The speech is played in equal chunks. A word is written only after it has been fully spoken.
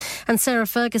And Sarah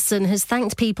Ferguson has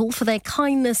thanked people for their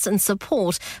kindness and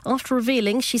support after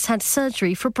revealing she's had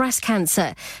surgery for breast cancer.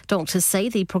 Doctors say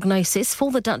the prognosis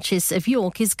for the Duchess of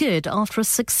York is good after a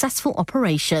successful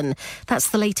operation. That's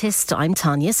the latest. I'm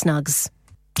Tanya Snuggs.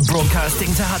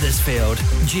 Broadcasting to Huddersfield,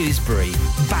 Dewsbury,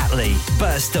 Batley,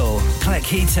 Birstall,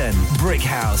 Cleckheaton,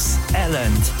 Brickhouse,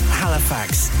 Elland,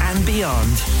 Halifax and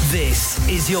beyond. This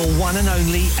is your one and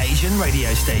only Asian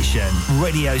radio station.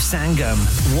 Radio Sangam,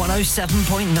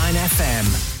 107.9 FM.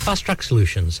 Fast Track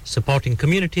Solutions, supporting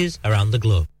communities around the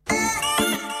globe.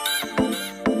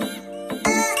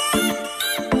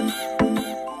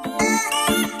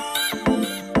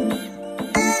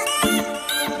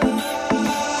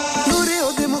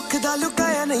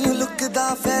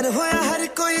 Fan ਹੋਇਆ ਹਰ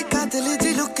ਕੋਈ ਕਾਤਲ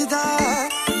ਜੀ ਲੁਕਦਾ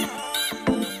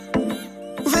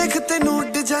ਵੇਖ ਤੈਨੂੰ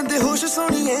ਉੱਡ ਜਾਂਦੇ ਹੋਸ਼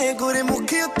ਸੋਣੀਏ ਗੋਰੇ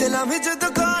ਮੁਖੀ ਉੱਤੇ ਲਾਵੇਂ ਜਦੋਂ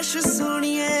ਗਾਸ਼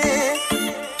ਸੋਣੀਏ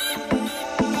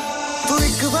ਤੂੰ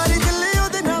ਇੱਕ ਵਾਰੀ ਦਿਲ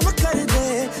ਉਹਦੇ ਨਾਮ ਕਰ ਦੇ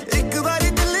ਇੱਕ ਵਾਰੀ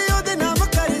ਦਿਲ ਉਹਦੇ ਨਾਮ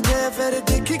ਕਰ ਦੇ ਫਿਰ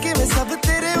ਦੇਖੀ ਕਿਵੇਂ ਸਭ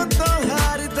ਤੇਰੇ ਉੱਤੋਂ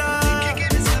ਹਾਰਦਾ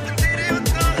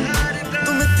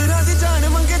ਤੂੰ ਮਿੱਤਰਾਂ ਦੀ ਜਾਨ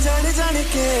ਮੰਗੇ ਜਾਣ ਜਾਣ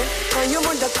ਕੇ ਆਇਓ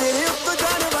ਮੁੰਡਾ ਤੇਰੇ ਉੱਤੋਂ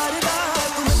ਜਾਨ ਵਾਰਦਾ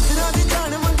ਤੂੰ ਮਿੱਤਰਾਂ ਦੀ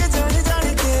ਜਾਨ ਮੰਗੇ ਜਾਣ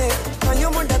ਜਾਣ ਕੇ ਆਇਓ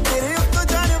ਮੁੰਡਾ ਤੇਰੇ ਉੱਤੋਂ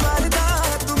ਜਾਨ ਵਾਰਦਾ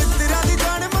ਤੂੰ ਮਿੱਤਰਾਂ ਦੀ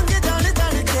ਜਾਨ ਮੰਗੇ ਜਾਣ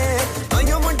ਜਾਣ ਕੇ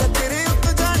ਆਇਓ ਮੁੰਡਾ ਤੇਰੇ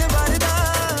ਉੱਤੋਂ ਜਾਨ ਵਾਰਦਾ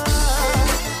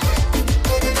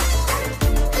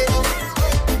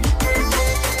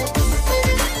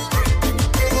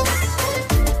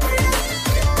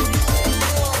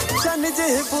ਚੰਨ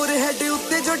ਜਿਹੇ ਪੂਰੇ ਹੈਡ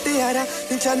ਉੱਤੇ ਜੁੱਟਿਆਰਾ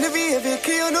ਚੰਨ ਵੀ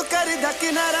ਵੇਖੀ ਉਹਨੂੰ ਕਰਦਾ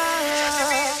ਕਿਨਾਰਾ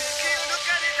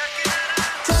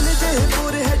ਚੰਨ ਜਿਹੇ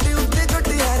ਪੂਰੇ ਹੈਡ ਉੱਤੇ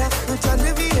ਜੁੱਟਿਆਰਾ ਚੰਨ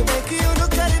ਵੀ ਵੇਖੀ ਉਹਨੂੰ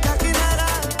ਕਰਦਾ ਕਿਨਾਰਾ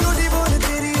ਟੂਡੀ ਬੋਲ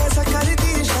ਤੇਰੀ ਐਸਾ ਕਰਦੀ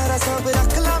ਇਸ਼ਾਰਾ ਸਭ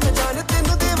ਰੱਖ ਲਾ ਮੈਂ ਜਾਨ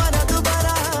ਤੈਨੂੰ ਦੇਵਾਂ ਨਾ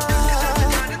ਦੁਬਾਰਾ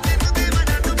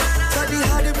ਸਾਡੀ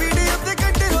ਹਾਰਟ ਬੀਟ ਉੱਤੇ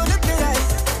ਕੰਟਰੋਲ ਤੇਰਾ ਹੈ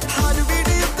ਹਾਰਟ ਬੀਟ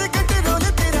ਉੱਤੇ ਕੰਟਰੋਲ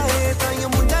ਤੇਰਾ ਹੈ ਤਾਂ ਇਹ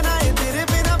ਮੁੰਡਾ ਨਾ ਹੈ ਤੇਰੇ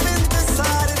ਬਿਨਾ ਬਿੰਦ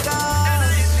ਸਾਰਦਾ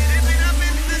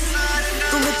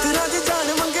ਤੂੰ ਮਿੱਤਰਾਂ ਦੀ ਜਾਨ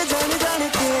ਮੰਗੇ ਜਾਣ ਜਾਣ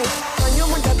ਕੇ ਆਇਓ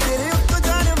ਮੁੰਡਾ ਤੇਰੇ ਉੱਤੋਂ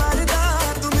ਜਾਨ ਮਾਰਦਾ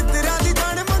ਤੂੰ ਮਿੱਤਰਾਂ ਦੀ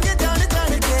ਜਾਨ ਮੰਗੇ ਜਾਣ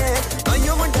ਜਾਣ ਕੇ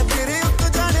ਆਇਓ ਮੁੰਡਾ ਤੇਰੇ ਉੱਤੋਂ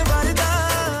ਜਾਨ ਮਾਰਦਾ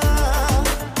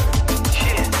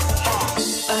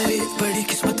अरे बड़ी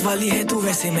किस्मत वाली है तू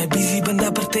वैसे मैं बिजी बंदा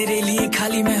पर तेरे लिए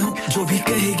खाली मैं हूँ जो भी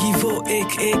कहेगी वो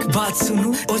एक एक बात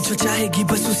सुनूं और जो चाहेगी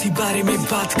बस उसी बारे में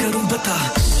बात करूं बता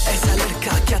ऐसा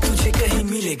लड़का क्या तुझे कहीं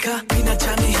मिलेगा बिना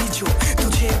जाने ही जो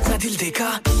तुझे अपना दिल देगा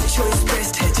चॉइस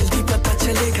बेस्ट है जल्दी पता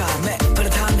चलेगा मैं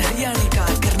प्रधान हरियाणा का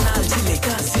करनाल जिले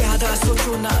का ज्यादा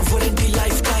सोचो ना वारंटी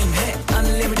लाइफ टाइम है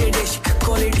अनलिमिटेड इश्क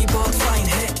क्वालिटी बहुत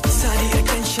फाइन है सारी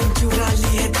अटेंशन चुरा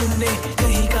ली है तुमने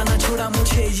कहीं का ना छोड़ा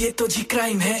मुझे ये तो जी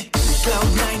क्राइम है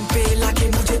क्लाउड 9 पे लाके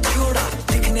मुझे छोड़ा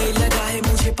दिखने लगा है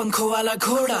मुझे पंखों वाला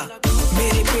घोड़ा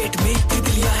मेरे पेट में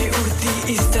तितलियां है उड़ती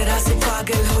इस तरह से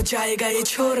पागल हो जाएगा ये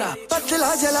छोरा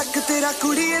पतला झलक तेरा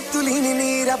कुड़िए तुलीन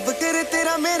नी रब करे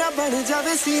तेरा मेरा बन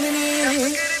जावे सीन नी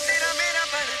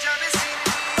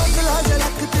पतला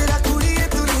झलक तेरा कुड़िए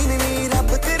तुलीन नी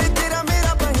रब करे तेरा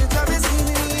मेरा बन जावे सीन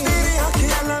नी तेरे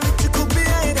आँखियां विच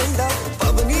खुबिया है रंदा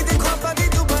पवनी दे ख्वाबां दी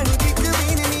तू बन गई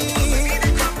कवीन नी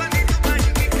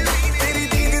तेरी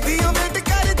दीद दी ओ वेट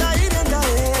करदा ही रंदा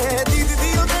है दीद दी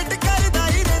ओ वेट करदा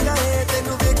ही रंदा है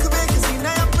तैनू वेख वेख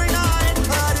सीना अपना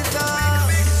ठारदा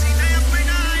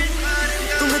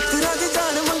तू मित्तरां दी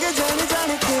जान मंगे जान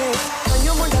जान के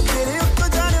आइयो मुंडा तेरे उत्तों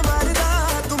जान मारदा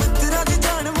तू मित्तरां दी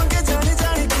जान मंगे जान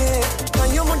जान के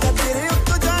आइयो मुंडा तेरे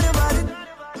उत्तों जान मारदा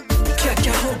क्या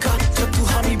क्या होगा जब तू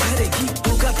हामी भरेगी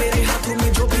होगा तेरे हाथों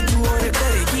में जो भी तू और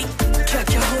करेगी क्या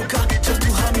क्या होगा जब तू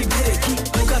हामी भरेगी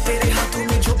होगा तेरे हाथों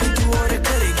में जो भी तू और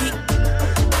करेगी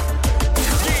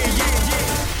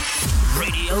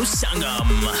Radio Sangam.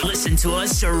 Listen to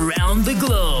us around the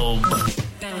globe.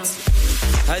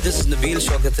 Hi, this is Nabil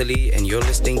Shaukat Ali and you're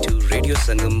listening to Radio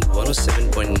Sangam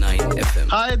 107.9 FM.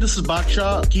 Hi, this is Baksha.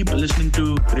 Keep listening to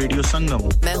Radio Sangam.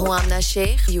 मैं हूँ आमना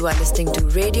Sheikh. You are listening to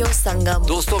Radio Sangam.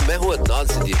 दोस्तों मैं हूँ अदनान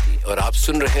सिद्दीकी और आप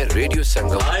सुन रहे हैं radio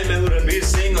संगम. Hi, मैं हूँ रणवीर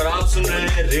सिंह और आप सुन रहे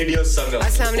हैं रेडियो संगम.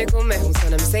 अस्सलाम वालेकुम, मैं हूँ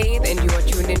Sanam Saeed and you are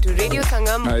tuned into Radio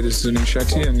Sangam. Hi, this is Sunil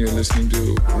Shetty and you're listening to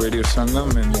Radio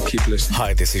Sangam and keep listening.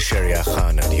 Hi, this is Sharia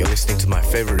Khan and you're listening to my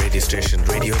favorite radio station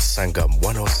Radio Sangam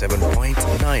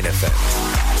 107.9 FM.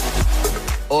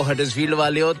 Oh Huddersfield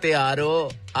वालियो तैयार हो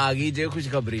आ गई जे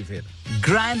खुशखबरी फिर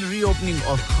Grand reopening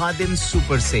of Khadim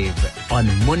Super Save on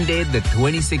Monday the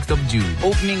 26th of June.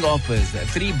 Opening offers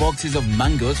 3 boxes of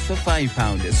mangoes for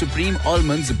 £5, Supreme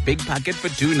Almonds big packet for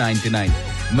 $2.99,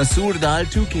 Masoor dal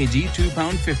 2 kg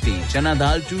 £2.50, Chana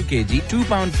dal 2 kg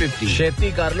 £2.50. ਛੇਤੀ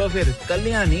ਕਰ ਲੋ ਫਿਰ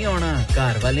ਕੱਲਿਆਂ ਨਹੀਂ ਆਉਣਾ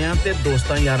ਘਰ ਵਾਲਿਆਂ ਤੇ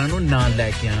ਦੋਸਤਾਂ ਯਾਰਾਂ ਨੂੰ ਨਾਲ ਲੈ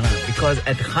ਕੇ ਆਣਾ because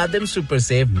at Khadim Super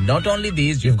Save not only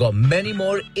these you've got many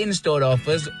more in-store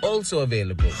offers also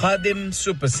available. Khadim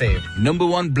Super Save, number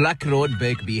 1 Black Road,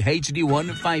 Birkby, HD1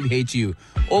 5HU,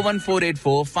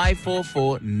 01484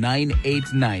 544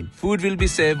 989. Food will be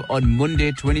served on Monday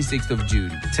 26th of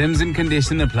June. Terms and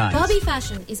conditions apply. Bobby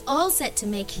Fashion is all set to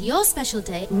make your special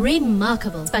day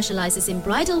remarkable. Specializes in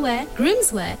bridal wear, groom's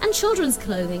wear and children's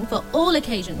clothing for all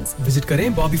occasions. Visit करें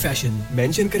Bobby Fashion,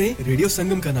 mention करें Radio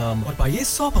Sangam का नाम और पाइए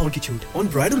 £100 की छूट on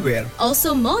bridal wear. Also,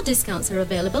 more discounts are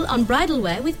available on bridal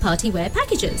wear with party wear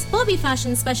packages. Bobby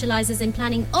Fashion specializes in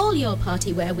planning all your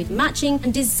party wear with matching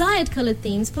and desired colored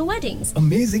themes for weddings.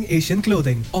 Amazing Asian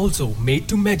clothing, also made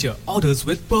to measure, orders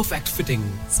with perfect fitting.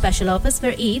 Special offers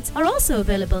for Eids are also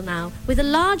available now with a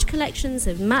large collections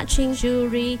of matching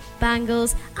jewellery,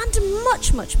 bangles and much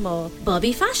more.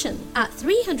 Bobby Fashion at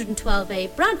 312A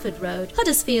Bradford Road,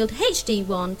 Huddersfield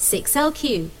HD1 6LQ.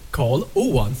 Call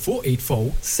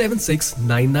 01484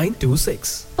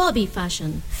 769926. Bobby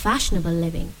Fashion, fashionable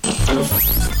living.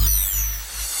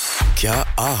 क्या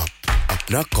आप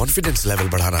अपना confidence level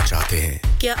बढ़ाना चाहते हैं?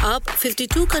 क्या आप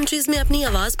 52 countries में अपनी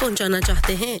आवाज पहुंचाना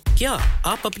चाहते हैं? क्या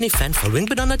आप अपनी फैन फॉलोइंग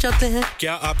बनाना चाहते हैं?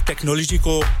 क्या आप टेक्नोलॉजी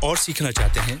को और सीखना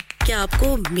चाहते हैं? क्या आपको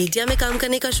मीडिया में काम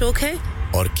करने का शौक है?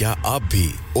 और क्या आप भी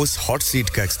उस हॉट सीट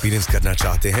का एक्सपीरियंस करना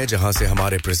चाहते हैं जहां से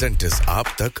हमारे प्रेजेंटर्स आप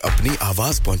तक अपनी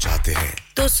आवाज पहुंचाते हैं?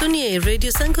 तो सुनिए,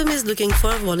 radio Sangam is looking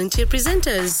for volunteer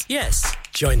presenters. Yes,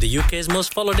 join the UK's most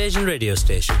followed Asian radio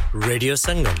station, Radio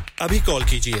Sangam. अभी कॉल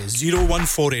कीजिए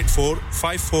 01484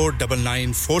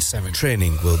 549947.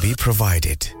 Training will be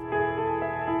provided.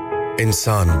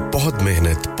 इंसान बहुत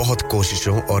मेहनत, बहुत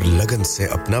कोशिशों और लगन से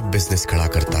अपना बिजनेस खड़ा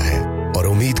करता है और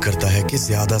उम्मीद करता है कि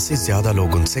ज्यादा से ज्यादा लोग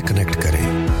उनसे कनेक्ट करें।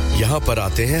 यहाँ पर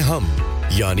आते हैं हम,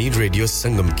 यानी रेडियो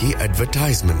संगम की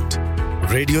एडवर्टाइजमेंट।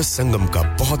 रेडियो संगम का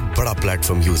बहुत बड़ा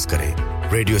प्लेटफॉर्म यूज करें।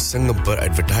 रेडियो संगम पर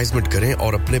एडवर्टाइजमेंट करें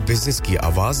और अपने बिजनेस की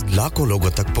आवाज लाखों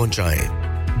लोगों तक पहुंचाएं।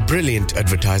 Brilliant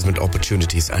advertisement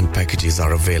opportunities and packages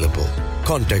are available.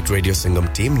 Contact Radio Sangam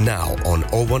team now on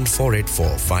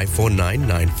 01484 549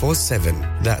 947.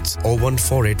 That's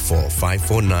 01484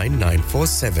 549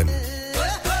 947.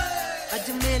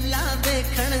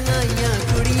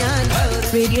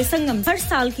 Radio Sangam हर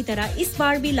साल की तरह इस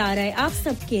बार भी ला रहा है आप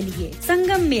सब के लिए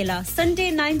संगम मेला Sunday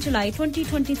 9 July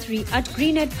 2023 at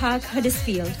Greenhead Park,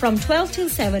 Huddersfield from 12 till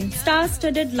 7.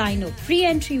 Star-studded lineup, free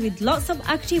entry with lots of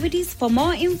activities. For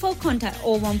more info, contact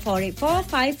 01484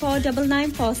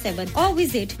 549947 or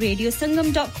visit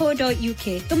radiosangam.co.uk.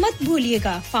 तो मत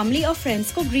भूलिएगा family और friends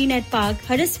को Greenhead Park,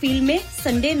 Huddersfield में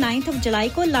Sunday 9th of July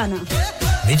को लाना।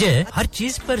 विजय, हर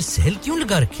चीज पर सेल क्यों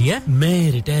लगा रखी है?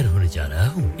 मैं रिटायर होने जा रहा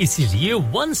हूँ, इसीलिए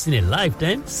once in a life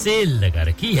time sale लगा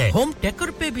रखी है। होम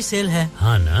डेकोर पे भी सेल है।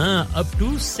 हाँ ना, अप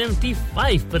टू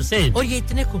 75%। और ये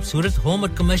इतने खूबसूरत होम और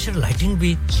कमर्शियल लाइटिंग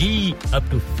भी। जी, up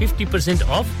to 50%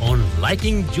 off on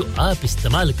lighting जो आप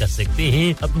इस्तेमाल कर सकते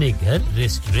हैं अपने घर,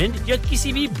 रेस्टोरेंट या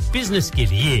किसी भी बिजनेस के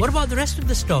लिए। What about the rest of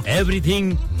the stock? Everything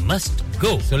must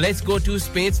go. So let's go to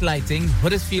Spades Lighting,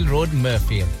 Huddersfield Road,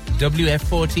 Murfield.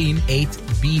 WF14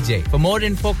 8BJ. For more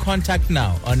info, contact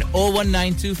now on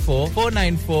 01924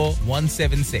 494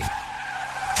 176.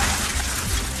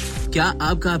 क्या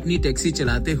आपका अपनी टैक्सी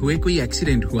चलाते हुए कोई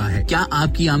एक्सीडेंट हुआ है? क्या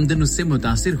आपकी आमदन उससे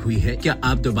मुतासिर हुई है? क्या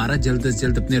आप दोबारा जल्द से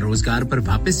जल्द अपने रोजगार पर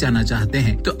वापस जाना चाहते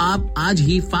हैं? तो आप आज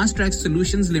ही फास्ट ट्रैक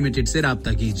सॉल्यूशंस लिमिटेड से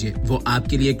राब्ता कीजिए। वो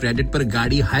आपके लिए क्रेडिट पर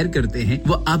गाड़ी हायर करते हैं।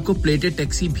 वो आपको प्लेटेड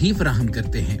टैक्सी भी फराहम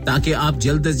करते हैं ताकि आप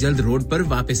जल्द से जल्द रोड पर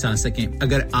वापस आ सकें।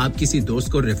 अगर आप किसी दोस्त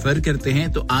को रेफर करते हैं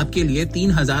तो आपके लिए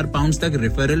 £3000 तक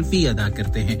रेफरल फी अदा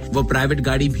करते हैं। वो प्राइवेट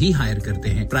गाड़ी भी हायर करते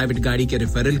हैं। प्राइवेट गाड़ी के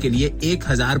रेफरल के लिए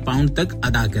 £1000 तक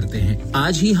अदा करते हैं।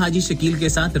 आज ही हाजी शकील के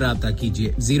साथ राब्ता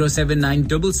कीजिए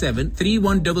 07977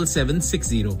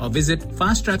 317760 और visit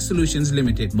fast track solutions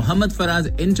limited, Mohammad Faraz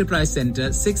enterprise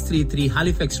centre, 633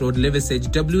 Halifax road, Liversedge,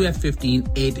 WF15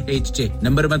 8HJ।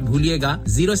 नंबर मत भूलिएगा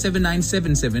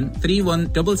 07977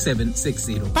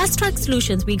 317760। Fast Track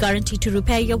Solutions, we guarantee to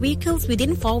repair your vehicles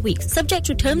within 4 weeks, subject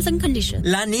to terms and conditions.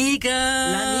 Lanika,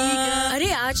 अरे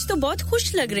आज तो बहुत खुश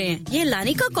लग रहे हैं। ये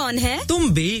लानिका कौन है? तुम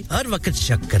भी हर वक्त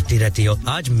शक करती रहती हो।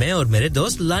 आज मैं मैं और मेरे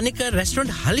दोस्त लानिका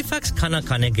रेस्टोरेंट हैलिफैक्स खाना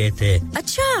खाने गए थे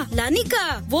अच्छा लानिका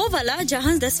वो वाला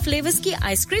जहां 10 फ्लेवर्स की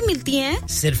आइसक्रीम मिलती है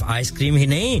सिर्फ आइसक्रीम ही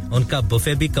नहीं उनका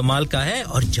बुफे भी कमाल का है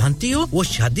और जानती हो वो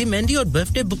शादी मेहंदी और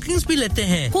बर्थडे बुकिंग्स भी लेते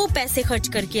हैं खूब पैसे खर्च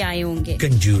करके आए होंगे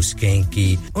कंजूस कहीं की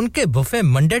उनके buffet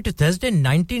Monday to Thursday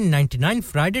 1999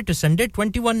 Friday to Sunday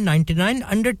 2199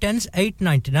 under 10s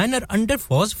 899 और अंडर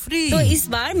 4s फ्री तो इस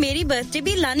बार मेरी बर्थडे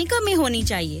भी लानिका में होनी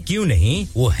चाहिए क्यों नहीं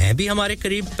वो है भी हमारे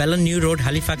करीब पेलन new road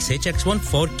Halifax HX1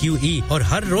 4QE और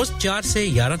हर रोज 4 से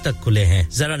 11 तक खुले हैं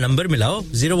जरा नंबर मिलाओ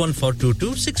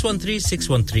 01422 613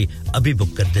 613 अभी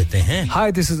बुक कर देते हैं Hi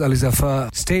this is Ali Zafar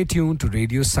stay tuned to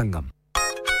Radio Sangam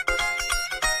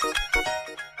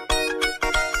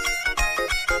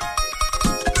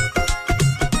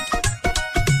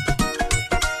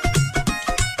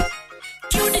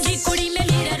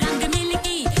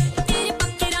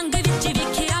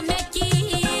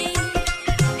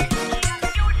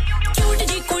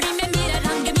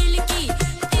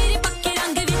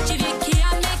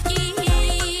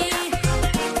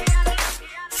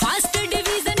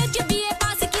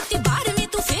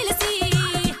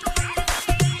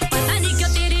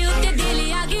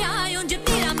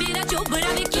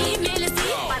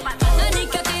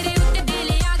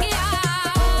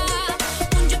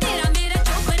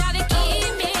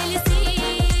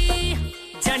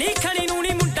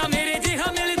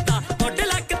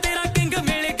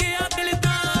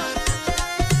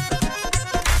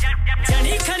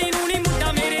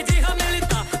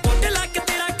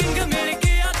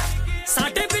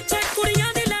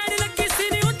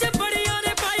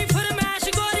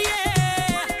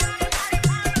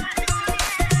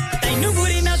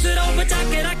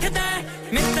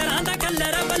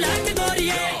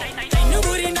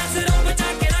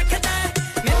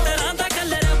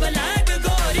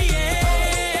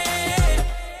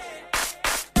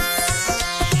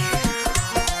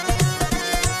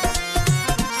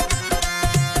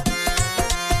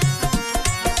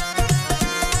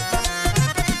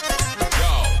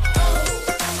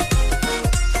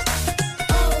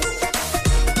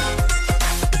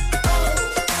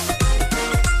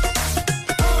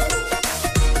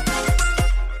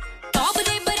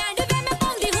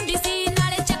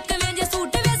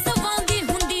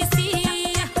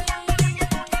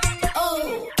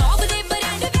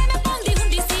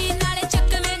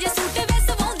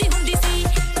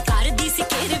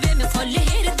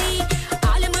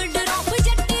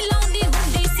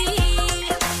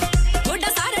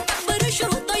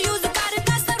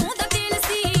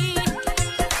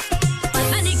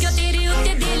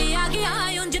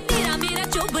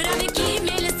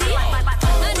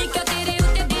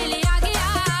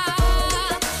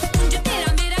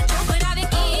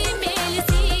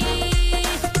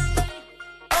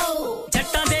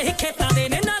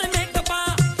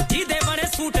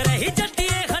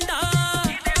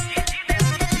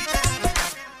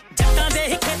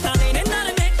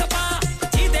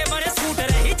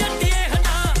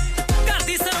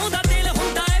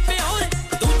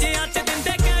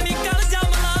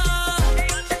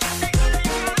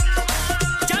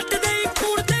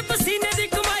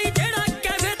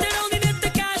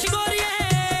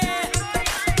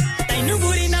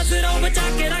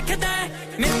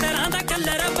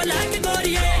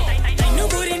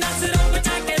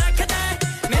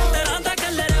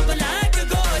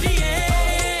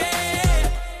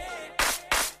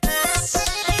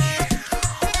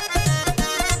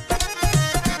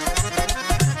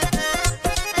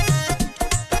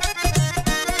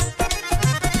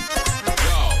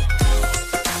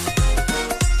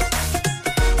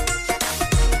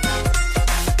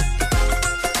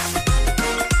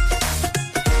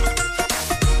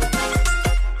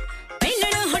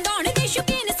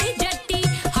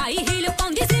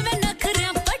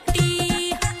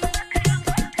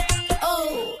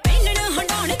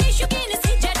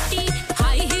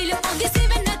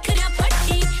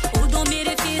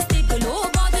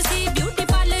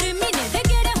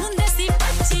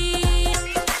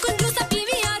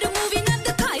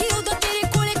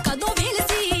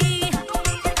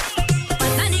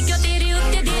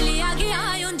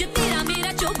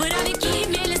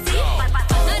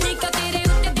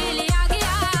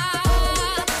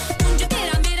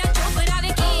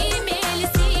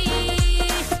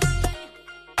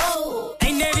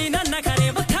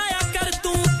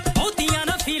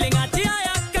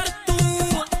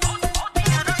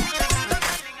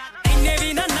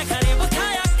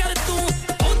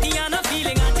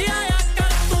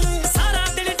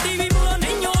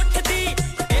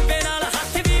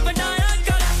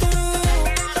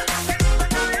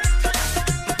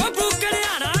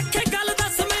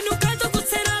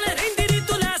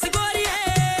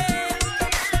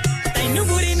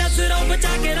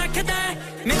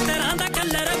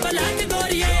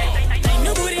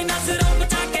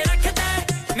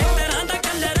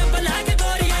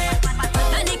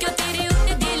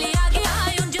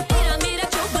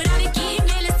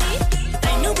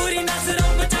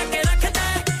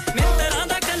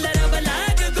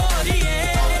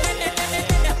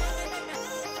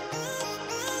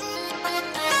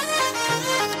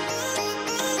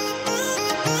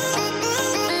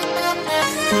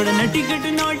थोड़ा नटी कट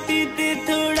नोटी ते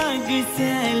थोड़ा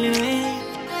गुस्सैल वे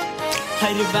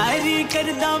हर बारी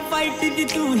करदा फाइट दी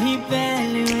तू ही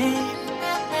पहल वे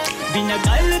बिना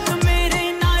गल तो मेरे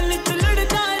नाल तू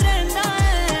लड़दा रहंदा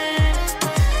है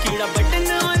कीड़ा बटन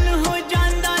ऑन हो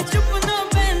जांदा चुप ना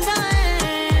पैंदा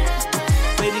है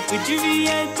पर कुछ भी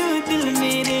है तू दिल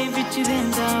मेरे विच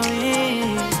रहंदा वे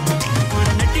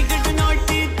थोड़ा नटी कट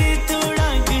नोटी ते थोड़ा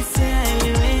गुस्सैल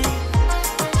वे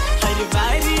हर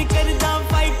बारी करदा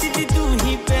फाइट दी तू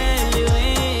ही पहल वे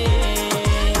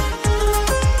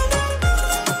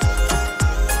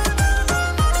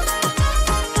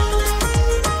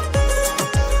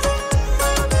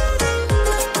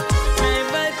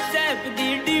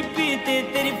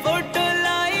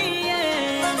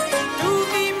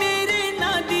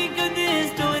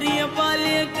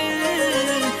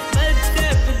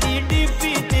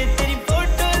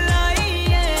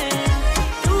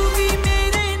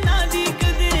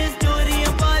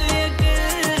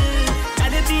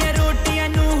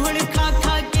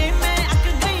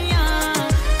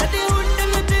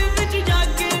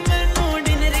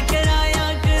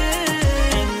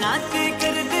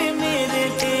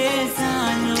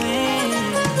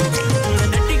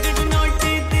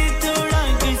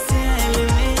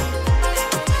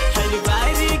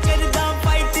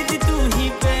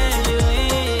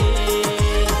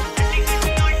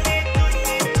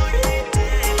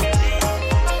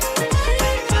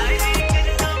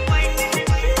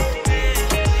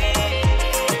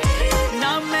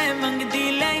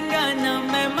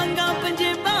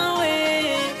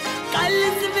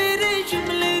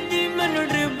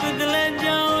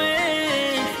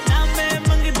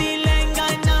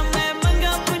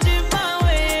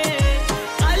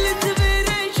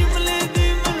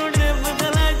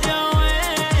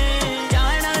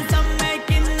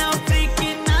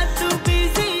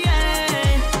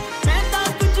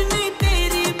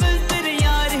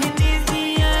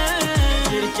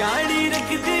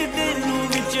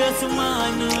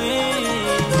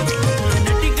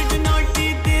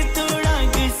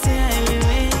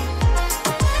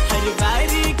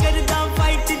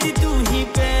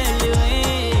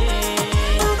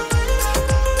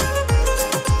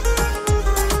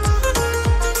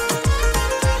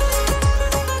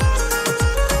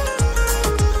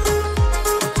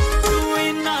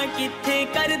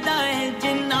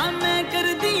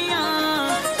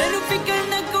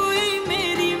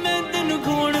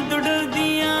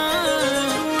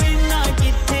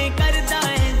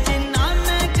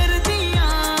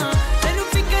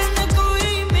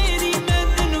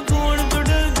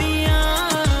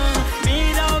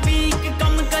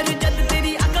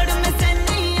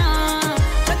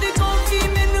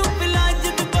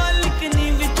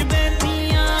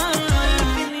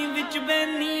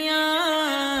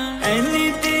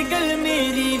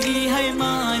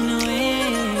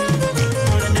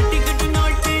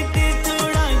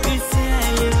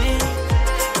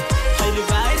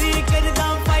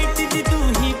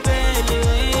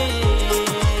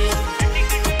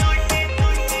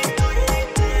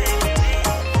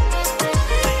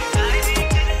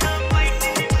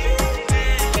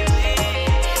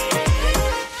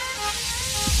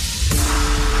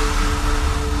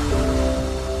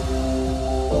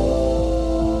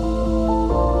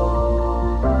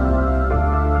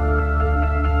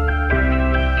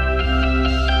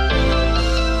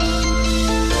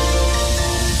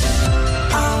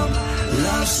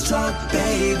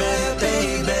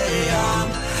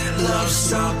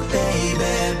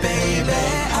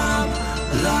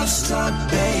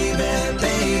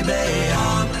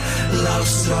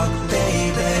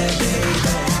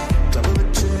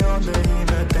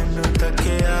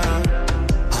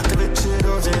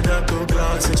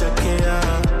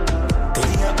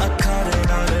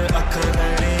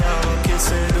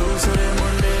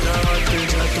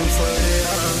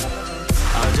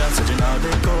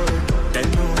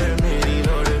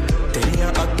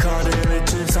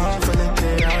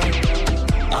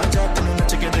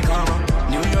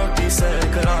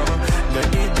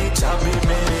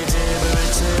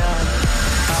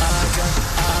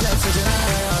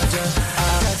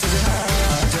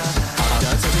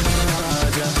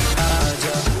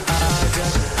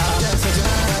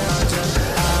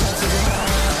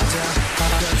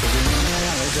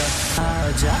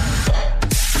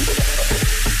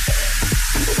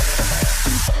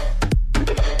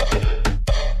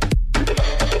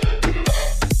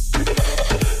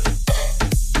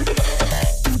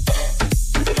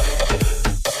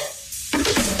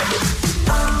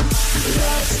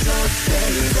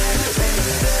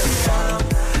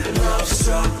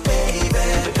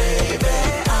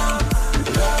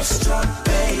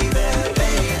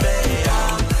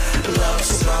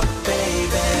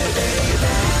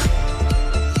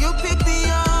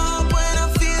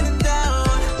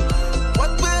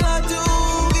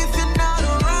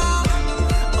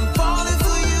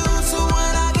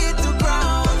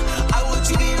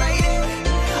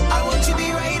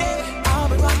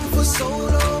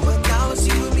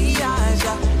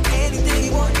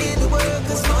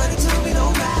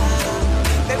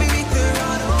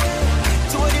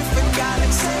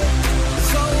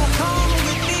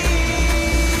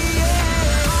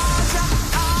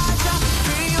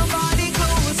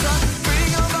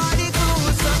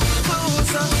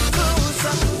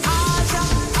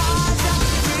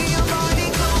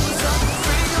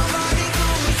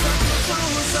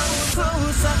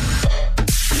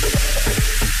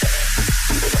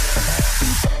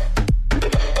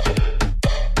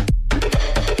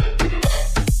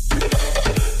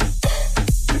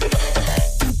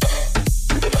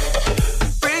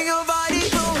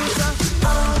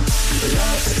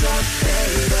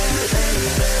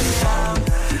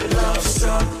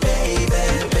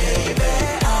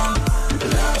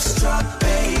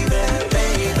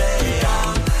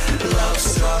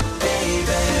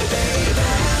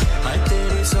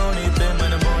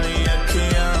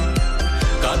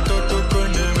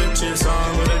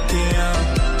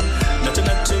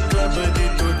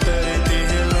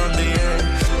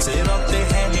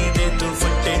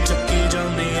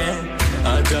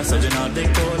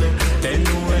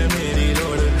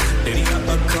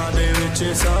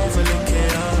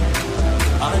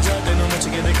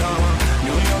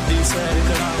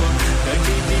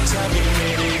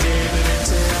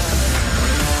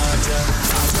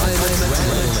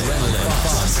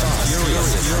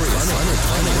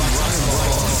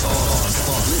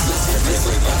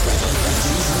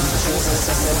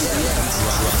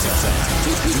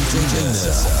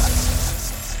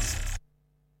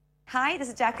Hi, this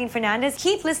is Jacqueline Fernandez.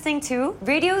 Keep listening to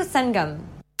Radio Sangam.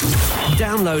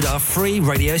 Download our free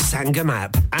Radio Sangam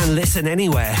app and listen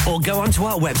anywhere or go onto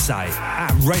our website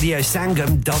at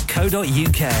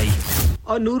radiosangam.co.uk.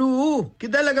 और नूरू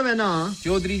किधर लगा वैना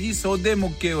चौधरी जी सौदे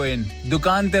मुक्के हुए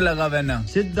दुकान ते लगा वैना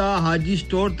सिद्धा हाजी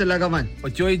स्टोर ते लगा वन और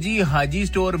चोई जी हाजी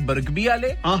स्टोर बरकबी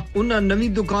वाले उन्हां नवी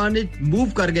दुकान मूव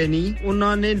कर गए नी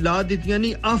उन्हां ने ला दितियां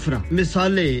नी आफरा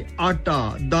मिसाले आटा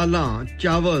दालां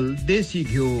चावल देसी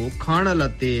घियो खाना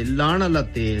लते लाना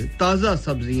लते ताजा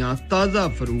सब्जियां ताजा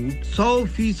फ्रूट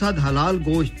 100% हलाल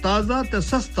गोश्त ताजा ते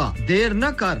सस्ता देर न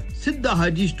कर सिद्धा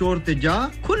हाजी स्टोर ते जा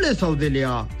खुले सौदे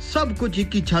लिया सब कुछ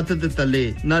एक ही छत ते तले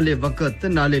नाले वक्त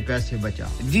नाले पैसे बचा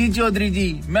जी चौधरी जी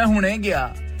मैं हुने गया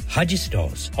Haji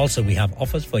Stores. Also, we have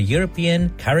offers for European,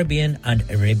 Caribbean and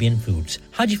Arabian foods.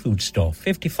 Haji Food Store,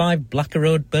 55 Blacker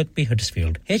Road, Birkby,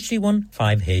 Huddersfield, HD1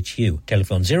 5HU.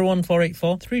 Telephone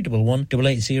 01484 311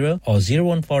 880 or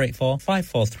 01484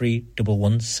 543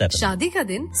 117. शादी का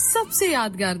दिन सबसे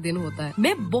यादगार दिन होता है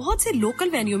मैं बहुत से लोकल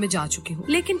वेन्यू में जा चुकी हूँ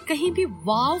लेकिन कहीं भी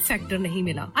वाव फैक्टर नहीं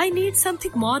मिला I need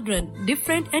something modern,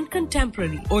 different and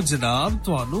contemporary. ओ जनाब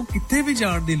ਤੁਹਾਨੂੰ ਕਿੱਥੇ ਵੀ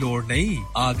ਜਾਣ ਦੀ ਲੋੜ ਨਹੀਂ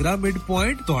ਆਗਰਾ ਮਿਡ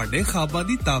ਪੁਆਇੰਟ ਤੁਹਾਡੇ ਖਾਬਾਂ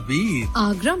ਦੀ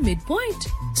आगरा मिड पॉइंट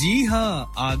जी हाँ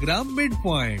आगरा मिड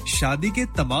पॉइंट शादी के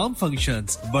तमाम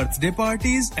functions birthday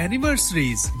parties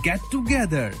anniversaries get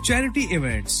together charity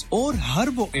events और हर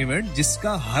वो इवेंट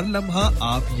जिसका हर लम्हा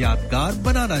आप यादगार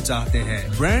बनाना चाहते हैं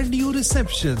brand new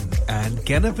reception and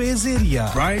कैनपेज area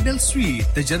bridal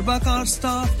sweet तजर्बाकार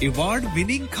staff award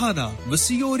winning खाना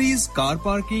वसीओरीज कार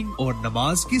पार्किंग और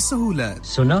नमाज की सहूलत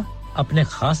सुना अपने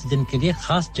खास दिन के लिए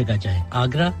खास जगह जाएं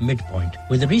Agra Midpoint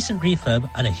with a recent refurb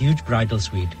and a huge bridal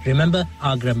suite remember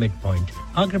Agra Midpoint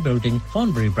Agra Building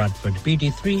Thornbury Bradford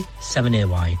BD3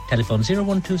 7AY telephone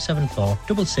 01274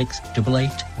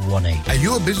 668818 Are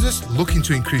you a business looking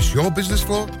to increase your business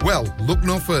flow well look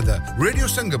no further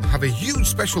Radio Sangam have a huge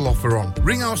special offer on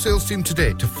ring our sales team today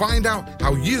to find out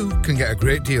how you can get a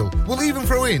great deal we'll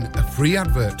even throw in a free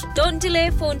advert don't delay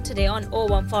phone today on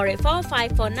 01484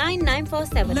 549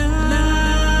 947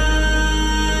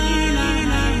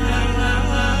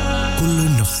 Kullu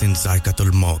नफ्सिन जायकातुल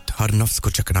मौत हर नफ्स को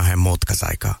चखना है मौत का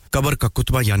जायका कब्र का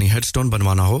कुतबा यानी हेडस्टोन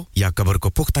बनवाना हो या कब्र को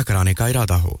पुख्ता कराने का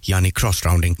इरादा हो यानी cross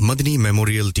rounding Madani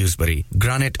memorial Dewsbury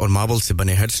granite और मार्बल से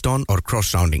बने हेडस्टोन और क्रॉस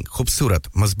राउंडिंग खूबसूरत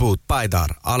मजबूत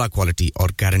पायदार आला क्वालिटी और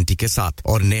गारंटी के साथ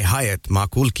और निहायत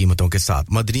माकूल कीमतों के साथ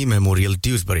मदनी मेमोरियल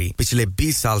ड्यूसबरी पिछले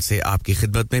 20 साल से आपकी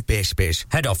खिदमत में पेश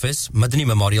head office Madani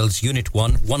memorials unit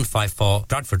 1 154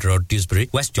 Bradford road Dewsbury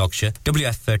West Yorkshire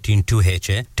WF13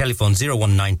 2HA telephone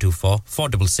 01924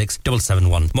 466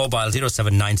 771 mobile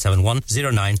 07971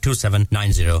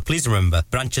 092790 please remember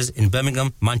branches in Birmingham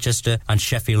Manchester and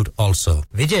Sheffield also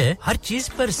विजय हर चीज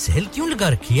पर सेल क्यों लगा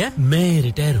रखी है मैं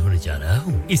रिटायर होने जा रहा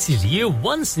हूँ इसीलिए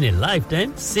once in a life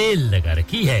time sale लगा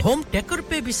रखी है होम टेकर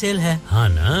पे भी सेल है हाँ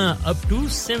ना अप टू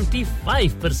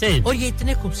 75% और ये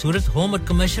इतने खूबसूरत होम और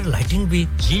कमर्शियल लाइटिंग भी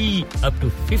जी up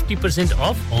to 50%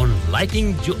 off on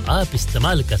lighting जो आप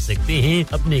इस्तेमाल कर सकते हैं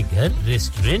अपने घर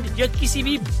रेस्टोरेंट या किसी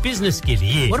भी business के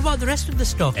लिए what about the rest of the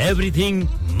stock everything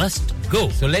must go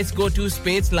so let's go to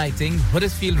Spades Lighting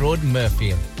Huddersfield Road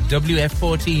Murfield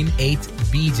WF14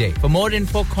 8BJ for more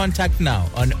info contact now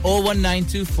on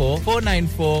 01924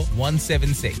 494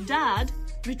 176 Dad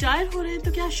retire हो रहे हैं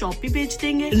तो क्या शॉप भी बेच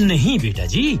देंगे नहीं बेटा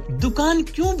जी दुकान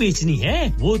क्यों बेचनी है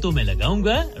वो तो मैं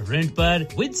लगाऊंगा रेंट पर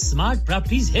with smart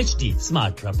properties HD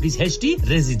smart properties HD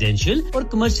residential और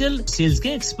कमर्शियल सेल्स के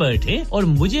एक्सपर्ट हैं और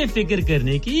मुझे फिक्र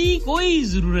करने की कोई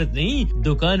जरूरत नहीं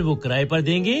दुकान वो किराए पर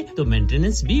देंगे तो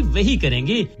मेंटेनेंस भी वही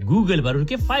करेंगे गूगल पर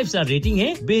उनके 5 स्टार रेटिंग है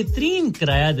बेहतरीन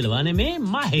किराया दिलवाने में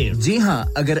माहिर जी हां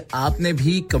अगर आपने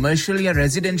भी कमर्शियल या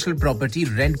रेजिडेंशियल प्रॉपर्टी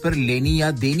रेंट पर लेनी या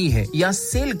देनी है या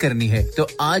सेल करनी है तो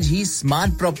आज ही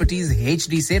स्मार्ट प्रॉपर्टीज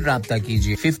एचडी से राब्ता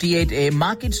कीजिए 58A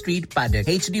market street Paddock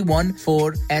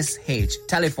HD14SH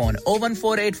telephone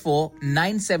 01484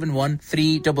 971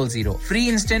 300 free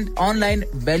instant online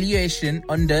valuation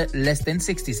under less than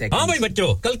 60 seconds हां भाई बच्चों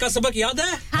कल का सबक याद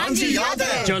है हां जी याद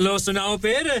है चलो सुनाओ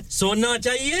फिर सोना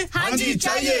चाहिए हां जी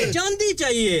चाहिए चांदी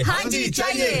चाहिए हां जी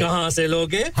चाहिए कहां से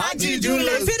लोगे हाजी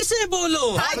जूलर्स फिर से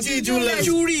बोलो हाजी जूलर्स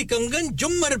चूड़ी कंगन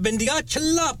झुमर बिंदिया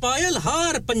छल्ला पायल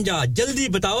हार पंजा जल्दी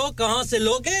बताओ कहां से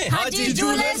लोगे हाजी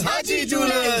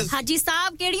जूलर्स हाजी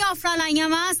साहब केड़ी ऑफर लाईया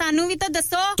वा सानू भी तो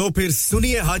दसो तो फिर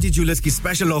सुनिए हाजी जूलर्स की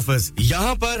स्पेशल ऑफर्स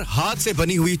यहां पर हाथ से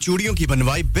बनी हुई चूड़ियों की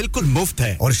बनवाई बिल्कुल मुफ्त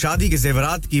है और शादी के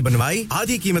जेवरात की बनवाई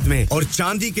आधी कीमत में और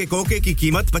चांदी के कोके की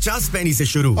कीमत 50 पैसे से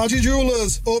शुरू Haji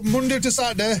Jewelers open Monday to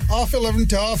Saturday 11:30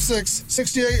 to 6:30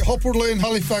 68 Hopwood Lane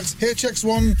Halifax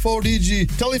HX1 4DG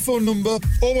telephone number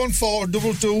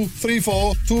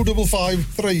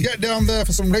 01422342553 get down there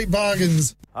for some great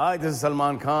bargains. Hi, this is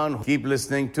Salman Khan. Keep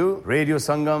listening to Radio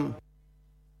Sangam.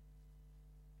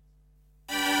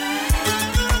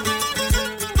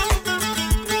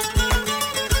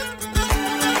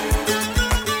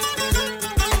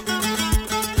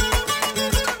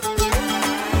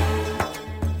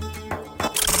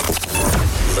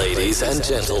 Ladies and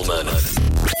gentlemen,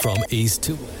 from east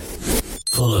to west,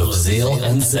 full of zeal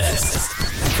and zest,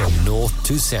 from north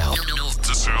to south,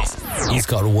 he's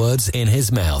got words in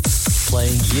his mouth,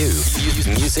 playing you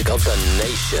music of the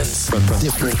nations from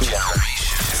different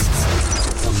generations.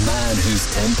 A man whose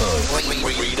tempo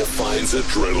redefines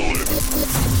adrenaline.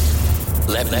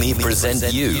 Let me present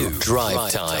you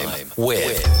Drive Time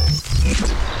with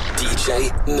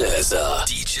DJ Mirza.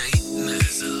 DJ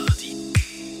Mirza.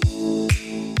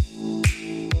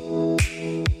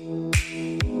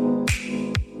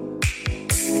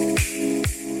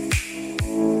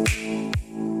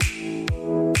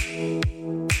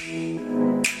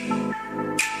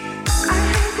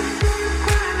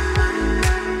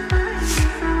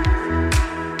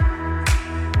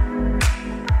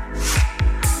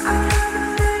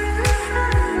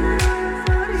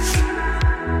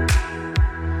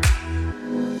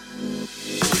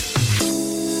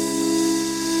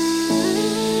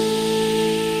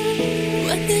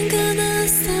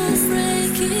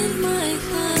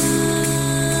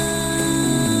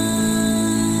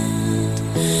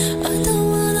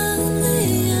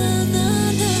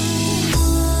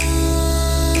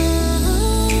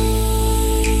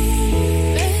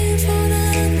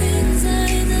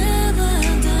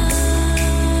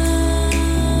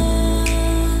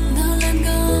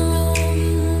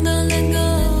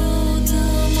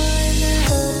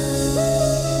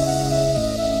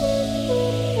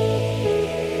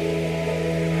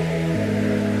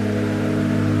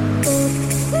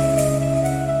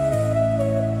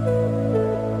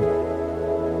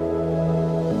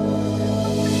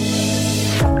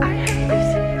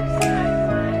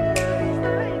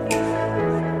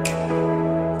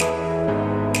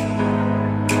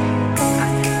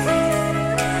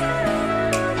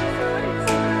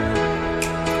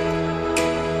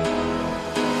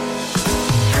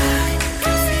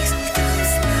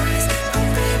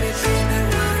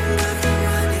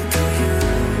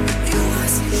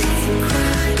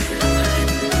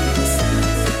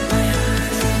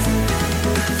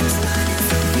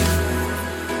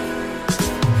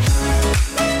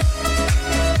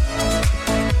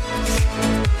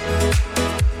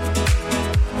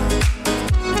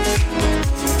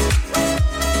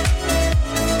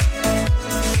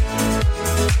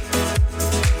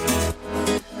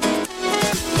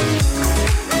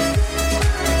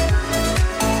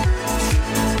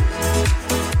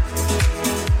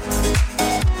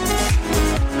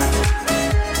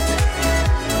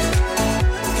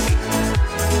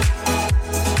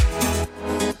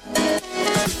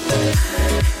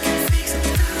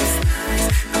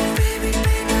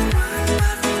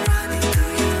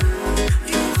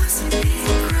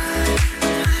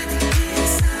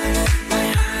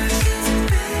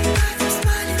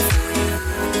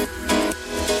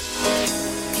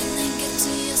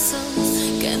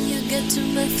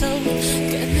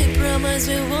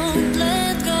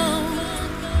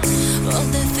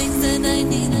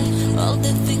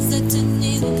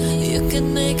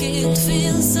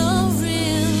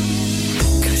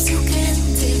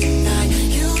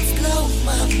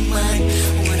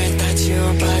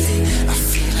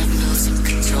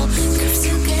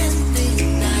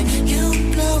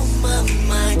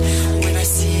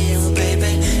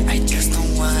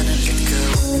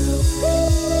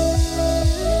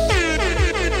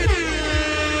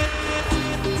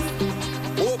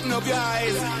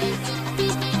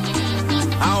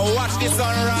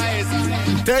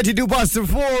 Past 4,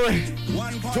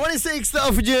 26th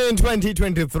of June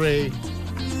 2023.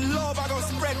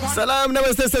 Salam,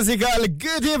 namaste, sat sri akal.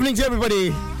 Good evening to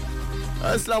everybody.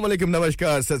 Assalamu alaikum,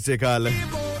 namaskar, sat sri akal.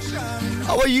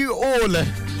 How are you all?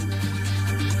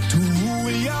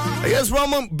 I guess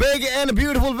from a big and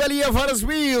beautiful valley of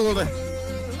Huddersfield,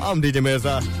 I'm DJ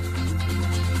Mirza.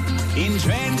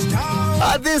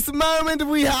 At this moment,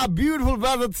 we have beautiful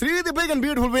weather through the big and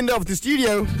beautiful window of the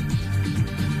studio.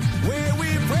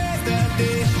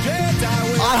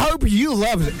 I hope you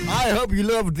loved it. I hope you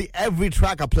loved every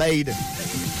track I played.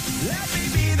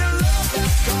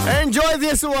 Enjoy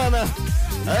this one.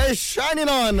 Shining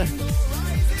on. Every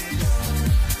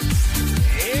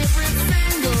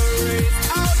finger is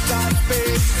outside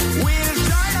space.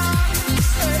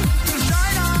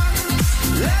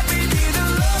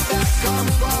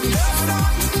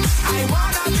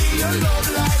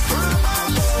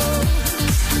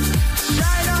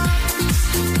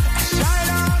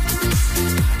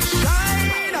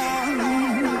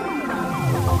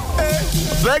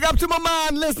 Big up to my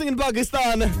man listening in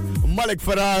Pakistan, Malik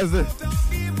Faraz.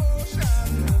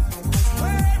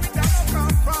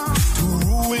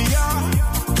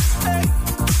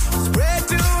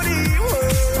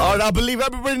 Alright, I believe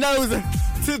everybody knows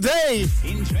today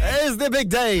is the big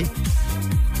day.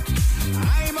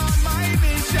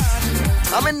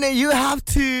 I mean, you have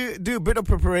to do a bit of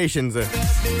preparations.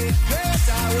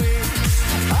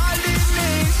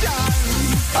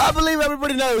 I believe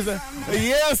everybody knows.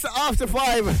 Yes, after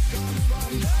 5.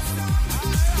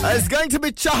 It's going to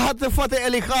be Chahat Fateh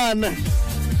Ali Khan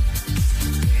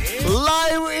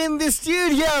live in the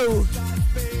studio.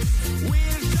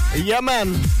 Yeah,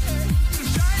 man.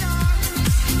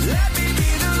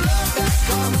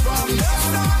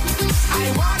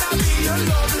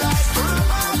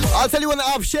 I'll tell you when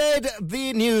I've shared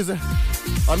the news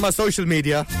on my social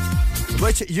media,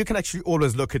 which you can actually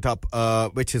always look it up,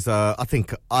 which is, I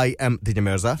think, I am DJ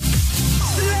Mirza,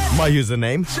 my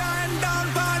username.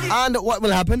 And what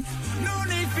will happen?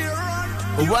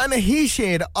 When he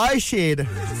shared, I shared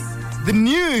the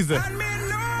news.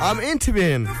 I'm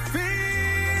interviewing.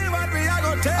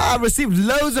 I've received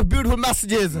loads of beautiful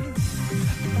messages.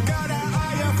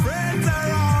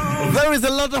 There is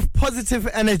a lot of positive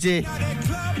energy,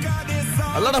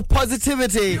 a lot of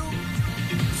positivity.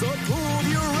 So prove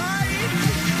you right.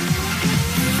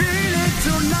 Feel it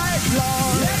tonight,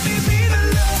 Lord. Let me be the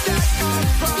love that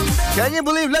comes from them. Can you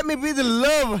believe? Let me be the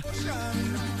love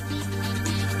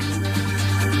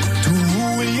to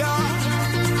who we are.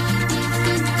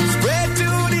 Spread to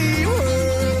the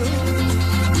world.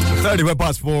 30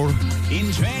 past 4.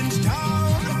 In Trench Town.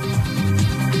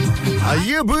 Are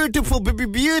you beautiful, baby,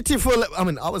 beautiful? I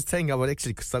mean, I was saying I would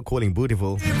actually start calling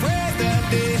beautiful.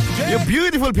 You're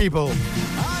beautiful people.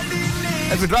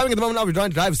 If you're driving at the moment, I'll be trying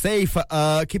to drive safe.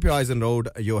 Keep your eyes on the road,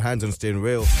 your hands on steering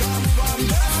wheel.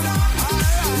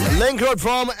 Link road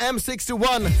from M6 to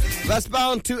 1,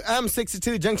 westbound to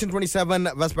M62, junction 27,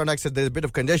 westbound exit. There's a bit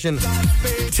of congestion.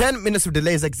 10 minutes of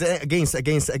delays against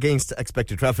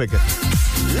expected traffic.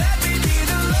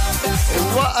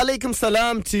 Wa alaikum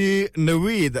salam to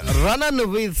Naweed, Rana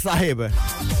Naweed Sahib.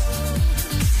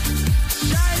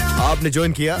 आपने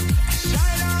join किया.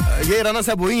 ये राना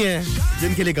साहब वही हैं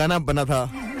जिनके लिए गाना बना था.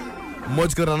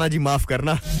 मुझको राना जी माफ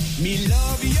करना.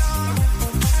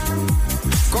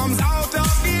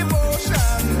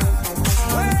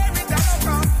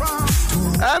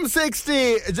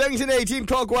 M60, junction 18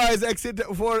 clockwise, exit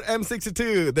for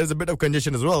M62. There's a bit of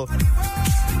congestion as well.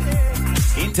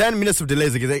 10 minutes of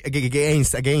delays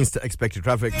against expected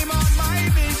traffic.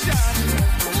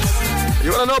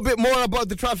 You want to know a bit more about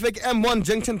the traffic? M1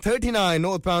 junction 39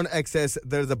 northbound excess.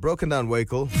 There's a broken down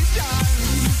vehicle.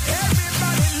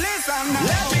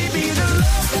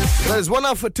 There's one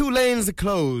of 2 lanes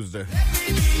closed.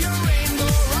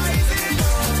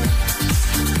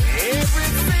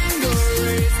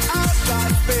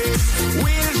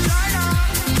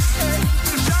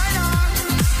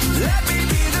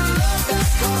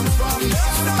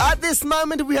 At this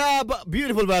moment, we have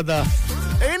beautiful weather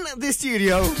in the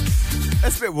studio.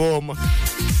 It's a bit warm.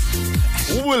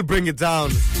 We'll bring it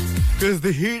down because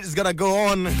the heat is gonna go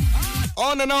on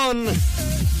and on.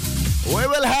 We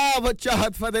will have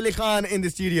Chahat Fateh Ali Khan in the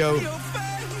studio,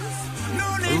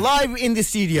 live in the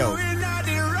studio.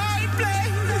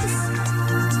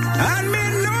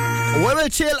 We will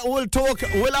chill, we'll talk,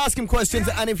 we'll ask him questions,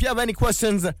 and if you have any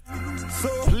questions,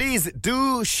 please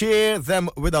do share them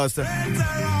with us.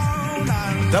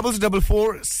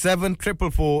 444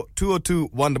 744 202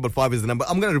 155 is the number.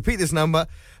 I'm going to repeat this number.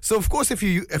 So, of course, if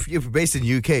you're based in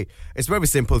UK, it's very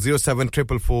simple: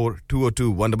 07444 202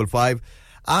 155.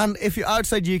 And if you're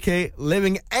outside UK,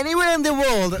 living anywhere in the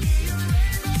world,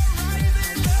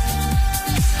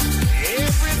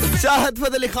 Chahat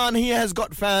Fateh Ali Khan, he has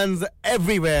got fans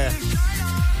everywhere.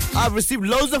 I've received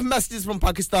loads of messages from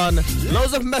Pakistan,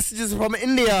 loads of messages from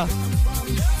India.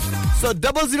 So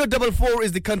 0044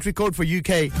 is the country code for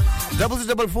UK.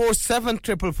 0044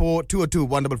 744 202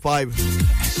 155.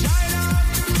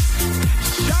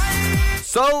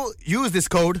 So use this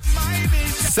code.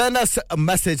 Send us a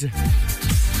message.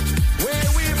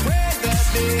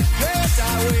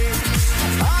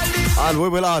 And we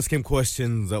will ask him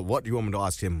questions. What do you want me to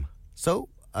ask him? So,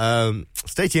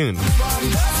 stay tuned. Let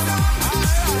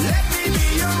me be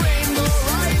your rainbow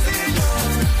rising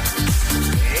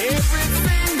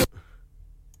everything.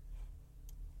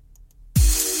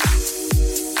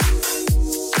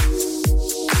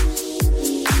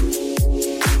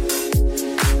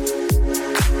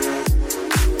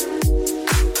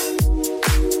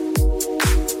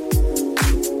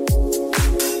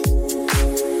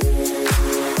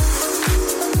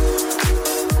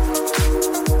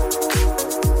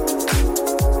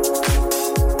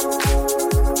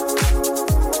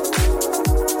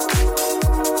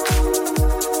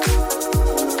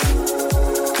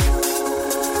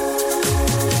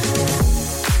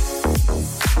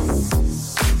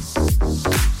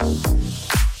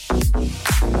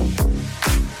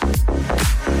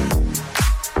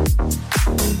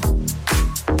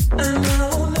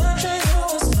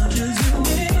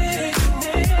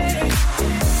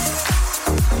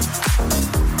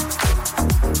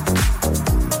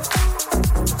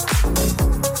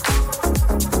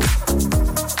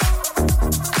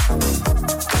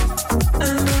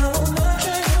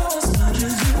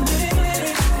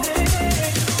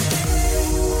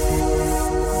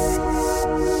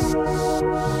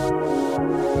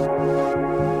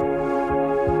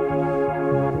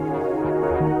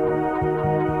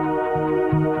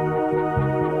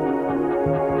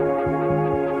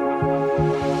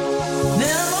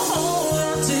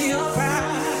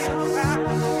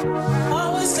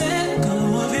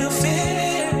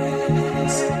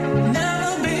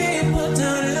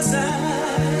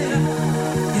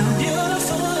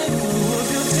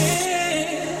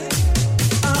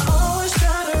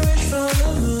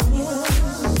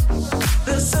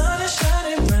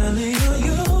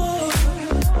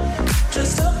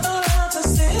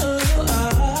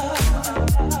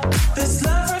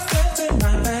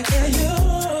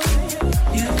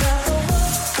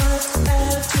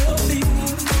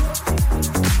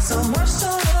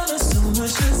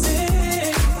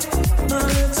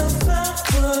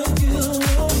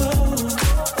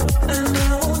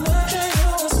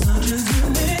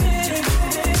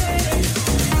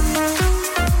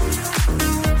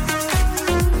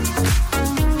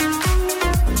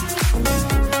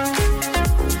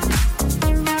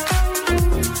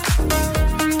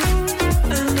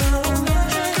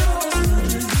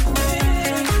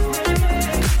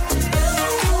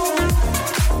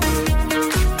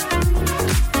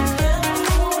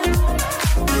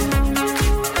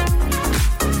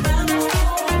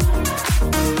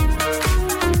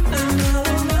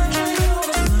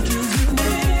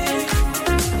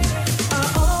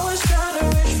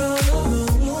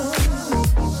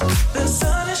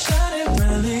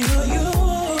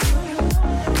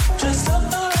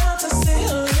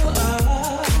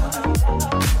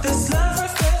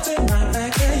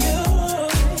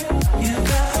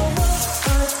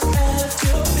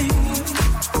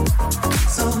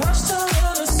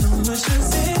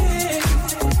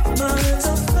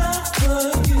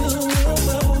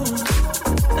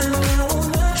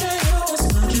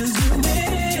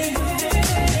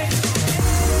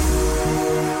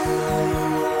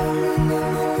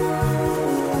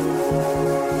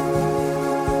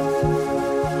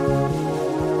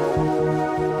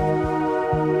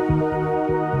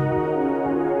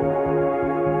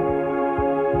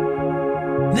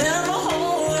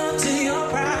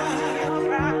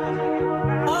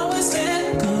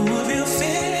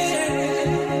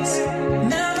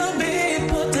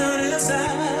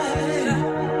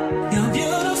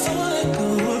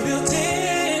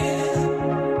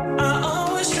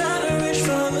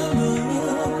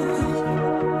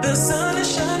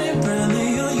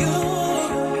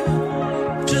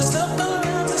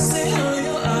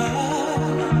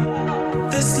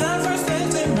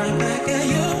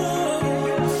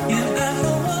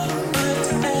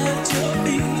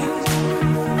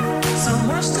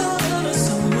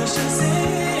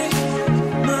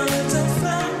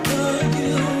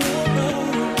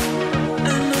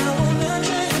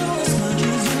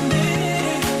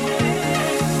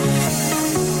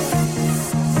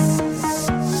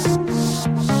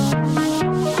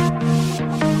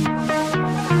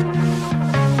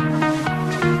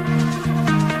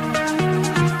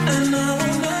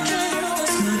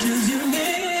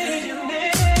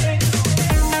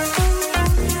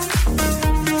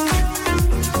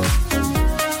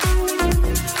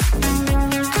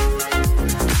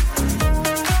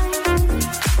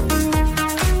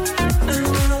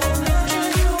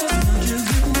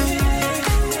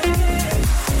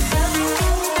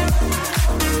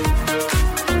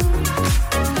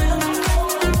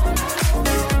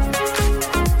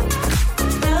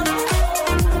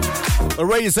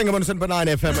 Radio Sangam on 9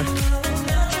 FM.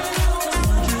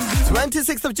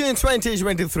 26th of June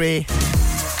 2023.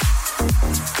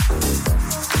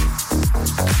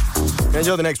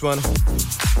 Enjoy the next one.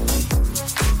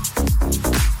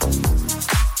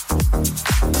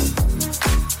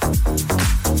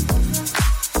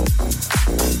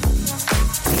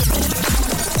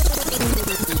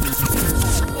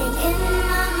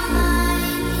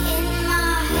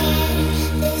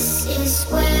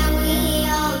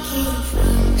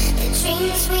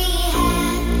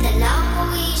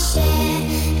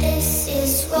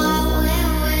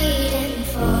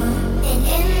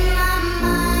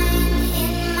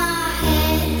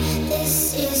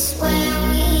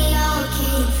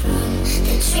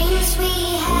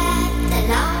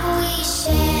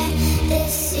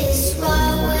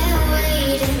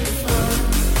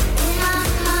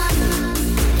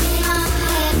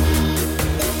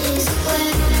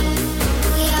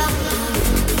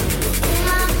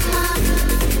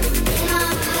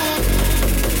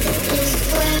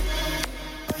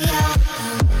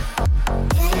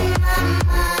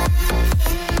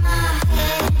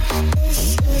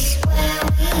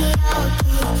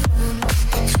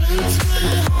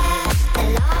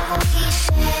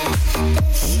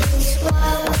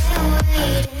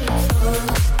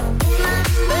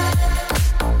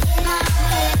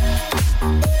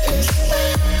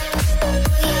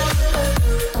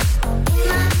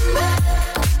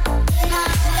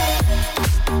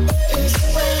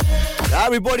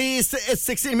 Everybody, it's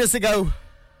 16 minutes ago.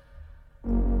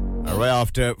 Right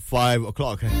after 5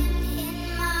 o'clock.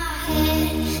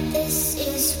 This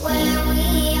is where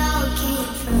we all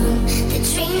came from. The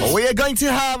dreams we are going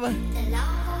to have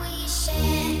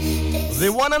the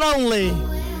one and only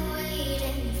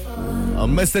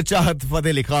Mr. Chahat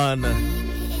Fateh Ali Khan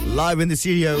live in the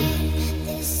studio.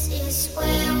 This is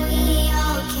where we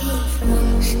all came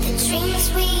from. The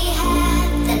dreams we had,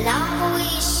 the love we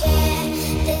shared.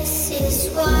 This is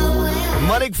what we're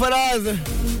Malik Faraz,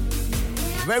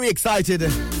 very excited.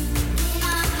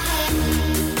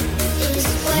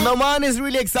 Noman is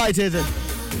really excited.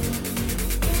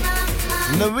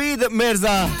 Naveed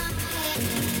Mirza,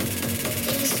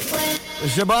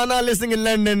 Shabana listening in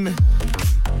London.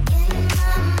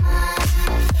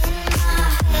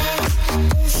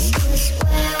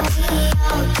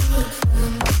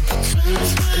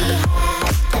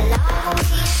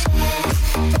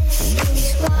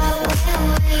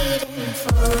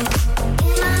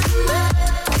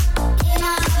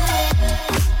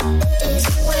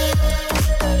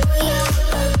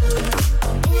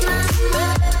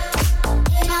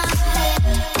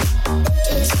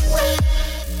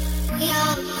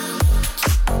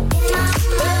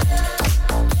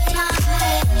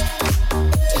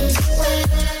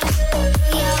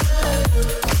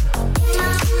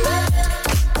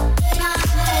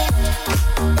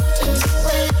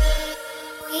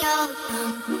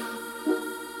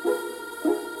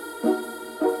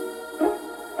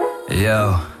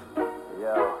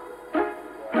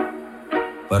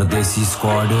 Pardesi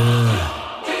squad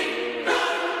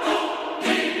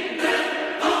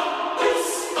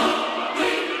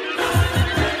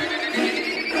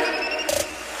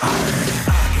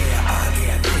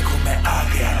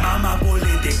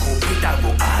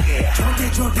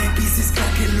छोटे pieces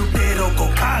करके लुटेरों को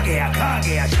खा गया छा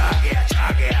गया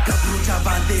कब्रू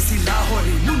जवान देसी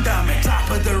लाहौरी मुंडा में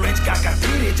top of the range काका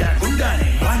तेरे जा गुंडा ने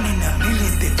one in a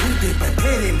million दे फिरते पर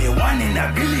फेरे में one in a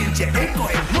billion चे एक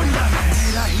मुंडा में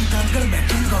मेरा ही दंगल में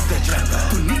king of the jungle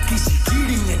तू निक्की सी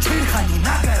कीड़ी ने छेड़खानी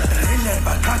ना कर ट्रेलर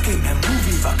बखा के मैं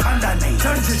मूवी बखांदा नहीं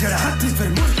चढ़ जड़ा हाथी फिर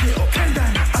मुड़ के ओ खंडा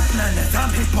नहीं अपना निजाम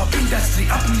हिप हॉप इंडस्ट्री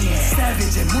अपनी है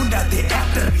savage है मुंडा दे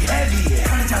एक्टर भी हैवी है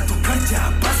खड़ जा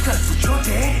बस कर तू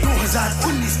छोटे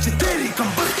 2019 च तेरी कम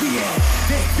बढ़ती है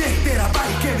देख तेरा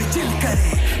भाई के भी चिल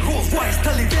करे रोज वॉइस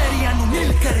तले वेरियां नु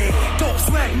मिल करे top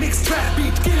swag mix trap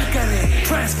beat किल करे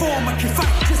ट्रांसफॉर्मर की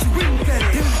फाइट जैसे विन करे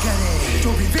दिल करे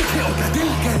जो भी देखे ओदा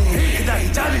दिल करे खिदाई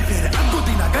जावे फिर अंदो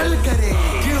दिना गल करे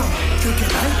क्यों क्योंकि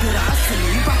भाई तेरा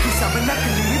असली बाकी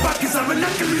सब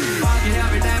नकली आगे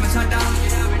आवे टाइम साडा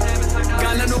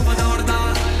गल नु पदौड़दा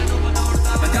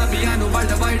पंजाबियां नु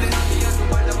वर्ल्ड वाइड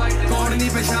कौन नहीं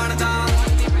पहचानदा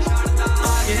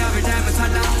आगे आवे टाइम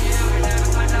साडा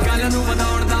गल नु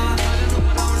पदौड़दा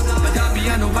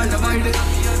पंजाबियां नु वर्ल्ड वाइड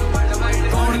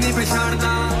कौन नहीं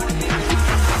पहचानदा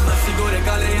ਅਸੀਂ ਗੋਰੇ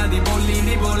ਕਾਲਿਆਂ ਦੀ ਬੋਲੀ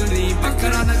ਨਹੀਂ ਬੋਲਣੀ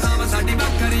ਵੱਖਰਾ ਨਿਜ਼ਾਮ ਸਾਡੀ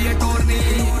ਵੱਖਰੀ ਹੈ ਟੋਰਨੀ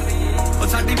ਉਹ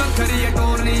ਸਾਡੀ ਵੱਖਰੀ ਹੈ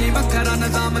ਟੋਰਨੀ ਵੱਖਰਾ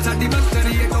ਨਿਜ਼ਾਮ ਸਾਡੀ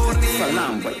ਵੱਖਰੀ ਹੈ ਟੋਰਨੀ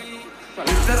ਸਲਾਮ ਬਈ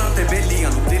ਇਤਰਾ ਤੇ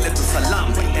ਬੇਲੀਆਂ ਨੂੰ ਦਿਲ ਤੋਂ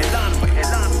ਸਲਾਮ ਬਈ ਐਲਾਨ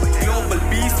ग्लोबल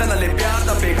पीस नाले प्यार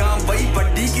दा पैगाम बई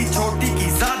बड़ी की छोटी की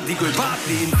जात दी कोई बात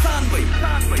नहीं इंसान बई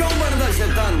क्यों मरदा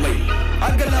शैतान बई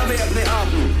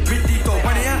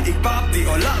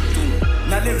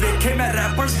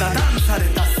सारे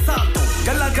दस्तां तो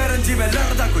गल्ला करन जिवें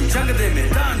लड़दा कोई जंग दे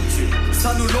मैदान च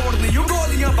सानू लोड़ नहीं ओ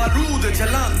गोलियां बारूद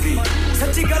चलान दी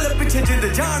सच्ची गल पिछे जिंद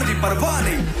जान दी परवाह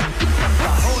नहीं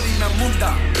लाहौरी मैं मुंडा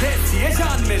देसी है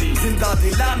जान मेरी जिंदा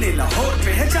दिलाने लाहौर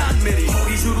पहचान मेरी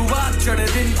होगी शुरुआत चढ़े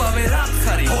दिन पावे रात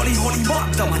सारी हौली हौली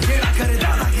बात दमा जेड़ा करे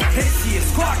दाना देसी है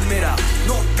स्क्वाड मेरा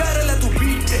नोट कर ले तू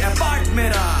बीट ते अपार्ट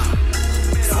मेरा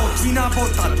सोची ना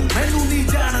पोता तू मैनू नहीं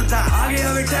जानदा आगे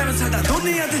आवे टाइम साडा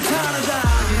दुनिया ते जानदा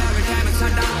आगे आवे टाइम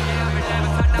साडा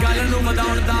गल नू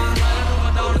वधाउण दा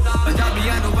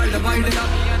पंजाबियां नू वर्ल्ड वाइड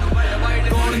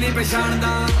कौन नहीं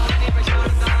पहचानदा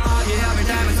आगे आवे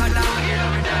टाइम साडा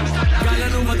गल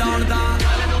नू वधाउण दा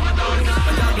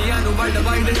पंजाबियां नू वर्ल्ड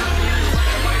वाइड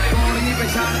कौन नहीं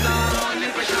पहचानदा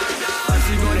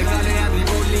ਅਸੀਂ ਗੋਰੇ ਕਾਲਿਆਂ ਦੀ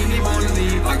ਬੋਲੀ ਨਹੀਂ ਬੋਲਦੀ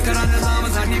ਵੱਖਰਾ ਨਿਜ਼ਾਮ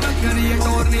ਸਾਡੀ ਵੱਖਰੀ ਏ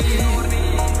ਟੋਰਨੀ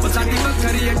ਉਹ ਸਾਡੀ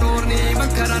ਵੱਖਰੀ ਏ ਟੋਰਨੀ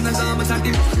ਵੱਖਰਾ ਨਿਜ਼ਾਮ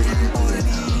ਸਾਡੀ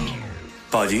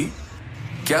पाजी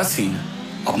क्या सीन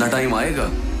अपना टाइम आएगा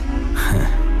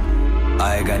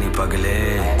आएगा नहीं पगले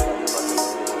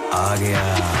आ गया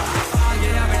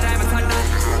वे टाइम साडा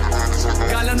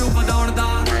गल नू ਵਧਾਉਣ ਦਾ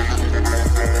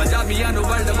ਪੰਜਾਬੀਆਂ ਨੂੰ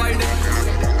ਵਰਲਡ ਵਾਈਡ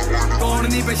ਕੌਣ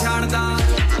ਨਹੀਂ ਪਛਾਣਦਾ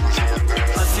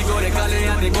ਅਸੀਂ ਗੋਰੇ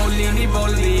ਕਾਲਿਆਂ ਦੀ ਬੋਲੀ ਨਹੀਂ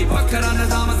ਬੋਲਦੀ ਵੱਖਰਾ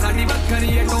ਨਿਜ਼ਾਮ ਸਾਡੀ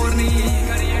ਵੱਖਰੀ ਏ ਟੋਰਨੀ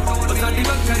ਸਾਡੀ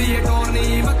ਵੱਖਰੀ ਏ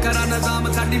ਟੋਰਨੀ ਵੱਖਰਾ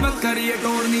ਨਿਜ਼ਾਮ ਸਾਡੀ ਵੱਖਰੀ ਏ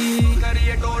ਟੋਰਨੀ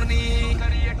ਕਰੀਏ ਟੋਰਨੀ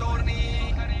ਕਰੀਏ ਟੋਰਨੀ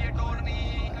ਕਰੀਏ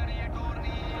ਟੋਰਨੀ ਕਰੀਏ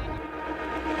ਟੋਰਨੀ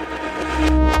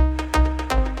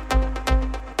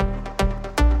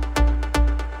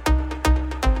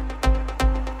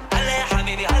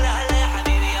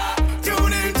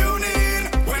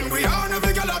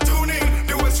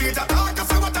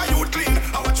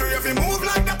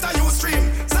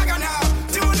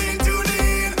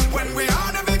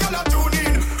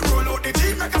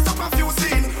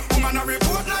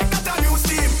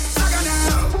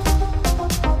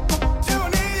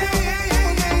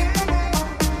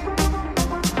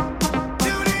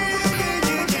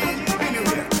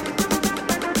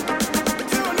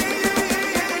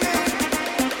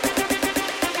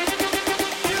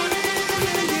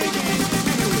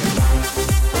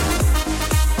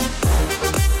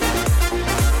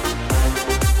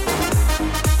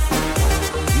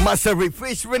Master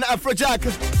refreshment Afrojack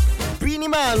Beanie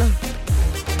Man.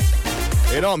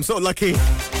 You know, I'm so lucky.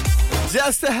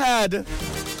 Just ahead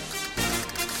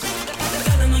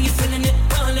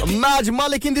Maj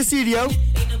Malik in the studio.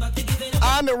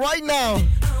 And right now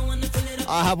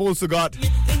I have also got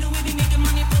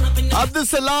Abdul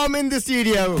Salam in the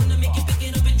studio.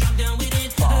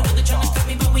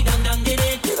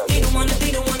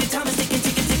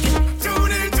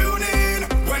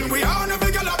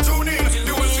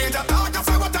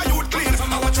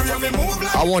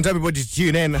 I want everybody to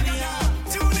tune in.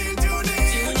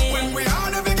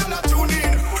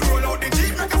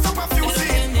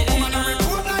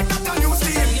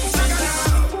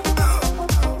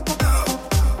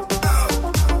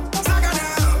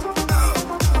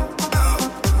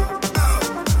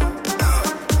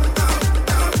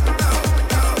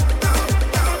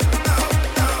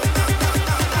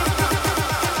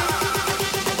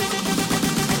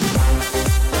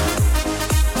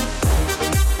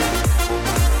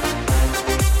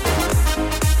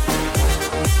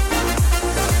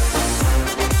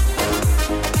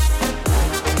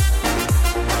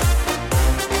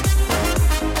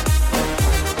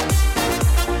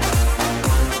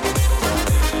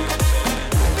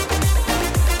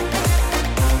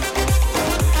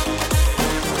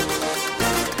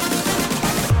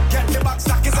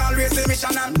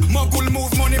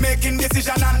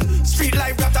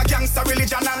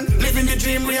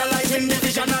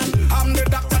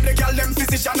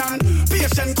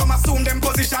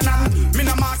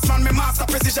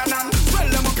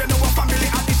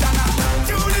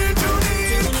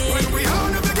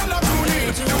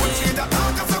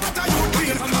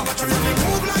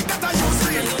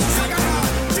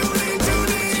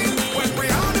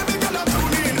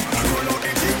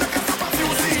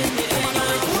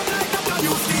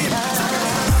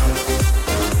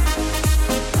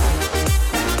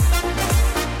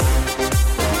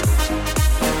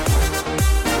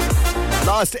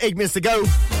 Last 8 minutes to go.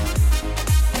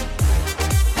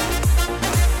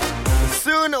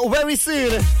 Soon, very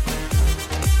soon.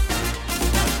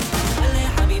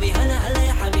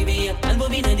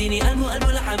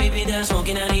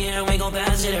 Smoking out here, we gon'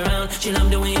 pass it around. She love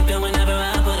the way it feel whenever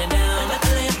I put it down.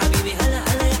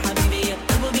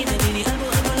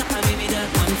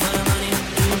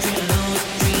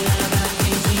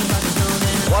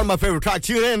 One of my favorite tracks,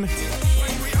 tune in.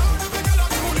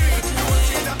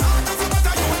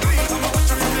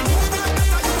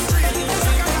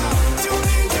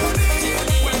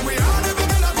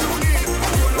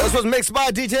 This was mixed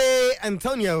by DJ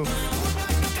Antonio.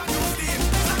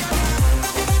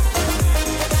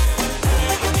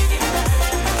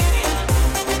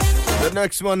 The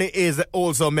next one is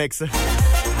also mixed.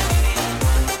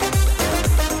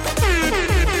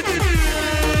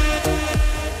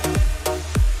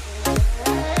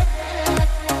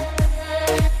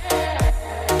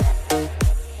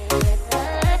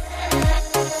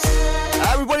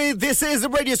 This is the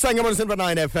Radio Sangam on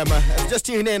 107.9 FM. Just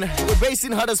tune in. We're based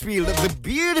in Huddersfield, the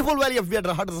beautiful valley of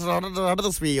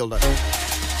Huddersfield.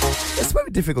 It's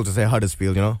very difficult to say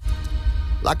Huddersfield, you know.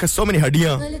 Like so many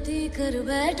hadiyan.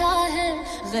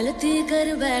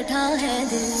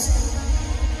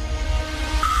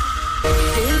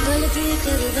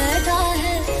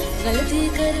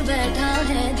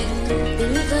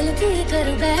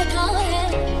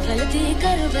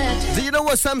 Do you know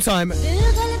what, sometime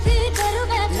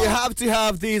you have to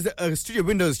have these studio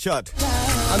windows shut,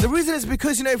 and the reason is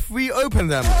because, you know, if we open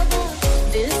them,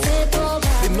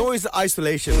 the noise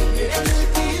isolation,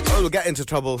 we'll get into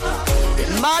trouble.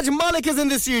 Maj Malik is in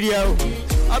the studio,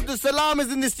 Abdul Salam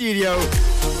is in the studio.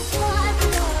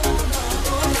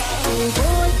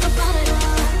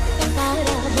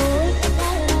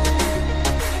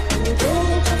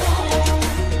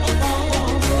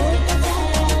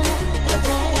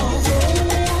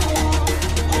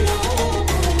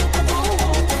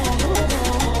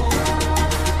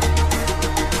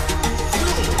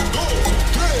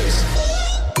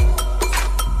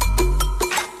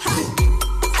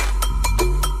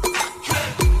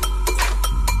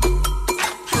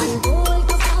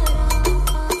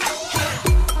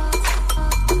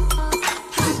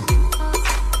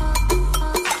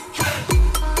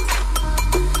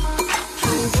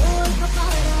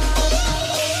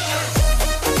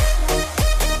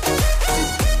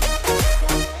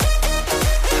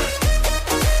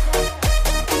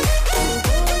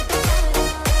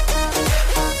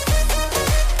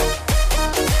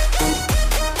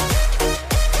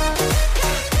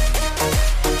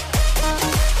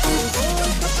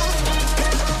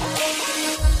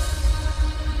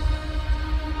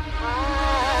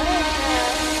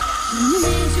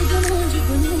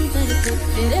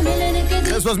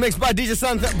 This was mixed by DJ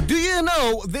Santa. Do you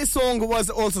know this song was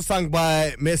also sung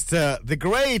by Mr. the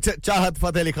great Chahat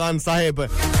Fateh Ali Khan Sahib?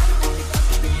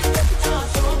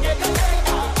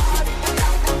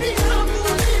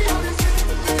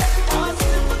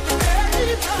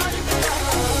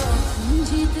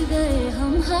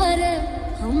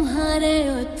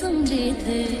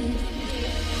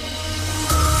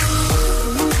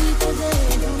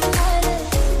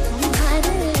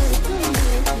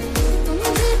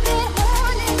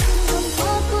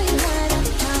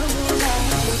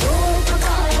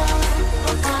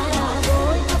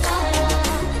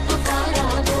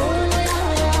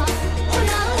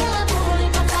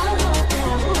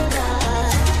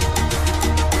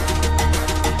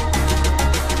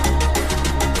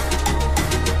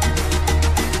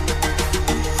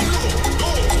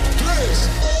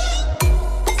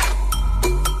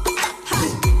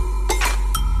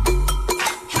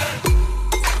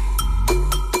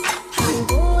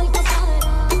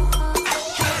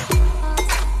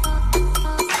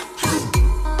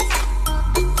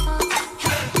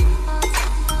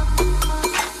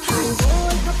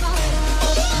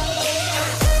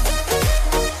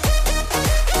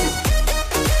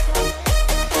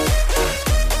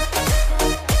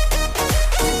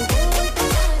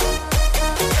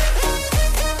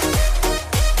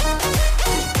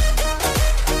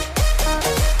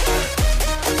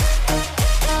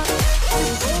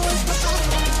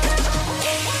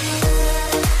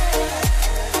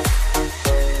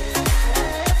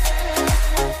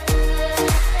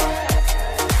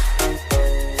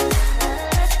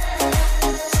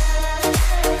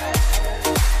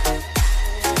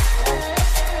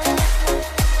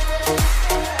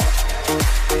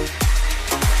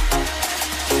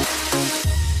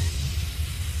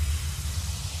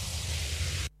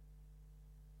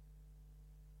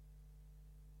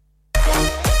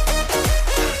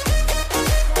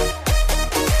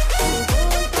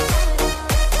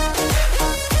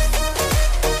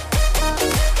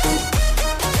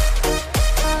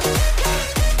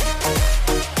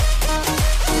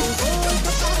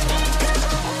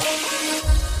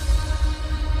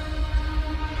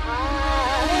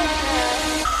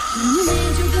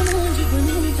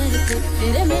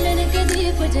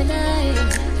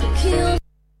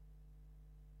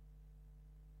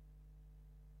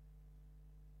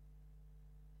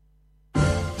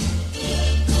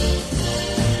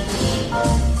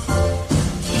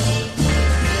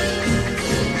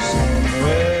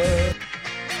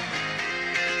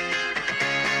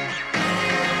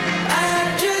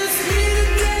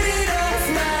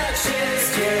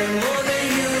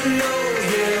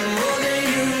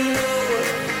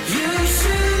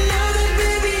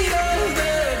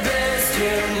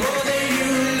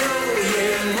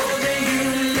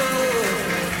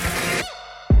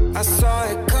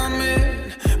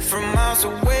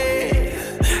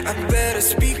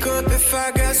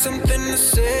 I got something to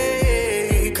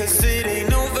say, 'cause it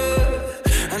ain't over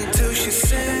until she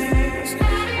sings.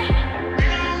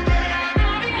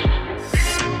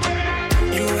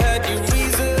 You had your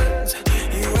reasons,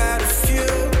 you had a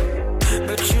few,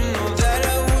 but you know that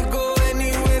I would go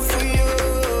anywhere for you.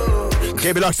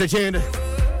 KB Locks are tuned.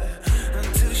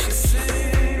 Until she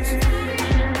sings.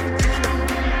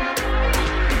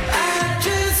 I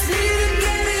just need to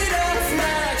get it off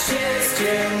my chest,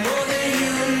 yeah, more than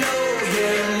you know,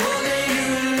 yeah, more than you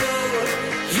know.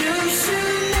 You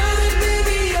should know that,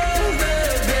 baby, you're the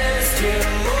best, yeah,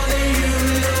 more than you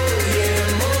know,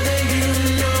 yeah, more than you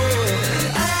know.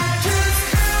 I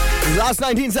just Last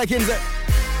 19 seconds.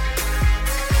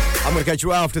 I'm going to catch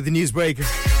you after the news break.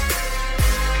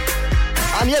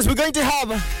 And yes, we're going to have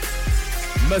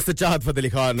Mr. Chahat Fadhili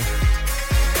Khan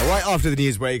right after the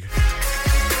news break.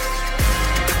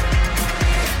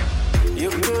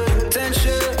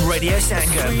 Radio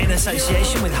Sangam in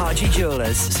association with Haji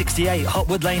Jewellers, 68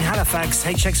 Hotwood Lane, Halifax,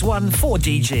 HX1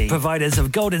 4DG. Providers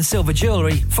of gold and silver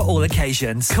jewellery for all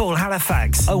occasions. Call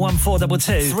Halifax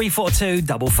 01422 342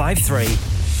 553.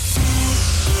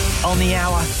 On the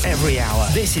hour, every hour.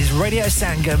 This is Radio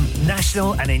Sangam,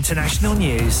 national and international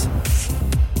news.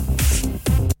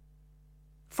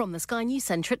 From the Sky News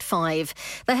Centre at 5.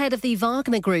 The head of the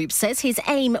Wagner Group says his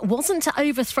aim wasn't to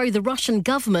overthrow the Russian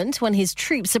government when his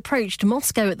troops approached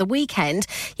Moscow at the weekend.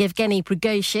 Yevgeny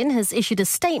Prigozhin has issued a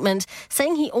statement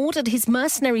saying he ordered his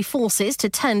mercenary forces to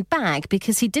turn back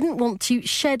because he didn't want to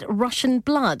shed Russian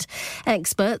blood.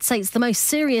 Experts say it's the most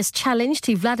serious challenge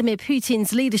to Vladimir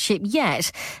Putin's leadership yet.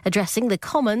 Addressing the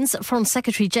Commons, Foreign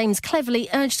Secretary James Cleverly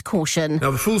urged caution. Now,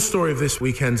 the full story of this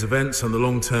weekend's events and the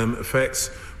long-term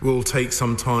effects will take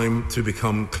some time to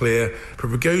become clear.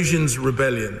 Prigozhin's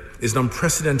rebellion is an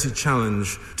unprecedented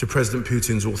challenge to President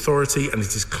Putin's authority, and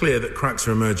it is clear that cracks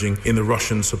are emerging in the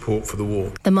Russian support for the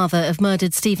war. The mother of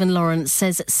murdered Stephen Lawrence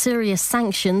says serious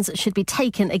sanctions should be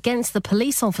taken against the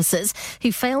police officers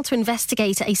who failed to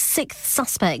investigate a sixth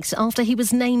suspect after he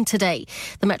was named today.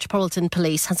 The Metropolitan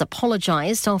Police has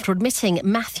apologised after admitting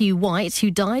Matthew White,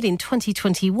 who died in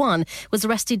 2021, was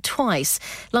arrested twice.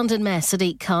 London Mayor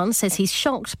Sadiq Khan says he's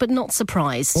shocked but not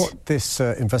surprised. What this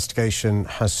investigation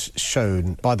has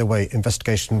shown, by the way,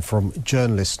 investigation from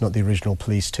journalists, not the original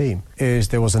police team, is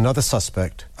there was another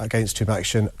suspect against whom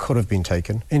action could have been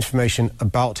taken. Information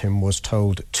about him was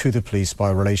told to the police by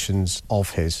relations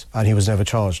of his, and he was never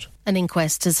charged. An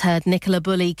inquest has heard Nicola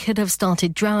Bully could have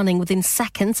started drowning within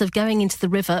seconds of going into the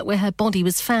river where her body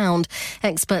was found.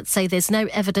 Experts say there's no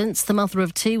evidence the mother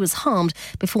of two was harmed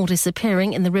before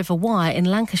disappearing in the River Wye in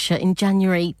Lancashire in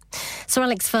January. Sir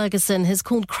Alex Ferguson has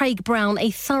called Craig Brown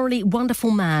a thoroughly wonderful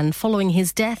man following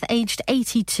his death aged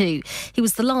 82. He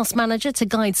was the last manager to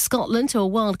guide Scotland to a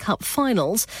World Cup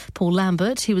finals. Paul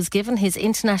Lambert, who was given his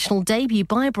international debut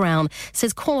by Brown,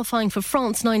 says qualifying for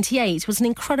France 98 was an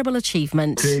incredible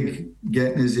achievement. Craig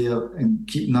getting us there and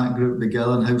keeping that group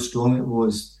together and how strong it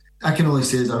was. I can only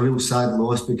say it's a real sad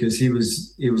loss because he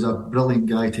was a brilliant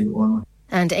guy to get on with.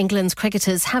 And England's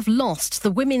cricketers have lost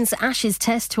the Women's Ashes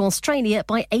Test to Australia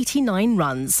by 89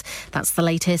 runs. That's the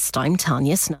latest. I'm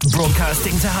Tanya Snow.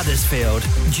 Broadcasting to Huddersfield,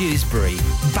 Dewsbury,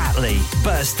 Batley,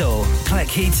 Birstall,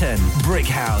 Cleckheaton,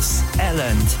 Brickhouse,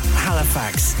 Elland,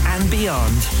 Halifax and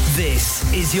beyond. This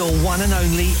is your one and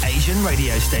only Asian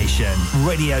radio station.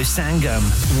 Radio Sangam,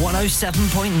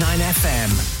 107.9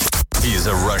 FM. He's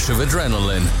a rush of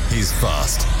adrenaline. He's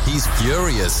fast. He's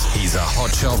furious. He's a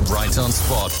hotshot right on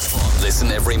spot.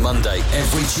 Listen every Monday,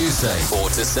 every Tuesday, 4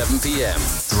 to 7 p.m.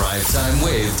 Drive Time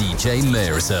with DJ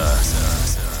Mirza.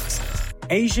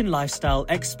 Asian Lifestyle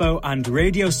Expo and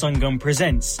Radio Sangam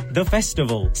presents The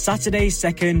Festival, Saturday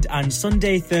 2nd and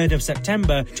Sunday 3rd of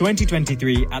September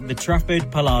 2023 at the Trafford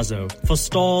Palazzo. For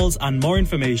stalls and more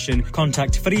information,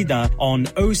 contact Frida on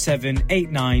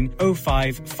 0789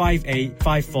 05 58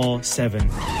 547.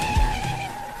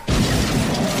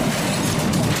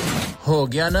 हो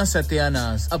गया ना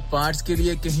सत्यानाश अब parts के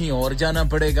लिए कहीं और जाना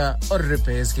पड़ेगा और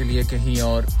रिपेयर्स के लिए कहीं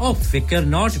और ओ फिकर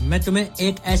नॉट मैं तुम्हें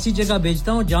एक ऐसी जगह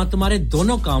भेजता हूं जहां तुम्हारे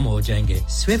दोनों काम हो जाएंगे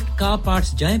स्विफ्ट कार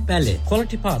पार्ट्स जाएं पहले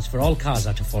quality parts for all cars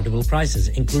at affordable prices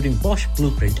including Bosch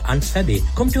Blueprint and Febi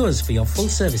come to us for your full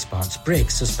service parts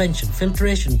brakes suspension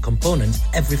filtration components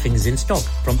everything is in stock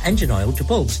from engine oil to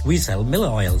bulbs we sell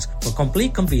Miller oils for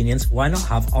complete convenience why not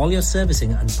have all your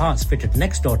servicing and parts fitted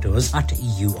next door to us at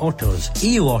EU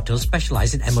Autos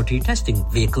specialize in MOT testing,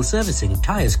 vehicle servicing,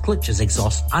 tires, clutches,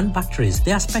 exhaust and batteries.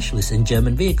 They are specialists in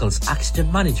German vehicles,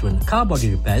 accident management, car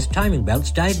body repairs, timing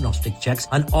belts, diagnostic checks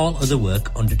and all other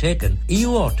work undertaken.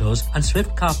 EU Autos and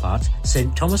Swift Car Parts,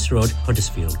 St Thomas Road,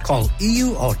 Huddersfield. Call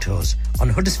EU Autos on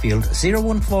Huddersfield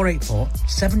 01484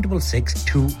 766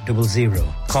 200.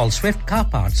 Call Swift Car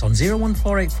Parts on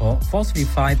 01484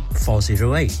 435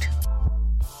 408.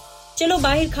 चलो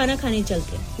बाहर खाना खाने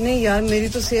चलते हैं नहीं यार मेरी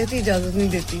तो सेहत ही इजाजत नहीं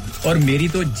देती और मेरी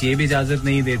तो जेब इजाजत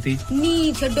नहीं देती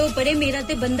नहीं छोड़ो परे मेरा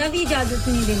ते बंदा भी इजाजत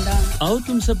नहीं देता आओ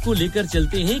तुम सबको लेकर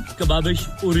चलते हैं कबाबिश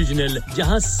ओरिजिनल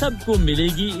जहां सबको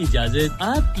मिलेगी इजाजत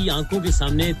आपकी आंखों के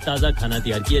सामने ताजा खाना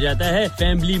तैयार किया जाता है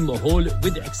फैमिली माहौल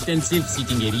with extensive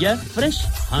seating area fresh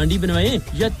handi बनवाएं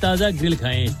या ताजा ग्रिल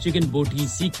खाएं chicken boti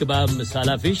seekh kebab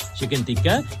masala fish chicken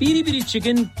tikka peri peri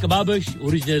chicken Kababish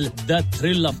original the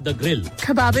thrill of the grill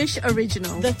Kababish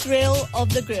Original. The thrill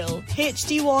of the grill.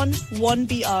 HD1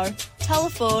 1BR.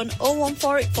 Telephone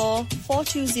 01484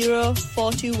 420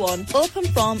 421. Open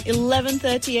from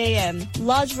 11:30 a.m.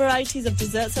 Large varieties of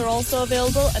desserts are also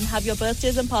available and have your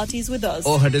birthdays and parties with us.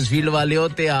 Oh Huddersfield वालियों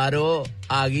तैयार हो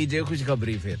आगे जे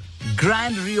खुशखबरी फिर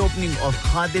Grand reopening of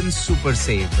Khadim Super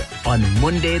Save on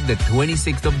Monday the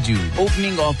 26th of June.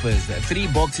 Opening offers 3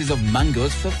 boxes of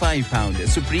mangoes for £5,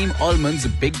 Supreme Almonds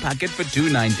big packet for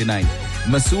 £2.99,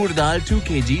 Masoor dal 2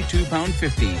 kg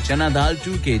 £2.50, Chana dal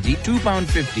 2 kg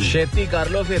 £2.50. Sheti kar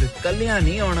lo fir kalliyan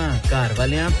nahi auna ghar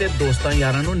waliyan te dostan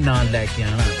yaran nu naal leke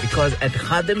aana because at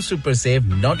Khadim Super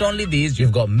Save not only these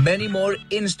you've got many more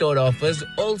in-store offers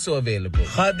also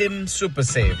available. Khadim Super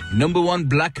Save number 1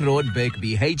 Black Road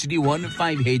Birkby HD1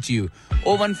 5HU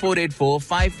 01484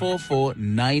 544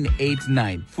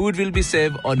 989. Food will be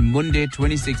served on Monday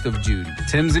 26th of June.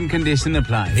 Terms and conditions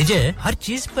apply. विजय हर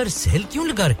चीज पर cell क्यों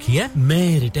लगा रखी है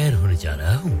मैं retire होने जा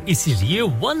रहा हूँ इसीलिए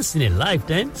once in a life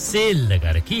time sale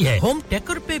लगा रखी है होम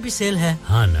टेकर पे भी सेल है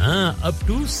हाँ ना अप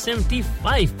टू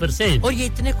 75% और ये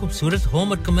इतने खूबसूरत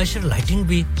होम और कमर्शियल लाइटिंग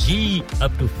भी जी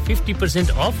up to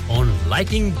 50% off on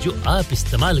lighting जो आप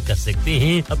इस्तेमाल कर सकते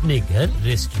हैं अपने घर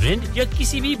रेस्टोरेंट या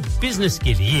किसी भी बिजनेस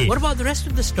के लिए What about the rest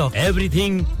of the stock?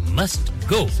 Everything must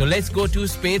go. So let's go to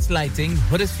Spades Lighting,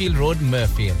 Huddersfield Road,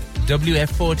 Murfield,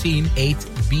 WF14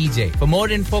 8BJ. For more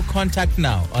info, contact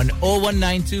now on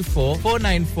 01924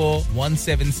 494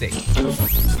 176.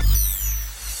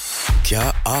 क्या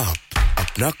आप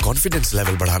अपना कॉन्फिडेंस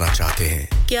लेवल बढ़ाना चाहते हैं?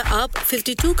 क्या आप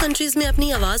 52 कंट्रीज में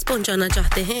अपनी आवाज पहुंचाना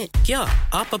चाहते हैं? क्या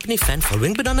आप अपनी फैन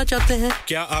फॉलोइंग बनाना चाहते हैं?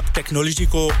 क्या आप टेक्नोलॉजी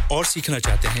को और सीखना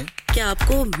चाहते हैं? क्या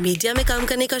आपको मीडिया में काम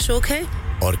करने का शौक है?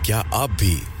 और क्या आप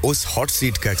भी उस हॉट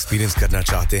सीट का एक्सपीरियंस करना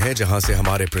चाहते हैं जहां से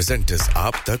हमारे प्रेजेंटर्स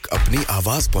आप तक अपनी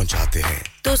आवाज पहुंचाते हैं?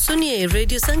 तो सुनिए,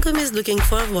 Radio Sangam is looking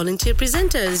for volunteer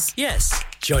presenters. Yes,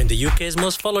 join the UK's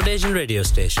most followed Asian radio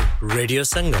station, Radio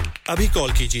Sangam. अभी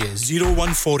कॉल कीजिए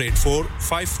 01484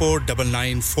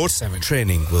 549947.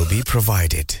 Training will be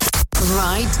provided.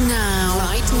 Right now,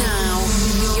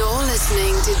 you're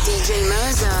listening to DJ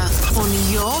Mirza on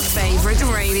your favorite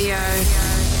radio.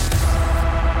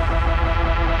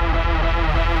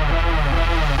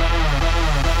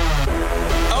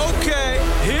 Okay,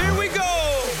 here we go.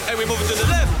 And we move it to the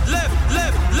left.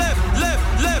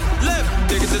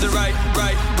 Take it to the right.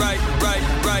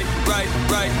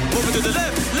 Move it to the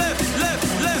left.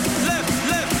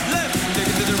 Take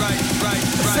it to the right.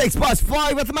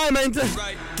 5:06 at the moment.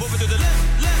 Right. Move it to the left.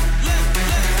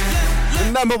 The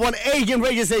number 1 Asian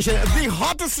radio station, the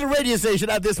hottest radio station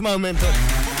at this moment.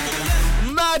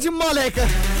 Maj Malik.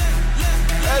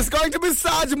 There's going to be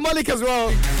Saj Malik as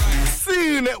well.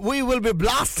 Soon we will be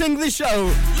blasting the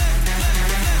show.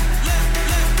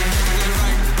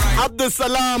 Abdul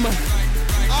Salam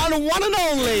and one and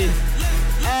only,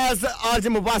 as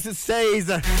Arjun Mubassit says,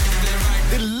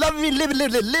 the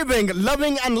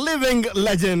loving and living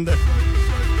legend,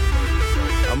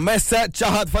 Mr.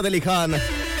 Chahat Fadli Khan,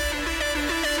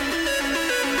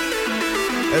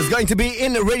 is going to be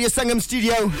in Radio Sangam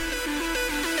studio.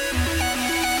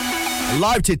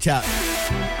 Live chit chat,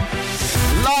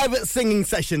 live singing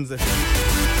sessions.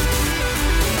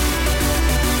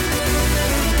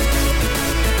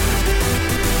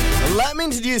 Let me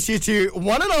introduce you to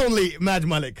one and only Mad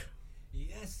Malik.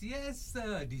 Yes,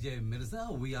 DJ Mirza,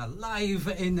 we are live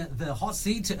in the hot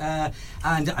seat,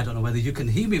 and I don't know whether you can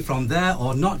hear me from there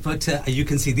or not, but you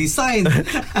can see these signs.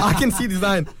 I can see the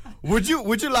sign. Would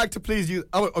you like to please use,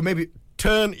 or maybe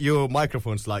turn your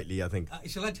microphone slightly, I think.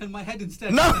 Shall I turn my head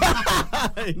instead? No,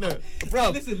 no, bro.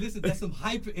 Listen, there's some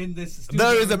hype in this studio.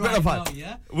 There is a bit of hype. Now,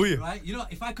 yeah? Will you? Right, you know,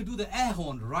 if I could do the air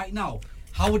horn right now,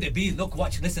 how would it be? Look,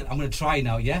 watch, listen, I'm going to try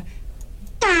now, yeah?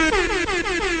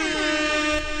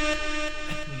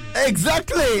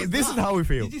 Exactly. This is how we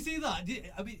feel. Did you see that?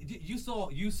 I mean, you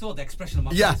saw the expression of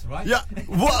my face, right? Yeah.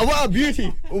 What a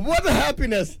beauty. What a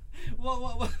happiness.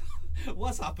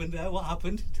 What's happened there? What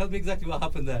happened? Tell me exactly what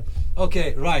happened there.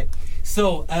 Okay, right.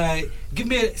 So, give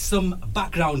me some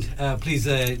background, please,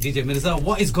 DJ Mirza.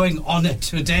 What is going on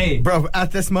today? Bro,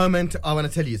 at this moment, I want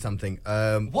to tell you something.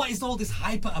 What is all this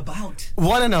hype about?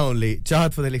 One and only,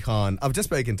 Chahat Fateh Ali Khan. I've just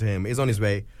spoken to him. He's on his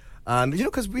way. And, you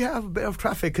know, because we have a bit of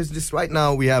traffic, because just right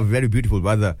now we have very beautiful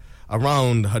weather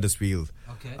around Huddersfield.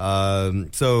 Okay.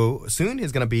 So soon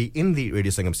he's going to be in the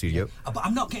Radio Sangam studio. But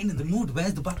I'm not getting in the mood.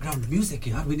 Where's the background music?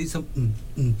 Yeah, we need some.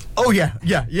 Oh yeah.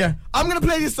 I'm going to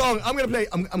play this song. I'm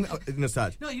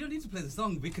Saj. No, you don't need to play the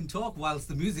song. We can talk whilst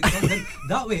the music's on. Then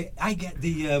that way, I get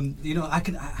the. I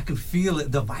can feel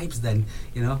the vibes. Then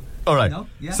All right. No?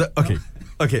 Yeah. So okay,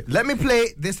 okay. Let me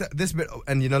play this bit,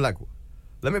 and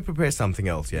let me prepare something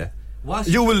else. Yeah.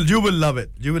 You will love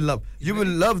it. You will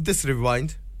love this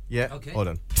rewind. Yeah. Okay. Hold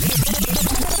on.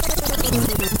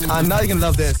 And now you're gonna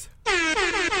love this.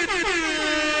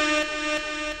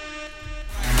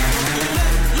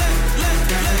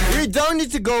 You don't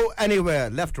need to go anywhere,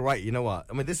 left or right. You know what?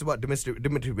 I mean, this is what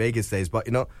Dimitri Vegas says, but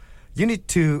you need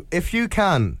to, if you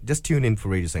can, just tune in for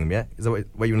Radio Sangam, yeah? Is that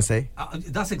what you want to say?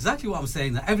 That's exactly what I'm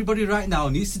saying. That everybody right now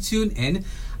needs to tune in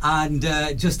and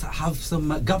just have some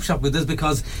gupshup with us,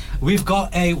 because we've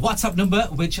got a WhatsApp number,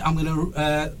 which I'm going to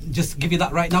just give you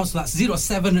that right now. So that's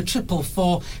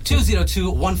 07444 202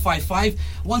 155.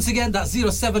 Once again, that's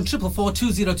 07444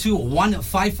 202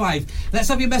 155. Let's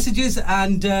have your messages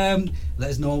and let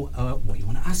us know what you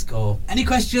want to ask, or any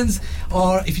questions,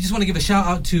 or if you just want to give a shout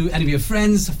out to any of your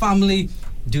friends, family,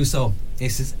 do so.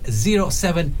 This is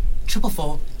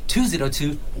 07444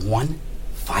 202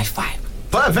 155.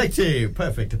 Perfect. Right.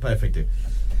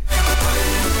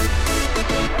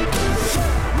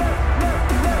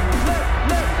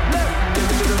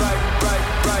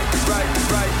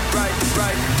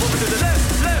 Move it to the left.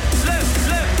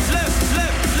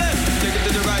 Take it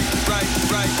to the right.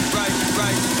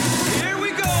 Here we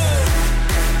go.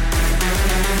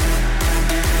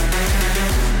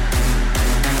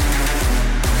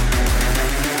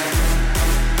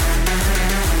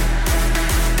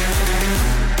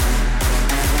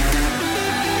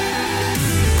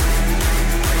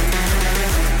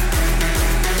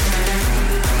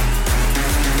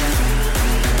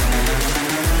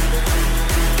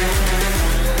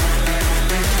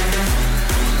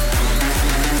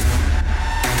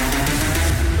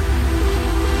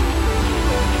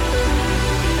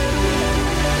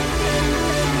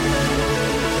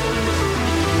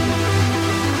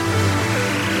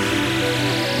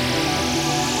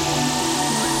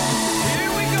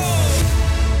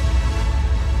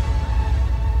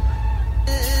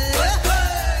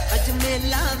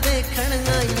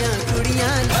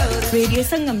 Radio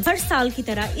Sangam हर साल की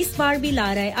तरह इस बार भी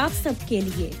ला रहा है आप सब के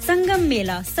लिए संगम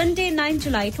मेला Sunday 9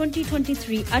 July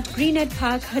 2023 at Greenhead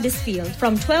Park Huddersfield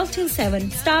from 12 till 7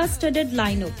 star-studded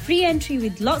lineup free entry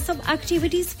with lots of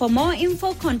activities. For more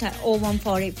info contact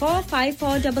 01484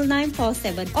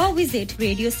 549947 or visit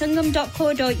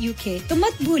radiosangam.co.uk. तो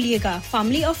मत भूलिएगा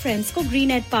family और friends को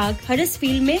Greenhead Park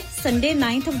Huddersfield में Sunday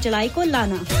 9th of July को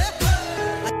लाना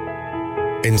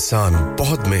इंसान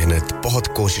बहुत मेहनत, बहुत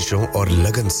कोशिशों और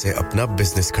लगन से अपना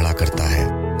बिजनेस खड़ा करता है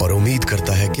और उम्मीद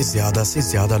करता है कि ज्यादा से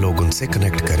ज्यादा लोग उनसे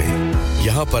कनेक्ट करें।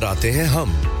 यहाँ पर आते हैं हम,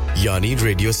 यानी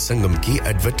रेडियो संगम की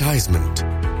एडवर्टाइजमेंट।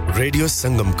 रेडियो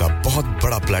संगम का बहुत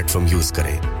बड़ा प्लेटफॉर्म यूज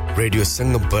करें। रेडियो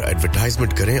संगम पर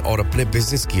एडवर्टाइजमेंट करें और अपने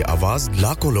बिजनेस की आवाज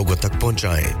लाखों लोगों तक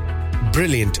पहुंचाएं।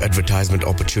 Brilliant advertisement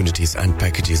opportunities and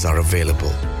packages are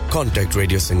available. Contact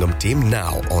Radio Sangam team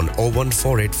now on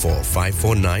 01484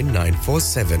 549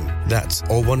 947. That's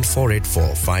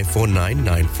 01484 549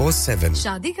 947.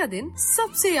 शादी का दिन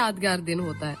सबसे यादगार दिन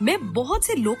होता है। मैं बहुत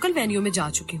से लोकल वेन्यू में जा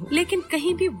चुकी हूँ, लेकिन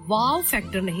कहीं भी वाव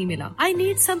फैक्टर नहीं मिला। I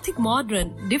need something modern,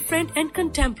 different and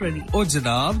contemporary. ओ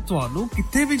जनाब, ਤੁਹਾਨੂੰ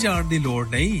ਕਿੱਥੇ ਵੀ ਜਾਣ ਦੀ ਲੋੜ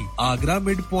ਨਹੀਂ। ਆਗਰਾ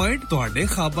ਮਿਡ ਪੁਆਇੰਟ ਤੁਹਾਡੇ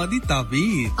ਖਾਬਾਂ ਦੀ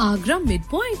ਤਾਬੀਰ। Agra mid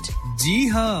point? जी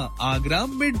हाँ, आगरा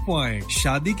मिड पॉइंट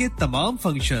शादी के तमाम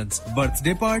functions,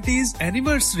 birthday parties,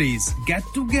 anniversaries, get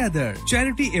together,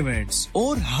 charity events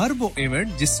और हर वो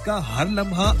इवेंट जिसका हर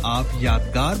लम्हा आप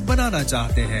यादगार बनाना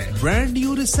चाहते हैं। Brand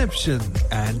new reception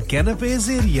and कैनपेज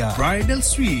area, bridal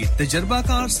sweet,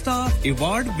 तजर्बाकार staff,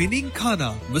 award winning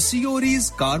खाना, वसीओरीज,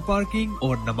 कार पार्किंग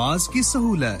और नमाज की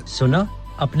सहूलत। सुना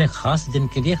अपने खास दिन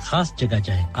के लिए खास जगह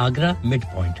जाएं Agra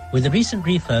Midpoint with a recent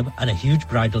refurb and a huge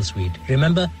bridal suite.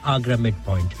 Remember Agra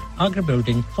Midpoint, Agra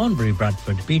Building, Thornbury,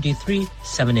 Bradford, BD3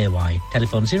 7AY.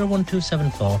 Telephone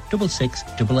 01274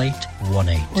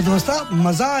 668818. ओ दोस्ता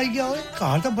मजा आ गया ओए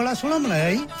कार तो बड़ा सोना बनाया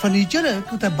है फर्नीचर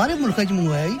तू तो बाहर मुल्क से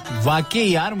मंगवाया है वाकई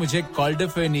यार मुझे कॉल्डर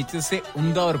फर्नीचर से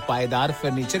उम्दा और पायदार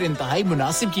फर्नीचर इंतहाई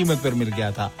मुनासिब कीमत पर मिल गया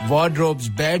था wardrobes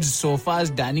beds sofas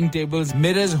dining tables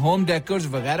mirrors home decors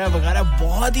वगैरह वगैरह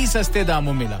बहुत ही सस्ते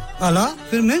दामों मिला आला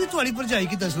फिर मैं भी तुम्हारी पर जाई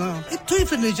की दसना इत्थों ही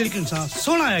फर्नीचर के इंसान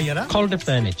सोना आया यार Calder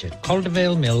Furniture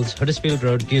Caldervale Mills Huddersfield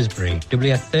Road Dewsbury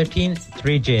WF13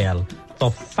 3JL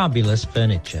for fabulous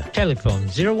furniture. Telephone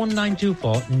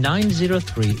 01924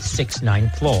 903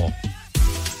 694.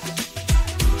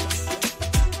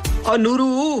 और नूरू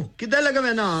किधर लगा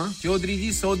वैना चौधरी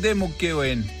जी सौदे मुक्के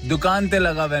हुए दुकान ते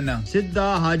लगा वैना सिद्धा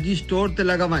हाजी स्टोर ते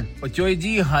लगा वैन और चोई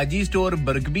जी हाजी स्टोर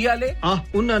बरगबी वाले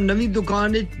उन्हां नवी दुकान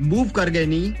विच मूव कर गए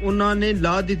नी उन्हां ने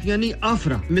ला दित्तियां नी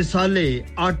आफरा मिसाले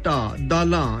आटा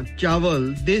दालां चावल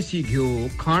देसी घियो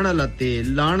खाना लते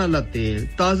लाना लते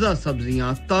ताजा सब्जियां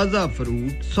ताजा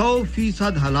फ्रूट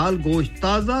 100% हलाल गोश्त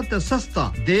ताजा ते सस्ता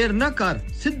देर न कर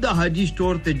सिद्धा हाजी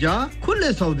स्टोर ते जा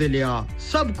खुले सौदे लिया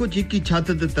सब कुछ एक ही छत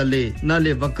ते तले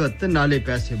नाले वक्त नाले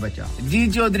पैसे बचा जी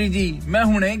चौधरी जी मैं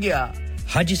हुने गया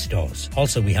Haji Stores.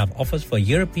 Also, we have offers for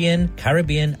European,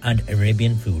 Caribbean and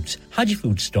Arabian foods. Haji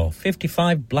Food Store,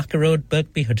 55 Blacker Road,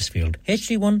 Birkby, Huddersfield,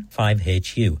 HD1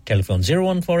 5HU. Telephone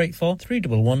 01484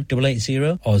 311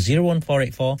 880 or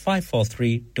 01484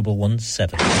 543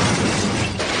 117.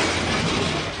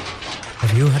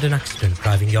 Have you had an accident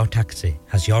driving your taxi?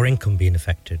 Has your income been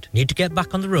affected? Need to get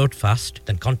back on the road fast?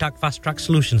 Then contact Fast Track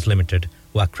Solutions Limited,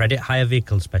 who are credit hire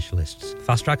vehicle specialists.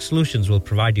 Fast Track Solutions will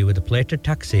provide you with a plated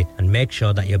taxi and make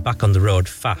sure that you're back on the road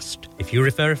fast. If you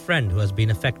refer a friend who has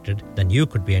been affected, then you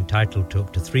could be entitled to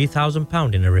up to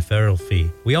 £3,000 in a referral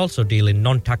fee. We also deal in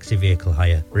non-taxi vehicle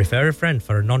hire. Refer a friend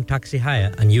for a non-taxi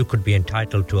hire and you could be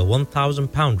entitled to a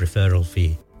 £1,000 referral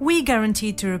fee. We guarantee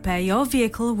to repair your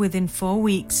vehicle within 4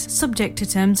 weeks, subject to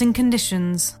terms and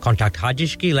conditions. Contact Haji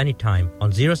Shkil anytime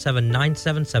on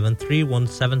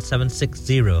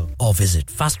 07977317760 or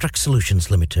visit Fast Track Solutions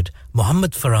Limited,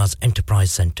 Mohammed Faraz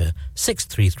Enterprise Centre,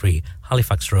 633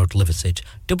 Halifax Road, Liversedge,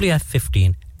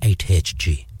 WF15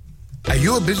 8HG. Are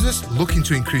you a business looking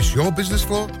to increase your business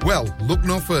flow? Well, look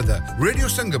no further. Radio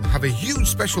Sangam have a huge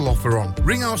special offer on.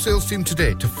 Ring our sales team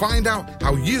today to find out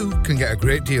how you can get a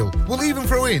great deal. We'll even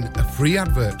throw in a free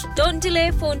advert. Don't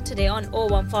delay, phone today on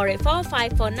 01484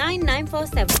 549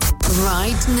 947.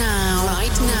 Right now,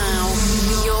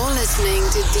 you're listening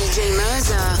to DJ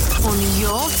Mirza on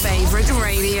your favourite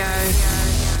radio.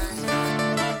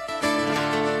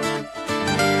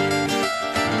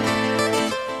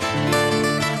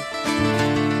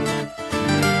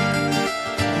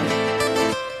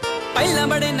 ਪਹਿਲਾਂ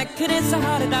ਬੜੇ ਨਖਰੇ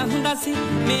ਸਹਾਰਦਾ ਹੁੰਦਾ ਸੀ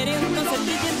ਮੇਰੇ ਉੱਤੋਂ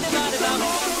ਸੱਚੀ ਜਿੱਦ ਵਾਰਦਾ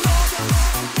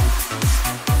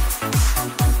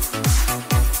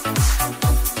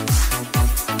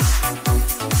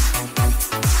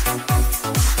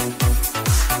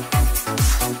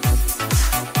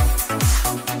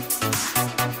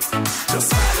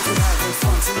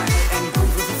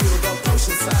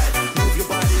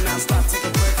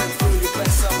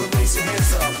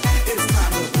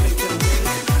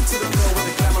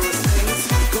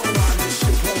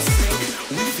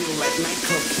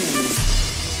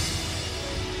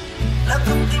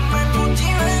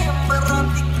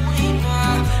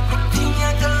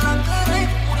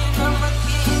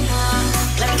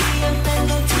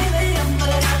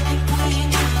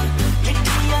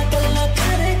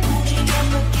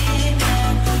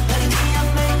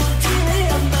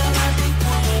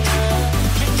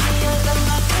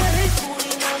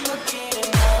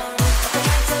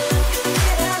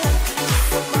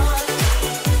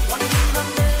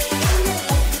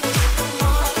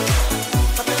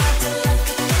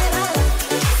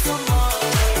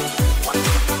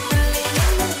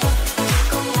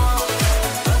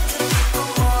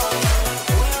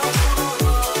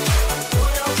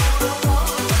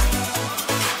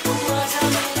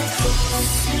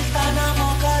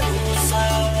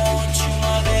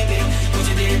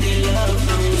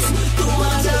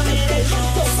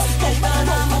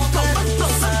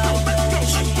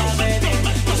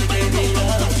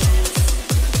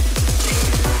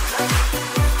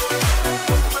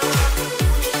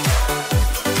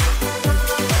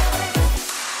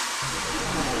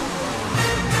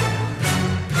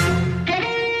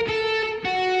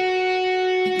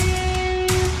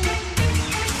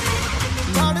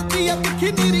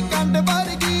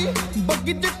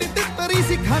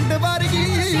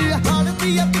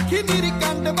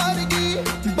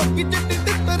ਵਰਗੀ ਚਿੱਟੀ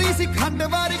ਤਿੱਤਰੀ ਸੀ ਖੰਡ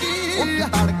ਵਰਗੀ ਉਹ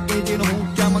ਤੜਕੇ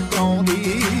ਜਿਹਨੂੰ ਚਮਕਾਉਂਦੀ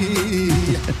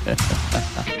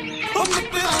ਉਹ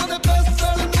ਮਿੱਤਰਾਂ ਦੇ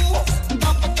ਪੈਸਲ ਨੂੰ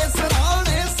ਦੱਬ ਕੇ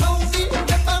ਸਰਾਣੇ ਸੌਂਦੀ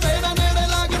ਜੱਟਾਂ ਦੇ ਨੇੜੇ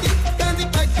ਲੱਗਦੀ ਕਹਿੰਦੀ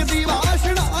ਪੈਕ ਦੀ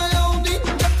ਵਾਸ਼ਣ ਆਉਂਦੀ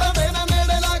ਜੱਟਾਂ ਦੇ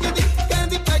ਨੇੜੇ ਲੱਗਦੀ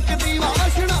ਕਹਿੰਦੀ ਪੈਕ ਦੀ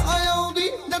ਵਾਸ਼ਣ ਆਉਂਦੀ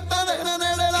ਜੱਟਾਂ ਦੇ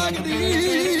ਨੇੜੇ ਲੱਗਦੀ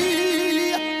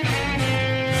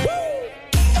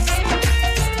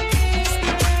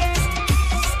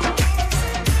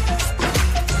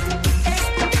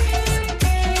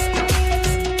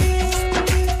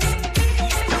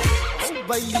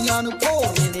ਬਈਆਂ ਨੂੰ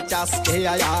ਕੋਰੇ ਦੇ ਚਸਕੇ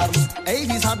ਆ ਯਾਰ ਨੂੰ ਇਹ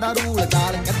ਵੀ ਸਾਡਾ ਰੂਲ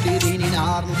ਗਾਲ ਕੱਢੀ ਦੀ ਨੀ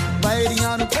ਨਾਰ ਨੂੰ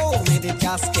ਬੈਰੀਆਂ ਨੂੰ ਕੋਰੇ ਦੇ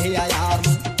ਚਸਕੇ ਆ ਯਾਰ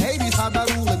ਨੂੰ ਇਹ ਵੀ ਸਾਡਾ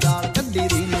ਰੂਲ ਗਾਲ ਕੱਢੀ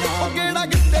ਦੀ ਨੀ ਨਾਰ ਕਿਹੜਾ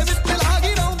ਗਿੱਤੇ ਵਿੱਚ ਲਾ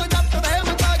ਗਈ ਰੌਂਦ ਜੱਟ ਦੇ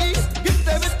ਮਚਾ ਗਈ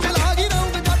ਗਿੱਤੇ ਵਿੱਚ ਲਾ ਗਈ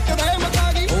ਰੌਂਦ ਜੱਟ ਦੇ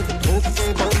ਮਚਾ ਗਈ ਠੋਕ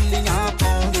ਕੇ ਬੋਲੀਆਂ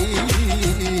ਪਾਉਂਦੀ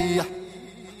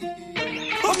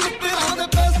ਉਹ ਮਿੱਤਰਾਂ ਦੇ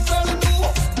ਪੈਸਲ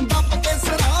ਨੂੰ ਦੱਬ ਕੇ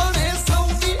ਸਰਾਣੇ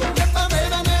ਸੌਂਦੀ ਜੱਟਾਂ ਦੇ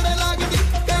ਨੇੜੇ ਲੱਗਦੀ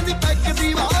ਕਹਿੰਦੀ ਪੈਕ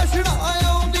ਦੀ ਵਾਸ਼ਣ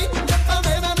ਆਉਂਦੀ ਜੱਟਾਂ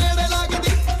ਦੇ ਨੇੜੇ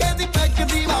ਲੱਗਦੀ ਕਹਿੰਦੀ ਪੈਕ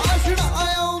ਦੀ ਵਾਸ਼ਣ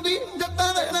ਆਉਂਦੀ ਜੱਟਾਂ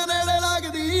ਦੇ ਨੇੜੇ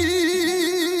ਲੱਗਦੀ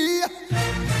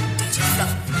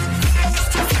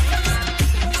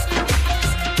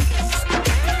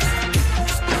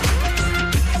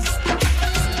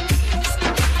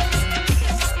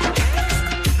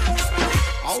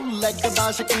ਲੈਗ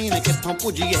ਦਾ ਸ਼ਕੀਨ ਕਿੱਥੋਂ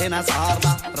ਪੁੱਜੀਏ ਨਾ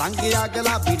ਸਾਰਦਾ ਰੰਗ ਆ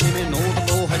ਗੁਲਾਬੀ ਜਿਵੇਂ ਨੋਟ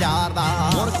 2000 ਦਾ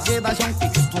ਮੁਰਗੇ ਦਾ ਸ਼ੌਂਕੀ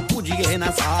ਕਿੱਥੋਂ ਪੁੱਜੀਏ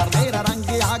ਨਾ ਸਾਰਦਾ ਮੇਰਾ ਰੰਗ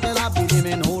ਆ ਗੁਲਾਬੀ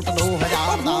ਜਿਵੇਂ ਨੋਟ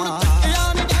 2000 ਦਾ ਚੱਕਿਆ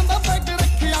ਨਹੀਂ ਜਾਂਦਾ ਪੈਗ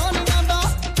ਰੱਖਿਆ ਨਹੀਂ ਜਾਂਦਾ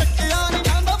ਚੱਕਿਆ ਨਹੀਂ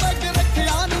ਜਾਂਦਾ ਪੈਗ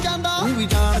ਰੱਖਿਆ ਨਹੀਂ ਜਾਂਦਾ ਤੂੰ ਵੀ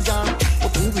ਜਾਣ ਜਾਣ ਉਹ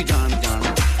ਤੂੰ ਵੀ ਜਾਣ ਜਾਣ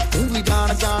ਤੂੰ ਵੀ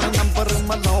ਜਾਣ ਜਾਣ ਨੰਬਰ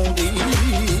ਮਲਾਉਂਦੀ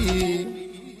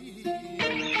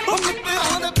ਉਹ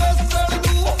ਮਿੱਤਰਾਂ ਦੇ ਪੈਸਲ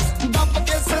ਨੂੰ ਦੱਬ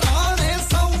ਕੇ ਸਰਾਣੇ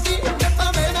ਸੌਂਦੀ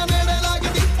ਜੱਟਾਂ ਦੇ ਨੇੜੇ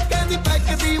ਲੱਗਦੀ ਕਹਿੰਦੀ ਪੈਕ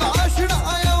ਦੀ ਵਾਸ਼ਣ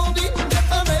ਆਉਂਦੀ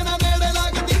ਜੱਟਾਂ ਦੇ ਨੇੜੇ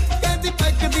ਲੱਗਦੀ ਕਹਿੰਦੀ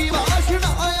ਪੈਕ ਦੀ ਵਾਸ਼ਣ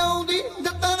ਆਉਂਦੀ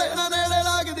ਜੱਟਾਂ ਦੇ ਨੇੜੇ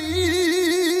ਲੱਗਦੀ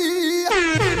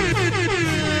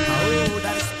ਆਓ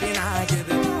ਦਰਸ ਪਿਨਾ ਗਿਰ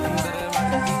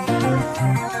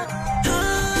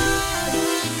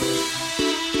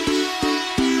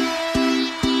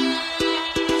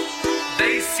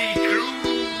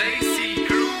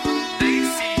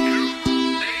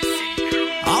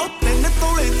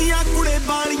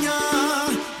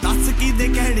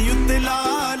ਕਹਿਣੀ ਉੱਤੇ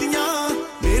ਲਾਲੀਆਂ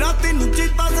ਮੇਰਾ ਤੈਨੂੰ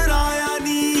ਚੇਤਾ ਜ਼ਰਾਇਆ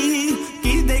ਨੀ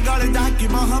ਕਿਹਦੇ ਗਲ ਜਾ ਕੇ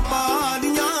ਮਹਾ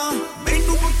ਪਾਲੀਆਂ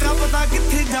ਮੈਨੂੰ ਪੱਕਾ ਪਤਾ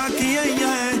ਕਿੱਥੇ ਜਾ ਕੇ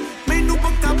ਆਈਆਂ ਮੈਨੂੰ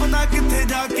ਪੱਕਾ ਪਤਾ ਕਿੱਥੇ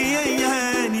ਜਾ ਕੇ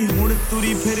ਆਈਆਂ ਨੀ ਹੁਣ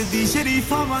ਤੁਰੀ ਫਿਰਦੀ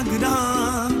ਸ਼ਰੀਫਾਂ ਵਾਂਗਣਾ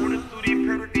ਹੁਣ ਤੁਰੀ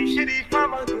ਫਿਰਦੀ ਸ਼ਰੀਫਾਂ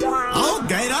ਵਾਂਗਣਾ ਆਓ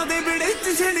ਗੈਰਾਂ ਦੇ ਵਿੜੇ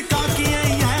ਚ ਛਿਣਕਾ ਕੇ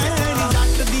ਆਈਆਂ ਨੀ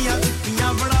ਜੱਟ ਦੀਆਂ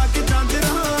ਦਿੱਤੀਆਂ ਬਣਾ ਕੇ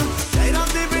ਜਾਂਦਰਾਂ ਗੈਰਾਂ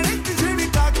ਦੇ ਵਿੜੇ ਚ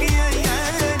ਛਿਣਕਾ ਕੇ ਆਈਆਂ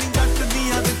ਨੀ ਜੱਟ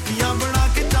ਦੀਆਂ ਦਿੱਤੀਆਂ ਬਣਾ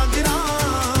ਕੇ ਜਾਂਦਰਾਂ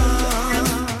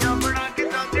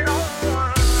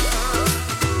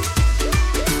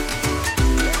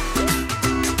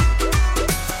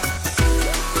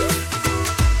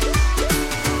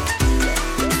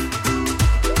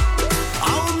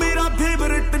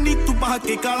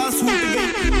के काला सूट गई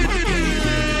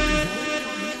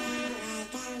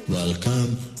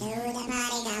welcome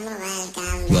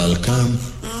welcome welcome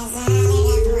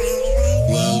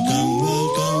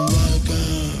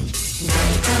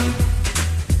welcome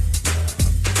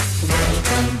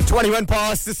 21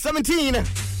 past 17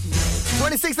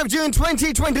 26th of June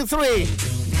 2023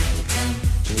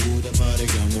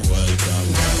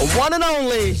 one and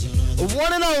only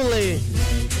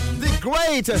the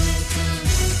great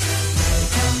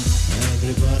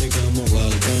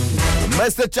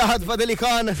Mr. Chahat Fadeli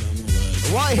Khan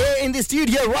right here in the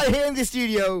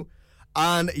studio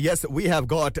and yes we have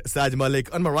got Saj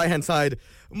Malik on my right hand side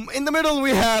in the middle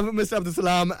we have Mr. Abdul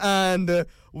Salam and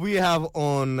we have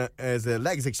on as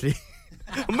legs actually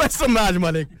Mr. Saj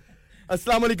Malik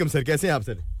Assalamu alaikum sir kaise hain aap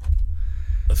sir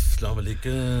Assalamu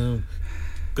alaikum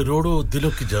करोड़ों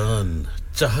दिलों की जान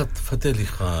चाहत Fateh Ali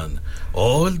Khan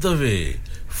all the way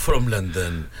from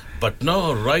London but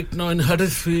now right now in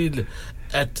Huddersfield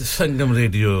at Sangam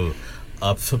Radio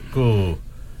आप सबको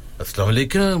अस्सलाम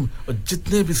वालेकुम और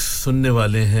जितने भी सुनने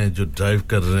वाले हैं जो ड्राइव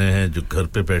कर रहे हैं जो घर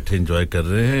पे बैठे एंजॉय कर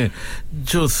रहे हैं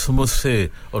जो समोसे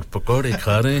और पकौड़े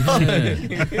खा रहे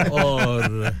हैं और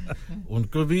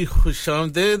उनको भी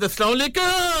खुशामदीद अस्सलाम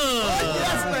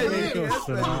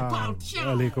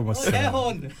वालेकुम अस्सलाम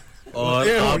और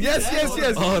यस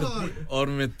और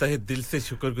मैं तहे दिल से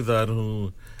शुक्रगुजार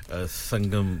हूं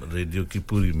संगम रेडियो की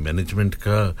पूरी मैनेजमेंट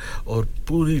का और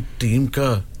पूरी टीम का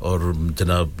और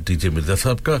जनाब डीजे मिर्जा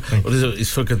साहब का और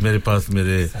इस वक्त मेरे पास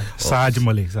मेरे साज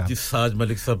मलिक साहब जी साज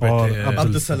मलिक साहब बैठे हैं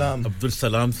अब्दुल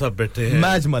सलाम साहब बैठे हैं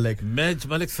मैज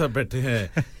मलिक साहब बैठे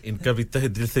हैं इनका भी तहे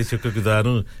दिल से शुक्रगुजार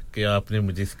हूं कि आपने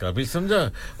मुझे इस काबिल समझा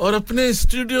और अपने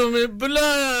स्टूडियो में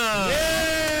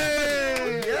बुलाया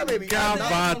क्या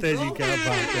बात है जी क्या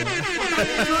बात है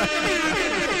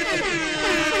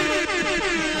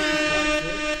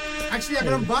एक्चुअली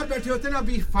अगर हम बाहर बैठे होते ना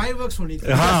अभी फायरवर्क्स होनी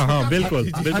थी हां बिल्कुल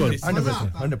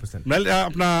 100%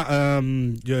 अपना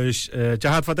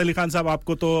चाहत फतेह अली खान साहब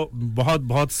आपको तो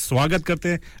बहुत स्वागत करते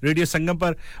हैं रेडियो संगम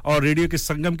पर और रेडियो के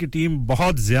संगम की टीम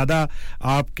बहुत ज्यादा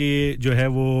आपके जो है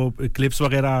वो क्लिप्स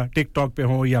वगैरह टिकटॉक पे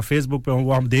हो या फेसबुक पे हो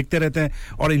वो हम देखते रहते हैं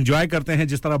और एंजॉय करते हैं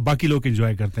जिस तरह बाकी लोग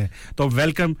एंजॉय करते हैं तो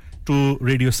वेलकम टू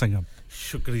रेडियो संगम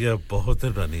शुक्रिया बहुत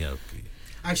मेहरबानी आपकी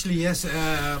Actually, yes,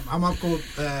 हम आपको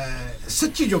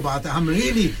सच्ची जो बात है हम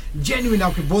really genuine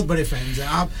आपके बहुत बड़े फैंस हैं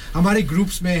आप हमारे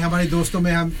ग्रुप्स में हमारे दोस्तों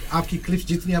में हम आपकी क्लिप्स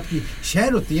जितनी आपकी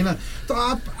शेयर होती है ना तो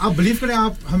आप बिलीव करें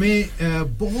आप हमें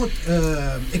बहुत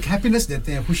एक हैप्पीनेस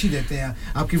देते हैं खुशी देते हैं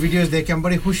आपकी वीडियोस देख के हम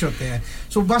बड़े खुश होते हैं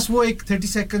सो बस वो एक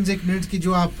 30 सेकंड्स एक मिनट की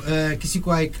जो आप किसी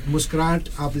को एक मुस्कुराहट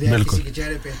आप ले किसी के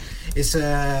चेहरे पे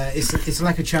it's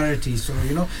like a charity so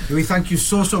you know we thank you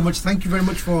so much thank you very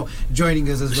much for joining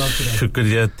us as well today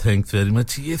शुक्रिया थैंक्स वेरी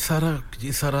मच ये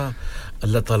सारा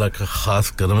अल्लाह ताला का खास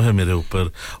करम है मेरे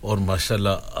ऊपर और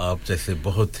माशाल्लाह आप जैसे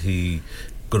बहुत ही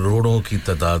करोड़ों की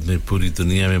तादाद में पूरी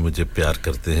दुनिया में मुझे प्यार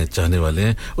करते हैं चाहने वाले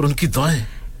हैं और उनकी दुआएं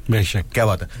बेशक क्या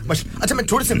बात है अच्छा मैं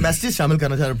थोड़े से मैसेज शामिल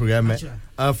करना चाह रहा हूं प्रोग्राम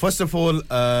में फर्स्ट ऑफ ऑल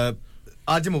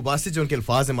आज मुबासिर जो उनके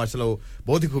अल्फाज हैं माशाल्लाह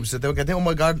बहुत ही खूबसूरत है वो कहते हैं oh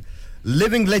my god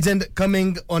living legend coming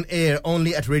on air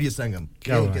only at Radio Sangam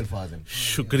क्या उनके अल्फाज हैं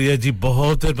शुक्रिया जी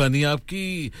बहुत मेहरबानी आपकी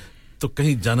तो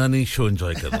कहीं जाना नहीं शो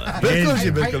एंजॉय करना है बिल्कुल जी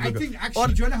बिल्कुल आई थिंक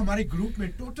एक्चुअली जो है ना हमारे ग्रुप में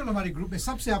टोटल हमारे ग्रुप में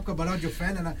सबसे आपका बड़ा जो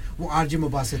फैन है ना वो आरजे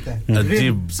मुबासित है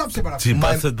जी सबसे बड़ा जी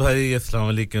बासित भाई अस्सलाम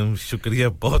वालेकुम शुक्रिया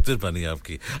बहुत मेहरबानी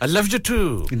आपकी आई लव यू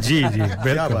टू जी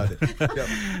बिल्कुल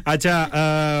अच्छा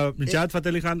जाद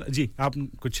फतेह अली खान जी आप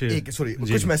कुछ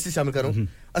कुछ मैसेज शामिल करूं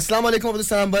अस्सलाम वालेकुम अब्दुल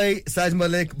सलाम भाई साज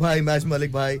मलिक भाई मैज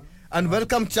मलिक भाई and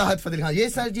welcome चाहत फतेह खान ये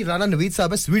सर जी राना नवीद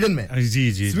साहब है स्वीडन में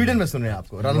जी स्वीडन में सुन रहे हैं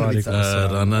आपको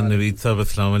राना नवीद साहब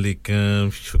अस्सलाम वालेकुम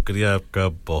शुक्रिया आपका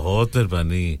बहुत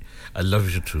मेहरबानी आई लव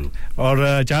यू टू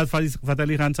और चाहत फतेह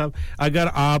अली खान साहब अगर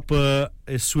आप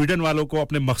स्वीडन वालों को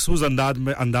अपने मखसूस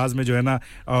अंदाज में जो है ना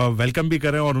वेलकम भी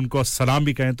करें और उनको सलाम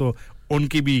भी कहें तो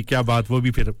उनकी भी क्या बात वो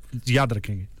भी फिर याद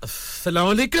रखेंगे अस्सलाम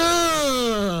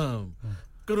वालेकुम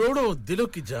करोड़ों दिलों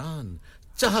की जान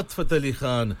चाहत Fateh Ali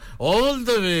Khan all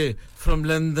the way from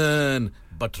London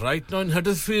but right now in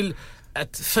Huddersfield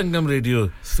at Sangam Radio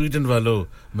Sweden वालों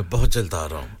मैं बहुत जल्द आ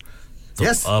रहा हूँ तो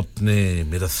आपने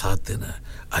मेरा साथ देना है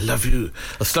I love you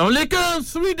अस्सलाम वालेकुम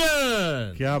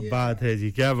स्वीडन क्या बात है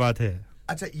जी क्या बात है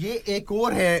अच्छा ये एक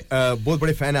और है बहुत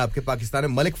बड़े फैन है आपके पाकिस्तान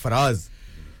में मलिक फराज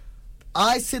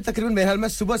आज से तकरीबन मेरे ख्याल में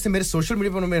सुबह से मेरे सोशल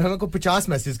मीडिया पर मेरे ख्याल में को 50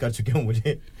 मैसेज कर चुके हूं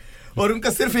मुझे और उनका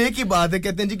सिर्फ एक ही बात है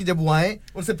कहते हैं जी कि जब वो आए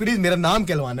उनसे प्लीज मेरा नाम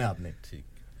कहलवाना है आपने ठीक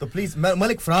तो प्लीज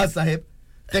मलिक फराज साहब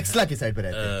टेक्सला की साइड पे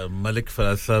रहते हैं मलिक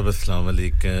फराज साहब अस्सलाम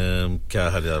वालेकुम क्या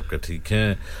हाल है आपका ठीक है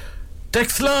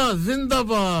टेक्सला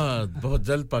जिंदाबाद बहुत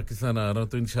जल्द पाकिस्तान आ रहा हूं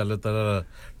तो इंशाल्लाह ताला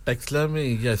टेक्सला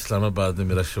में या इस्लामाबाद में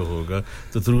मेरा शो होगा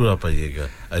तो जरूर आप आइएगा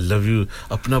आई लव यू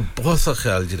अपना बहुत सा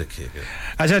ख्याल जी रखिएगा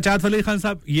अच्छा चाहत फतेह खान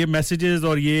साहब ये मैसेजेस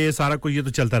और ये सारा कुछ ये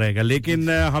तो चलता रहेगा लेकिन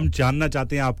हम जानना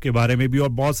चाहते हैं आपके बारे में भी और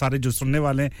बहुत सारे जो सुनने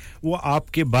वाले हैं वो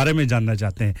आपके बारे में जानना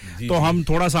चाहते हैं तो हम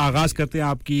थोड़ा सा आगाज करते हैं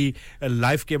आपकी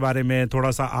लाइफ के बारे में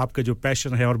थोड़ा सा आपका जो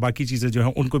पैशन है और बाकी चीजें जो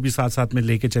हैं उनको भी साथ-साथ में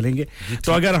लेके चलेंगे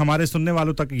तो अगर हमारे सुनने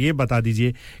वालों तक ये बता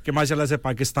दीजिए कि माशाल्लाह से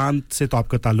पाकिस्तान से तो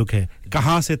आपका ताल्लुक है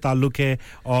कहां से ताल्लुक है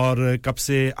और कब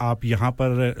से आप यहां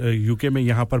पर यूके में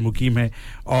यहां पर मुकीम हैं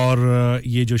और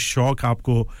ये जो शौक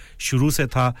आपको शुरू से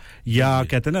था या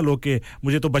कहते हैं ना लोग कि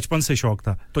मुझे तो बचपन से शौक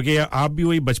था तो क्या आप भी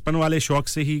वही बचपन वाले शौक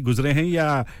से ही गुजरे हैं या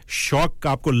शौक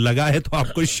आपको लगा है तो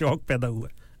आपको शौक पैदा हुआ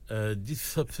जी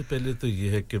सबसे पहले तो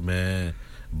ये है कि मैं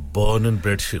बोर्न एंड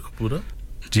ब्रेड शेखपुरा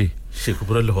जी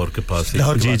शेखपुरा लाहौर के पास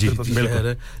जी बिल्कुल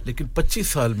है लेकिन 25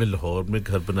 साल में लाहौर में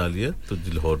घर बना लिया तो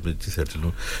लाहौर में जी सेटल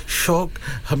हूं शौक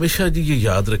हमेशा जी ये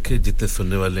याद रखे जितने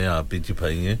सुनने वाले हैं आप भी जी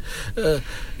भाई हैं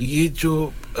ये जो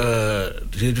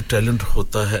ये जो टैलेंट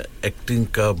होता है एक्टिंग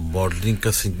का मॉडलिंग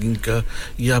का सिंगिंग का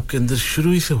ये आपके अंदर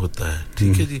शुरू ही से होता है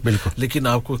ठीक है जी लेकिन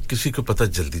आपको किसी को पता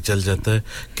जल्दी चल जाता है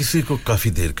किसी को काफी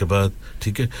देर के बाद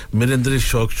ठीक है मेरे अंदर ये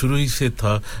शौक शुरू ही से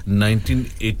था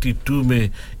 1982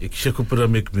 में एक शेखुपुरा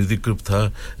में एक म्यूजिक ग्रुप था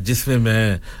जिसमें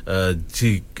मैं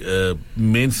जी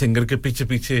मेन सिंगर के पीछे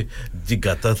पीछे जी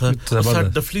गाता था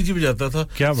साथ डफली जी बजाता था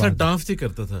साथ डांस भी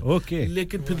करता था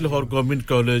लेकिन फिर लाहौर गवर्नमेंट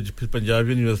कॉलेज फिर पंजाब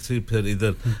यूनिवर्सिटी फिर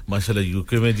इधर माशाल्लाह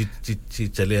यूके में जी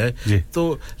चले आए तो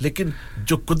लेकिन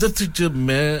जो कुदरती जब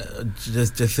मैं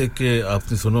जैसे कि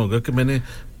आपने सुना होगा कि मैंने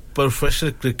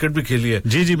प्रोफेशनल क्रिकेट भी खेली है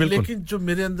जी बिल्कुल लेकिन जो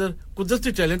मेरे अंदर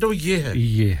कुदरती टैलेंट है वो ये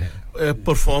है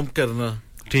परफॉर्म करना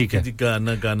ठीक है जी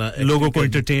गाना लोगों को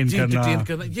एंटरटेन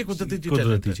करना ये कुदरती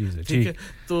चीज है ठीक है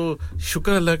तो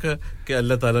शुक्र अल्लाह का कि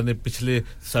अल्लाह ताला ने पिछले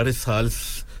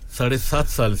 7.5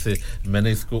 साल से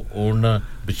मैंने इसको ओढ़ना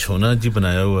बिछोना जी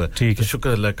बनाया हुआ है तो शुक्र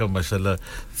अल्लाह का माशाल्लाह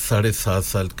 7.5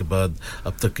 साल के बाद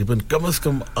अब तकरीबन कम से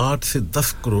कम 8 से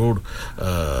 10 करोड़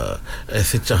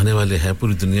ऐसे चाहने वाले हैं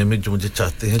पूरी दुनिया में जो मुझे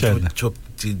चाहते हैं जो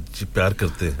जी प्यार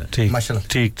करते हैं माशाल्लाह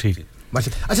ठीक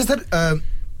माशाल्लाह अच्छा सर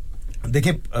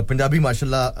देखिए पंजाबी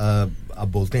माशाल्लाह आप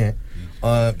बोलते हैं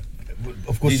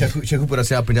ऑफ कोर्स शेखुपुरा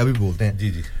से आप पंजाबी बोलते हैं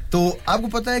जी तो आपको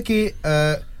पता है कि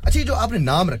अच्छा ये जो आपने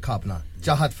नाम रखा अपना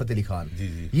चाहत फतेह अली खान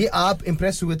ये आप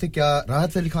इंप्रेस हुए थे क्या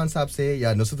राहत अली खान साहब से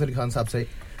या नुसरत अली खान साहब से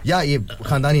या ये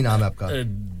खानदानी नाम है आपका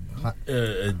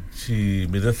जी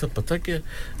मेरा सब पता क्या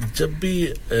जब भी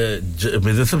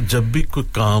मेरा सब जब भी कोई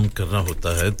काम करना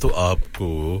होता है तो आपको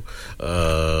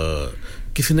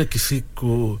किसी न किसी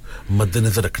को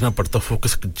मद्देनजर रखना पड़ता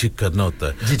फोकस करना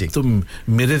होता है तो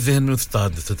मेरे ज़हन में उस्ताद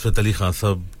नुसरत अली खान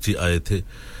साहब जी आए थे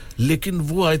लेकिन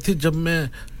वो आए थे जब मैं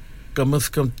कम से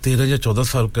कम 13 या 14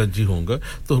 साल का जी होऊंगा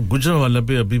तो गुजरांवाला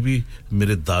पे अभी भी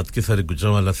मेरे दाद के सारे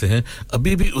गुजरांवाला से हैं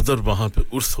अभी भी उधर वहां पे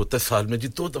उर्स होता है साल में जी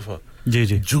 2 दफा जी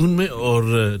जून में और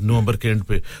नवंबर के एंड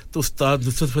पे तो उस्ताद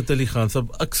नुसरत फतेह अली खान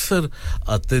साहब अक्सर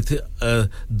आते थे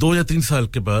 2 या 3 साल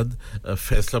के बाद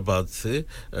फैसलाबाद से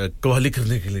कव्वाली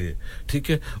करने के लिए ठीक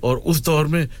है और उस दौर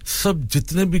में सब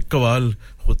जितने भी कव्वाल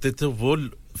होते थे वो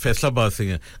फैसलाबाद से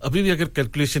हैं अभी भी अगर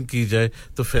कैलकुलेशन की जाए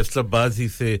तो फैसलाबाद ही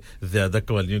से ज्यादा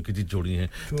कवालियों की जी जोड़ी हैं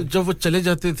तो जब वो चले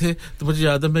जाते थे तो मुझे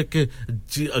याद है कि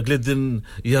जी अगले दिन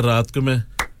या रात को मैं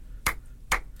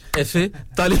ऐसे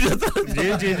ताली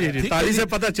जाता जी ताली से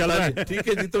पता चल रहा है ठीक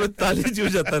है जी तो मैं ताली जी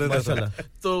जाता रहता था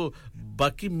तो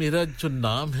बाकी मेरा जो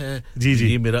नाम है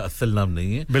ये मेरा असल नाम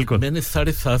नहीं है बिल्कुल मैंने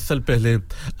 7.5 साल पहले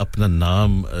अपना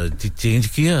नाम जी चेंज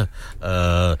किया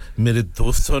मेरे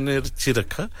दोस्तों ने जी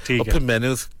रखा और फिर मैंने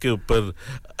उसके ऊपर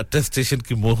अटेस्टेशन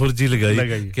की मोहर जी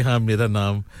लगाई कि हाँ मेरा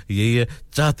नाम यही है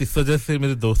चाहत इस वजह से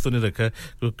मेरे दोस्तों ने रखा है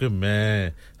क्योंकि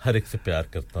मैं हर एक से प्यार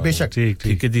करता हूं बेशक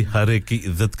ठीक है जी हर एक की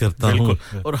इज्जत करता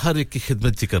हूं और हर एक की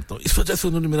खिदमत जी करता हूं इस वजह से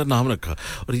उन्होंने मेरा नाम रखा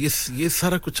और ये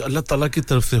सारा कुछ अल्लाह ताला की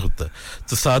तरफ से होता है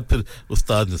तो साथ फिर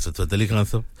उस्ताद नुसरत अली खान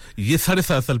साहब ये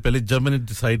 7.5 साल पहले जब मैंने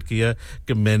डिसाइड किया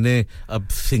कि मैंने अब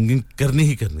सिंगिंग करनी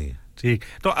ही करनी है ठीक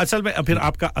तो असल में फिर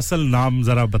आपका असल नाम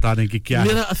जरा बता दें कि क्या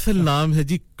मेरा असल नाम है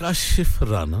जी काशिफ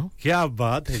राणा क्या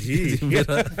बात है जी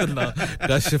मेरा असल नाम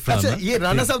काशिफ राणा अच्छा ये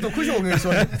राणा साहब तो खुश होंगे इस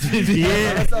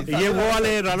वक्त ये वो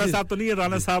वाले राणा साहब तो नहीं है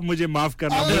राणा साहब मुझे माफ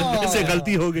करना मुझसे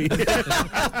गलती हो गई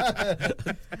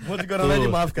मुझे राणा जी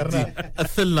माफ करना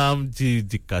असल नाम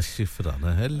जी काशिफ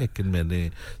राणा है लेकिन मैंने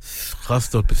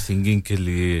खास तौर पे सिंगिंग के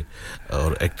लिए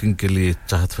और एक्टिंग के लिए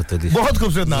चाहत फतेह अली बहुत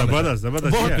खूबसूरत नाम है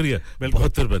जबरदस्त बहुत शुक्रिया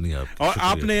बहुत मेहरबानी आप और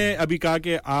आपने अभी कहा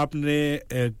कि आपने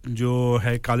जो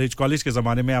है कॉलेज के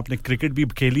ज़माने में आपने क्रिकेट भी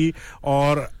खेली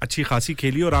और अच्छी खासी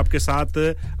खेली और आपके साथ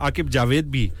आकिब जावेद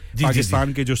भी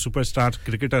पाकिस्तान के जो सुपरस्टार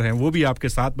क्रिकेटर हैं वो भी आपके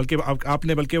साथ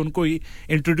बल्कि उनको ही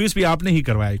इंट्रोड्यूस भी आपने ही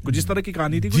करवाया कुछ इस तरह की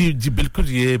कहानी थी जी बिल्कुल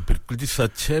ये बिल्कुल जी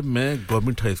सच है मैं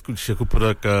गवर्नमेंट हाई स्कूल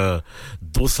शेखुपुरा का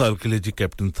 2 साल के लिए जी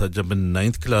कैप्टन था जब मैं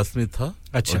 9th क्लास में था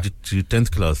अच्छा जी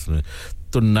 10th क्लास में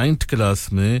तो 9th क्लास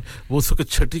में वो उस वक्त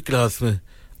 6ठी क्लास में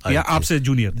या आपसे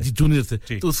जूनियर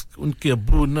थे तो उनके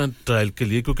अब्बू ना ट्रायल के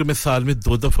लिए क्योंकि मैं साल में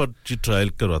 2 दफा ट्रायल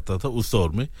करवाता था उस दौर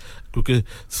में क्योंकि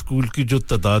स्कूल की जो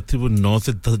तादाद थी वो 9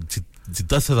 से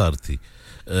 10,000 थी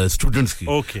स्टूडेंट्स की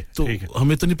तो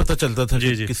हमें तो नहीं पता चलता था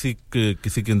कि किसी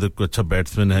के अंदर कोई अच्छा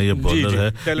बैट्समैन है या बॉलर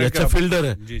है या अच्छा फील्डर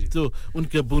है तो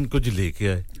उनके अब्बू उनको जी लेके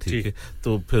आए ठीक है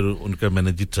तो फिर उनका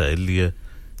मैंने जी ट्रायल लिया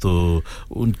तो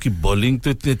उनकी बॉलिंग तो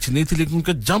इतनी अच्छी नहीं थी लेकिन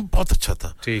उनका जंप बहुत अच्छा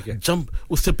था ठीक है जंप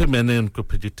उससे फिर मैंने उनको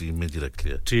फिर टीम में जी रख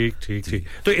लिया ठीक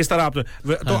तो इस तरह आप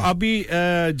तो अभी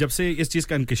जब से इस चीज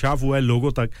का इंकिशाफ हुआ है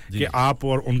लोगों तक कि आप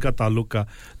और उनका ताल्लुक का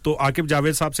तो आकिब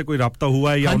जावेद साहब से कोई राब्ता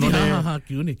हुआ है या उन्होंने हां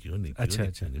क्यों नहीं अच्छा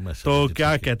तो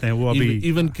क्या कहते हैं वो अभी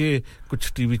इवन के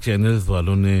कुछ टीवी चैनल्स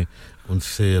वालों ने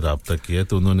उनसे राब्ता किया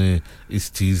तो उन्होंने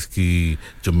इस चीज की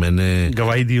जो मैंने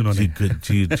गवाही दी उन्होंने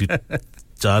जी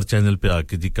 4 चैनल पे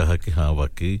आके जी कहा कि हां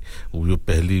वाकई वो जो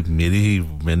पहली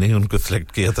मैंने ही उनको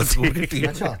सिलेक्ट किया था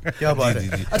अच्छा क्या बात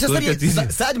है अच्छा सर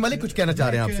साज मलिक कुछ कहना चाह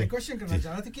रहे हैं आपसे क्वेश्चन करना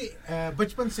चाह रहा था कि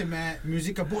बचपन से मैं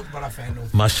म्यूजिक का बहुत बड़ा फैन हूं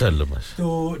माशाल्लाह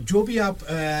तो जो भी आप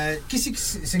किसी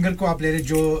सिंगर को आप ले रहे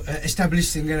जो एस्टैब्लिश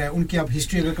सिंगर है उनकी आप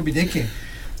हिस्ट्री अगर कभी देखें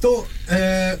तो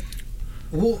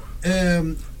वो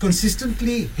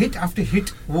कंसिस्टेंटली हिट आफ्टर हिट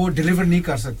वो डिलीवर नहीं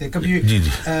कर सकते कभी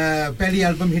पहली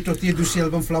एल्बम हिट होती है दूसरी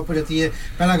एल्बम फ्लॉप हो जाती है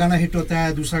पहला गाना हिट होता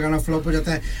है दूसरा गाना फ्लॉप हो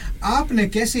जाता है आपने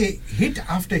कैसे हिट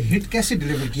आफ्टर हिट कैसे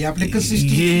डिलीवर किया आपने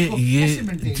कंसिस्टेंसी कैसे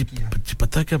मेंटेन किया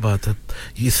पता क्या बात है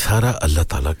ये सारा अल्लाह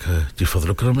ताला का जी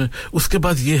फजल करम है उसके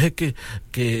बाद ये है कि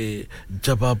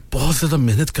जब आप बहुत ज्यादा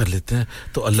मेहनत कर लेते हैं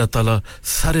तो अल्लाह ताला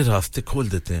सारे रास्ते खोल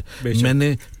देते हैं मैंने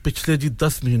पिछले जी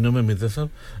 10 महीनों में मिर्जा साहब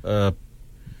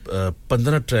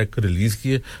 15 ट्रैक रिलीज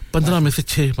किए 15 में से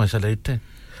 6 माशाल्लाह हिट हैं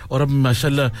और अब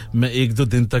माशाल्लाह मैं 1-2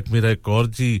 दिन तक मेरा एक और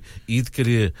जी ईद के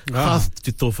लिए खास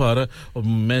तोहफा आ रहा और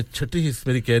मैं छठी हिस्स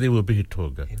मेरी कह रही वो भी हिट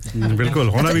होगा बिल्कुल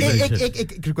होना भी चाहिए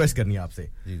एक रिक्वेस्ट करनी है आपसे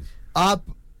आप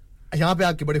यहाँ पे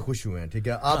आके बड़े खुश हुए हैं ठीक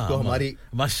है आपको हमारी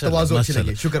तवाज़ुन अच्छी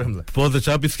लगी शुक्र हमला बहुत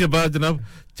अच्छा इसके बाद जनाब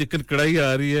चिकन कढ़ाई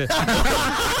आ रही है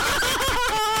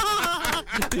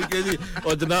ठीक है जी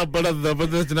और जनाब बड़ा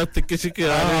जबरदस्त जनाब तिक्के शिक्के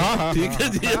आ रहे हैं ठीक है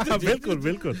जी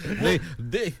बिल्कुल नहीं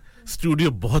देख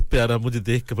स्टूडियो बहुत प्यारा मुझे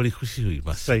देख के बड़ी खुशी हुई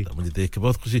माशाल्लाह मुझे देख के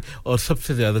बहुत खुशी और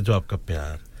सबसे ज्यादा जो आपका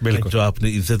प्यार जो आपने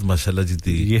इज्जत माशाल्लाह जी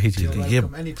दी यही चीज ये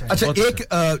अच्छा एक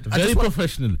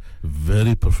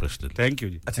very professional thank you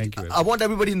I want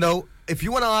everybody to know if you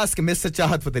want to ask Mr.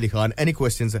 Chahat Fateh Ali Khan any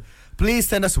questions please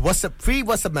send us free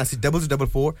WhatsApp message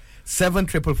 0044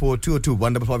 7444 202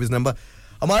 155 is number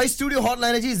हमारी स्टूडियो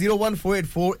हॉटलाइन है जी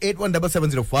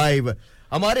 01484817705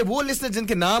 हमारे वो listener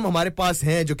जिनके नाम हमारे पास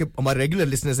हैं जो कि हमारे रेगुलर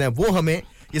लिसनर्स हैं वो हमें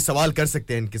ये सवाल कर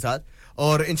सकते हैं इनके साथ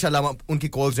और इंशाल्लाह हम उनकी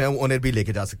कॉल्स जो हैं वो ऑन एयर भी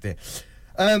लेके जा सकते हैं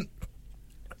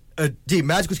जी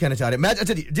मैच कुछ कहना चाह रहे हैं मैच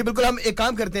अच्छा जी बिल्कुल हम एक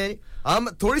काम करते हैं हम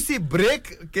थोड़ी सी ब्रेक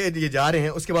के लिए जा रहे हैं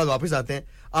उसके बाद वापस आते हैं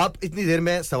आप इतनी देर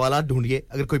में सवालात ढूंढिए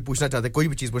अगर कोई पूछना चाहते हैं कोई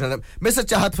भी चीज पूछना मिस्टर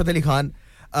चाहत Fateh Ali Khan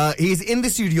he is in the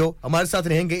studio हमारे साथ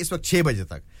रहेंगे इस वक्त 6 बजे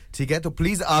तक ठीक है तो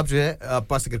प्लीज आप जो है आप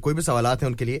पास अगर कोई भी सवालात हैं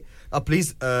उनके लिए आप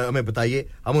प्लीज हमें बताइए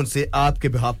हम उनसे आपके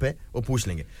बिहाफ पे वो पूछ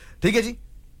लेंगे ठीक है जी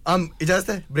हम इजाजत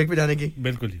है ब्रेक पे जाने की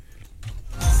बिल्कुल जी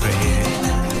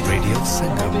रेडियो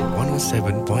संगम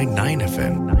 107.9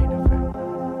 FM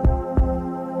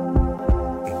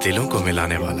दिलों को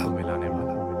मिलाने वाला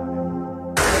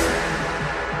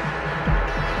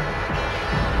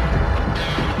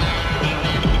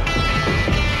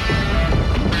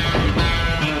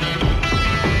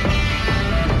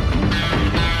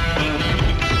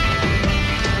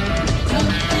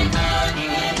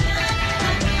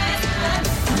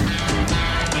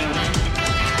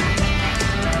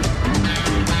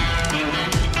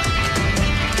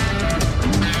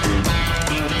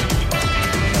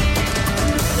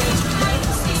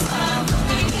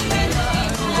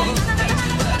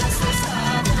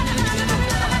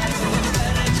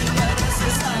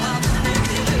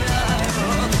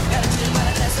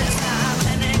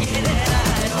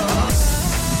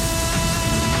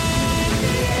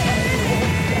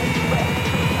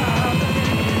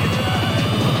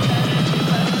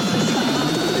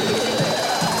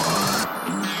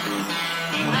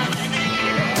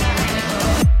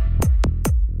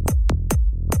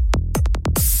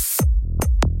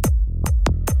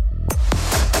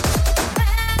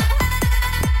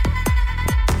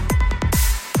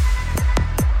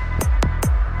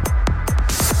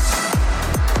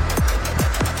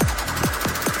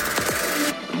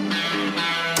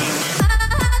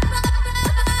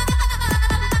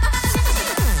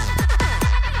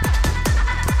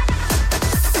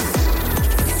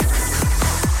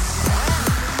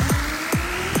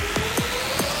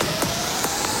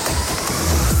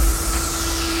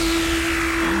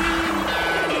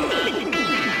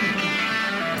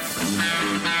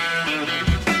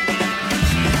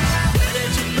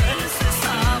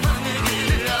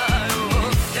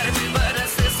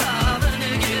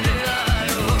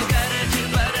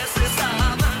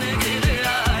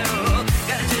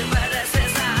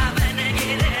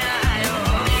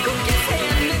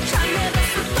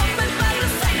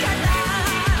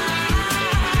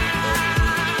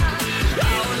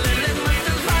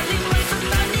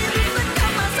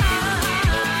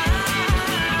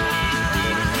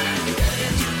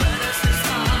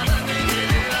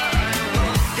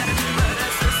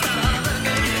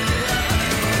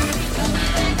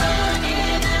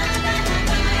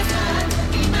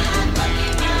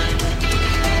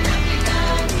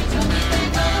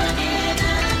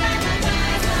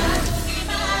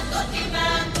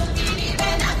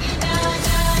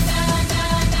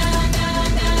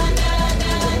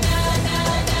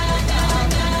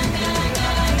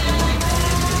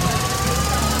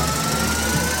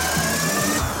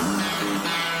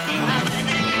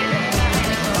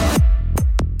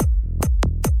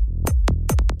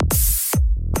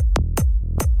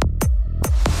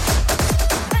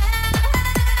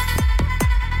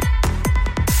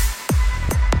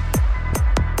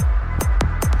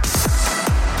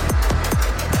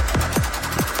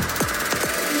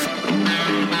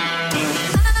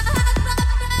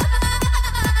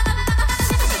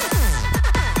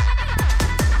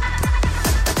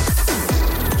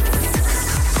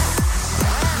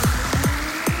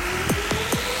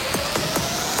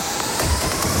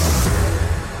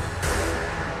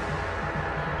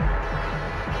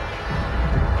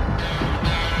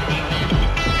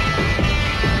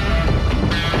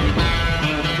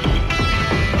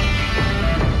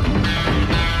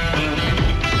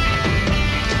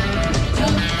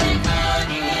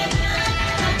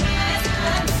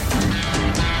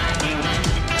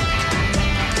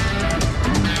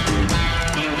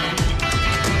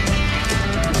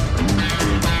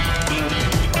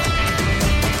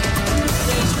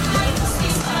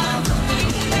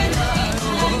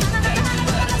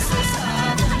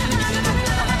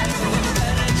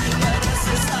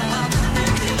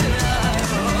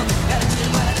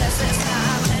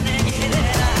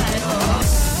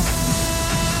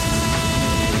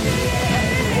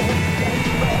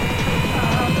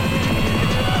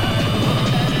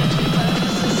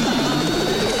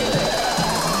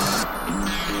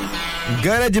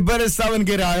गरज बरसावन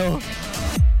के रायो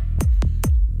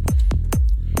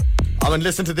Come and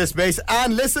listen to this bass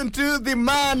and listen to the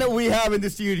man we have in the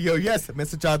studio. Yes,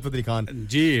 Mr. Chahat Fateh Khan.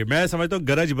 जी, मैं समझता हूँ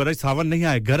गरज बरज सावन नहीं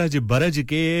आए, गरज बरज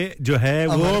के जो है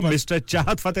वो मिस्टर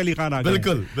चाहत फतेह अली खान आ गए.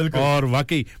 बिल्कुल, बिल्कुल. और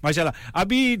वाकई माशाल्लाह.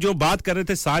 अभी जो बात कर रहे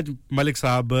थे साज मलिक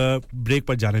साहब ब्रेक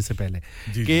पर जाने से पहले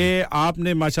कि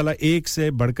आपने माशाल्लाह एक से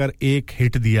बढ़कर एक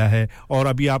हिट दिया है और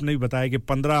अभी आपने भी बताया कि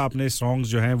 15 आपने सॉन्ग्स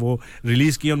जो हैं वो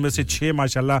रिलीज किए, उनमें से 6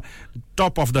 माशाल्लाह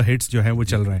टॉप ऑफ द हिट्स जो हैं वो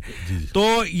चल रहे हैं.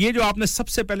 तो ये जो आपने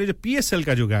सबसे पहले जो पीएसएल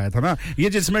का जो गाया था ना, ये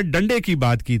जिसमें डंडे की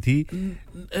बात की थी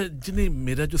जी, नहीं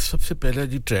मेरा जो सबसे पहला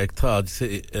जी ट्रैक था आज से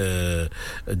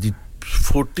जी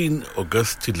 14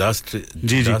 अगस्त लास्ट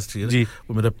ईयर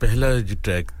वो मेरा पहला जो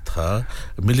ट्रैक था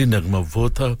मिली नगमा वो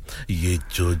था ये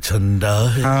जो झंडा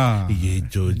है ये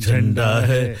जो झंडा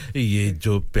है ये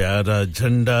जो प्यारा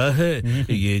झंडा है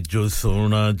ये जो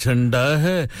सोना झंडा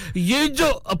है ये जो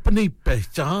अपनी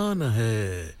पहचान है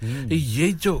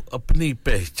ये जो अपनी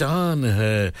पहचान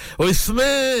है और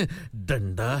इसमें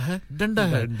डंडा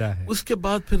है उसके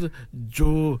बाद फिर जो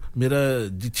मेरा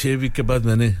जी 6 वीक के बाद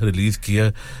मैंने रिलीज किया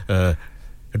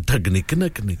ढगनिक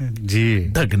नकनिक जी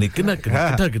ढगनिक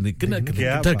नकनिक ढगनिक नकनिक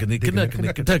ढगनिक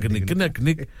नकनिक ढगनिक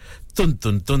नकनिक तुन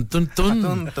तुन तुन तुन तुन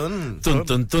तुन तुन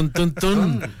तुन तुन तुन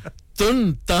तुन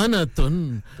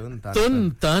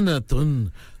ताना तुन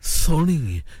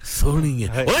सोनी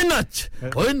ओए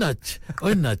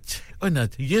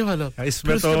नच ये वाला.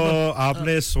 इसमें तो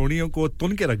आपने सोनियों को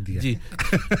तुन के रख दिया जी.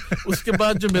 उसके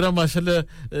बाद जो मेरा माशाल्लाह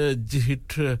जी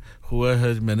हिट हुआ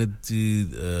है मैंने जी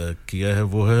किया है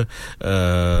वो है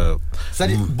सर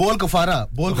बोल कफारा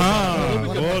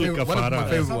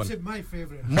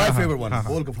my favorite one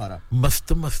बोल कफारा.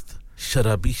 मस्त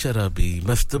शराबी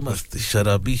मस्त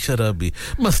शराबी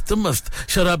मस्त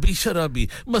शराबी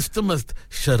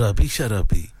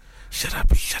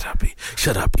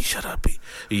शराबी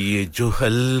ये जो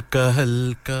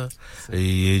हल्का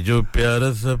ये जो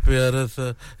प्यारा सा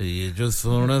ये जो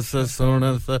सोना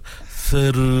सा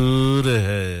सरूर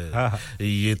है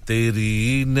ये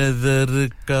तेरी नजर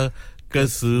का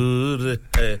कसूर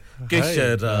है कि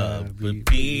शराब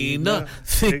पीना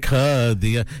सिखा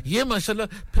दिया. ये माशाल्लाह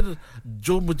फिर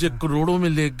जो मुझे करोड़ों में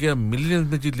ले गया मिलियन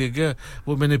में जी ले गया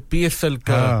वो मैंने पीएसएल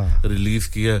का रिलीज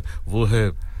किया वो है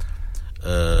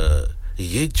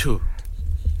ये जो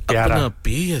अपना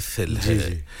पीएसएल है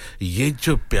ये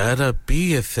जो प्यारा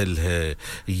पीएसएल है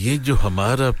ये जो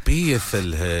हमारा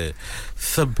पीएसएल है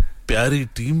सब प्यारी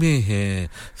टीमें हैं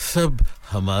सब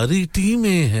हमारी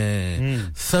टीमें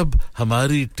हैं सब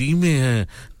हमारी टीमें हैं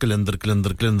कलंदर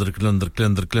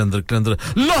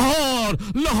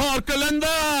लाहौर कलंदर.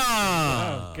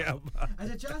 क्या बात.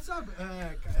 अच्छा चाचा साहब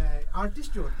आर्टिस्ट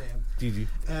जो होते हैं जी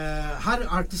हर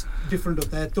आर्टिस्ट डिफरेंट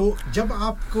होता है तो जब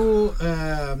आपको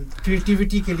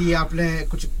क्रिएटिविटी के लिए आपने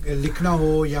कुछ लिखना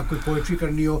हो या कोई पोएट्री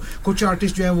करनी हो कुछ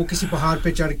आर्टिस्ट जो है वो किसी पहाड़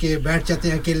पे चढ़ के बैठ जाते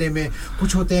हैं अकेले में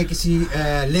कुछ होते हैं किसी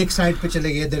लेक साइड पे चले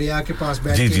गए दरिया के पास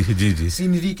बैठ के जी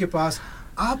सीनरी के पास.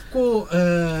 आपको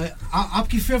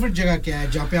आपकी फेवरेट जगह क्या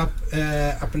है जहाँ पे आप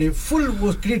अपने फुल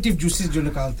वो क्रिएटिव जूसेस जो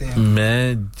निकालते हैं.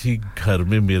 मैं जी घर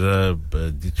में मेरा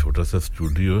जी छोटा सा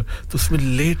स्टूडियो तो उसमें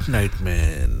लेट नाइट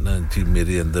में ना जी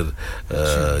मेरे अंदर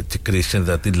जी क्रिएशंस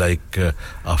आती like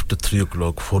after 3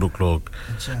 o'clock 4 o'clock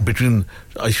between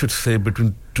I should say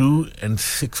between 2 and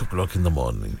 6 o'clock in the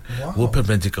morning. वो फिर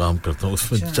मैं जी काम करता हूँ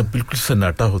उसमें जब बिल्कुल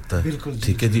सन्नाटा होता है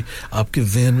ठीक है जी आपके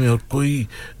ज़हन में और कोई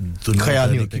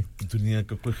दुनिया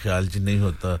का कोई ख्याल जी नहीं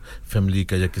होता फैमिली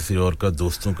का या किसी और का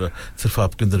दोस्तों का सिर्फ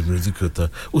आपके अंदर म्यूजिक होता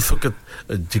उस वक्त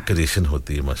जी क्रिएशन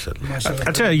होती है माशाल्लाह.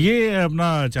 अच्छा ये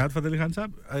अपना चाहत फतेह अली खान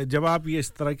साहब जब आप ये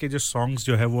इस तरह के जो सॉन्ग्स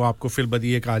जो है वो आपको फिल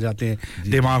बदिए का आ जाते हैं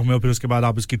दिमाग में और फिर उसके बाद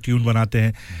आप उसकी ट्यून बनाते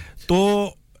हैं तो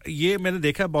ये मैंने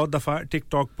देखा है बहुत दफा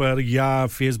टिकटॉक पर या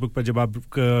फेसबुक पर जब आप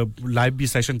लाइव भी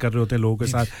सेशन कर रहे होते हैं लोगों के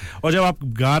साथ और जब आप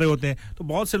गा रहे होते हैं तो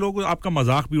बहुत से लोग आपका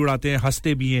मजाक भी उड़ाते हैं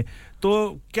हंसते भी हैं तो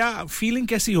क्या फीलिंग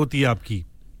कैसी होती है आपकी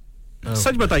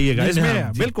सच बताइएगा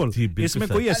इसमें बिल्कुल इसमें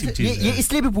कोई ऐसी चीज ये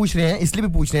इसलिए भी पूछ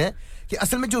रहे हैं कि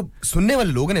असल में जो सुनने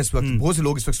वाले लोग हैं इस वक्त बहुत से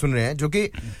लोग इस वक्त सुन रहे हैं जो कि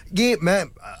ये मैं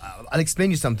I'll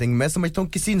explain you something मैं समझता हूं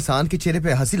किसी इंसान के चेहरे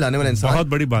पे हंसी लाने वाला इंसान बहुत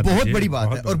बड़ी बात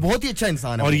है और बहुत ही अच्छा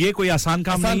इंसान है और ये कोई आसान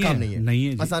काम नहीं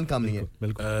है आसान काम नहीं है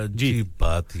बिल्कुल जी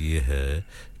बात ये है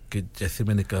कि जैसे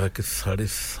मैंने कहा कि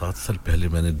 7.5 साल पहले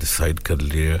मैंने डिसाइड कर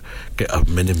लिया कि अब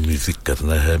मैंने म्यूजिक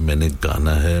करना है, मैंने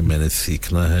गाना है, मैंने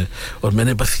सीखना है और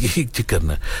मैंने बस यही चीज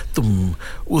करना है. तो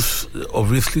उस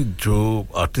ऑब्वियसली जो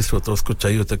आर्टिस्ट होता है उसको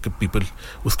चाहिए होता है कि पीपल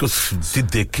उसको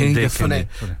देखें या सुने.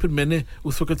 फिर मैंने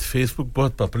उस वक्त फेसबुक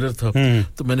बहुत पॉपुलर था,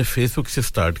 तो मैंने फेसबुक से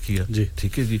स्टार्ट किया.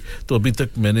 ठीक है जी. तो अभी तक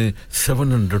मैंने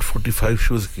 745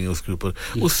 शोज किए उसके ऊपर.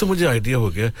 उससे मुझे आइडिया हो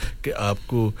गया कि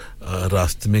आपको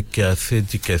रास्ते में कैसे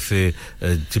जी कैसे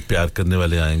जी प्यार करने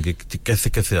वाले आएंगे, कैसे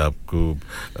कैसे आपको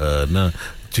ना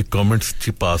जी कमेंट्स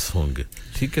जी पास होंगे.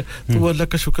 ठीक है. तो वो अल्लाह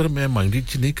का शुक्र मैं माइंडेड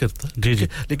जी नहीं करता. जी जी.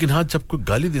 लेकिन हाँ जब कोई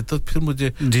गाली देता तो फिर मुझे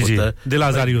होता है दिल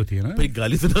आजारी होती है ना भाई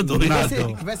गाली तो ना दो.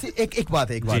 वैसे एक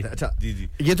बात है अच्छा जी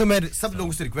ये तो मैं सब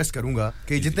लोगों से रिक्वेस्ट करूंगा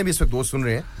कि जितने भी इस वक्त दोस्त सुन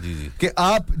रहे हैं जी कि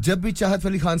आप जब भी चाहत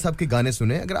अली खान साहब के गाने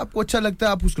सुने, अगर आपको अच्छा लगता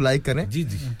है आप उसको लाइक करें. जी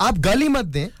जी. आप गाली मत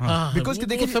दें बिकॉज़ कि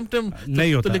देखिए समटाइम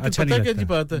नहीं होता. लेकिन अच्छा पता क्या जी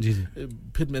बात है.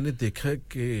 फिर मैंने देखा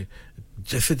कि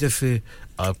जैसे जैसे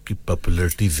आपकी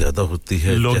पॉपुलैरिटी ज्यादा होती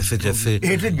है, जैसे जैसे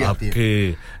आपके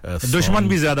दुश्मन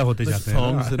भी ज्यादा होते जाते हैं.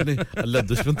 सॉन्ग्स ने अल्लाह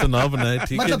दुश्मन तो ना बनाए.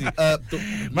 ठीक है जी. तो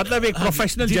मतलब एक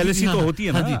प्रोफेशनल जेलसी तो होती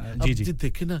है ना. जी जी.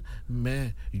 देखिए ना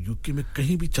मैं यूके में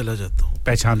कहीं भी चला जाता हूँ,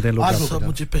 पहचानते हैं लोग, सब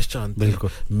मुझे पहचानते हैं.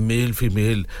 मेल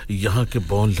फीमेल, यहाँ के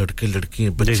बॉर्न लड़के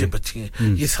लड़कियां, बच्चे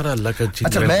बच्चियां, ये सारा अल्लाह का चीज.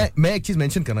 अच्छा मैं एक चीज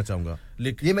मेंशन करना चाहूंगा.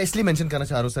 ये मैं इसलिए मेंशन करना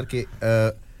चाह रहा हूँ सर कि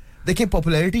देखिए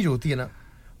पॉपुलैरिटी जो होती है ना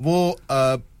वो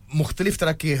मुख्तलिफ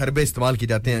तरह के हरबे इस्तेमाल किए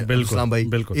जाते हैं इस्लाम भाई.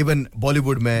 इवन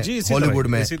बॉलीवुड में, हॉलीवुड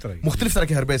में मुख्तलिफ तरह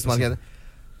के हरबे इस्तेमाल किए जाते हैं.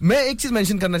 मैं एक चीज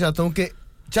मेंशन करना चाहता हूँ कि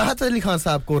चाहत अली खान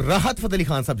साहब को राहत फतेह अली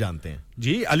खान साहब जानते हैं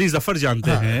जी, अली जफर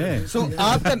जानते हैं. सो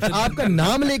आपका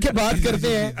नाम लेके बात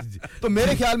करते हैं तो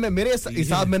मेरे ख्याल में, मेरे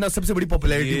हिसाब में ना सबसे बड़ी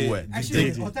पॉपुलैरिटी वो है. एक्चुअली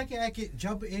होता क्या है कि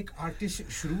जब एक आर्टिस्ट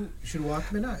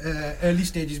शुरुआत में ना अर्ली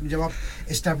स्टेजेस में जब आप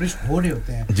एस्टैब्लिश हो रहे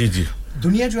होते हैं जी जी,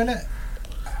 दुनिया जो है ना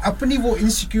अपनी वो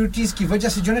इनसिक्योरिटीज की वजह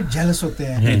से जो है जेलस होते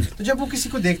हैं. तो जब वो किसी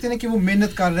को देखते हैं कि वो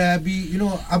मेहनत कर रहा है अभी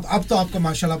अब तो आपका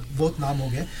माशाल्लाह बहुत नाम हो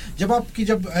गया.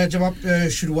 जब आप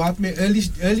शुरुआत में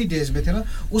अर्ली डेज में थे ना,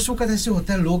 उस वक्त ऐसे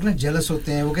होता है लोग ना जेलस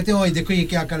होते हैं. वो कहते हैं ओए देखो ये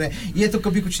क्या कर रहा है, ये तो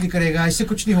कभी कुछ नहीं करेगा, इससे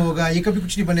कुछ नहीं होगा, ये कभी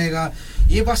कुछ नहीं बनेगा.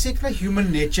 ये बस एक ना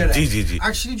ह्यूमन नेचर है.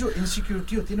 एक्चुअली जो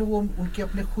इनसिक्योरिटी होती है ना वो उनके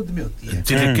अपने खुद में होती है.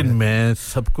 लेकिन मैं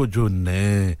सबको जो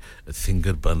नए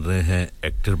सिंगर बन रहे हैं,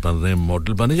 एक्टर बन रहे हैं,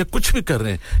 मॉडल बन रहे हैं या कुछ भी कर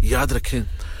रहे हैं, याद रखें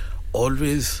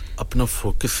ऑलवेज अपना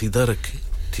फोकस सीधा रखें.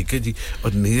 ठीक है जी.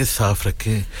 और नीयत साफ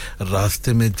रखें.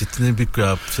 रास्ते में जितने भी कोई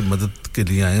आपसे मदद के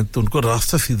लिए आए तो उनको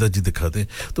रास्ता सीधा जी दिखा दें,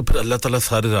 तो फिर अल्लाह ताला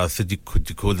सारे रास्ते जी खुद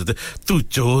जी खोल देते. तू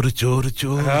चोर चोर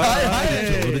चोर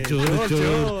चोर चोर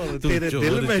चोर, तेरे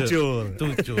दिल में चोर, तू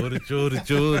चोर चोर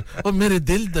चोर, और मेरे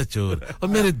दिल दा चोर, और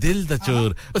मेरे दिल दा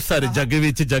चोर, और सारे जग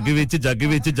विच जग विच जग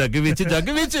विच जग विच जग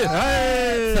विच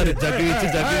सारे जग विच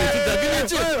जग विच जग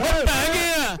विच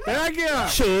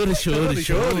शोर शोर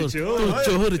शोर, तू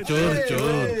चोर चोर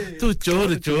चोर, तू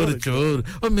चोर चोर चोर,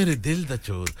 और मेरे दिल दा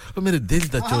चोर, और मेरे दिल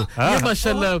दा चोर. ये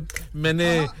माशाल्लाह मैंने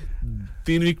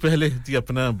 3 वीक पहले जी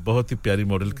अपना बहुत ही प्यारी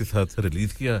मॉडल के साथ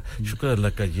रिलीज किया. शुक्र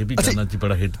अल्लाह का. ये भी गाना जी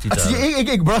बड़ा हिट चीज. अच्छा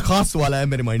एक बड़ा खास सवाल है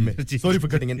मेरे माइंड में, सॉरी फॉर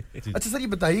कटिंग इन. अच्छा सर ये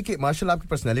बताइए कि माशाल्लाह आपकी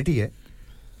पर्सनालिटी है,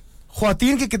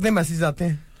 ख्वातीन के कितने मैसेज आते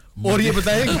हैं? और ये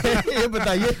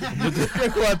बताइए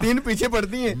ख्वातीन पीछे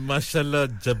पड़ती हैं माशाल्लाह.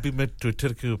 जब भी मैं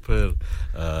ट्विटर के ऊपर,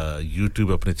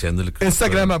 यूट्यूब अपने चैनल के,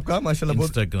 इंस्टाग्राम आपका माशाल्लाह,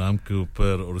 इंस्टाग्राम के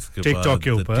ऊपर, और उसके बाद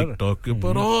टिकटॉक के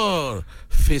ऊपर और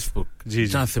फेसबुक,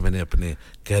 जहाँ से मैंने अपने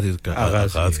कैरियर का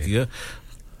आगाज किया,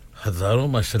 हजारों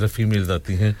माशाल्लाह फीमेल्स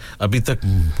आती हैं. अभी तक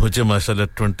मुझे माशाल्लाह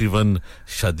 21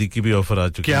 शादी की भी ऑफर आ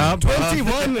चुकी है.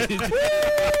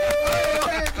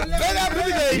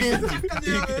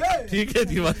 ठीक है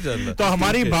जी माशाल्लाह. तो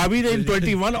हमारी भाभी ने इन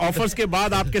 21 ऑफर्स के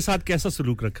बाद आपके साथ कैसा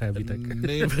सलूक रखा है अभी तक?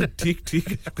 नहीं ठीक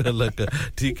है शुक्र अल्लाह का.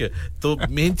 ठीक है. तो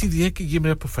मेन चीज ये है कि ये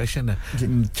मेरा प्रोफेशन है.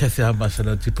 जैसे आप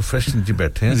माशाल्लाह जी प्रोफेशनल जी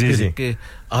बैठे हैं कि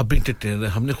आप भी एंटरटेनर,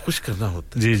 हमने खुश करना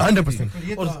होता है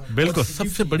 100%. और बिल्कुल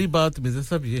सबसे बड़ी बात मिर्जा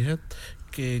साहब ये है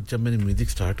कि जब मैंने म्यूजिक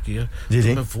स्टार्ट किया तो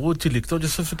मैं वो चीज लिखता हूँ जो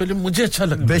सबसे पहले मुझे अच्छा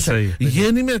लगता है.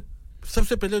 ये नहीं मैं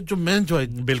सबसे पहले जो मैं एंजॉय.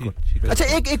 बिल्कुल. अच्छा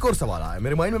एक और सवाल आया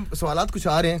मेरे माइंड में, सवालात कुछ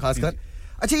आ रहे हैं खासकर.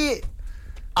 अच्छा ये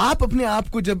आप अपने आप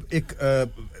को जब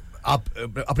आप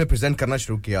अपने प्रेजेंट करना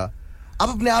शुरू किया, आप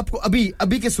अपने आप को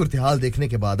अभी के सूरत-ए-हाल देखने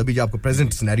के बाद, अभी जो आपको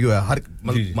प्रेजेंट सिनेरियो है, हर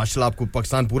माशाल्लाह आपको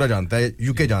पाकिस्तान पूरा जानता है,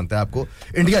 यूके जानता है, आपको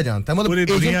इंडिया जानता है, मतलब पूरी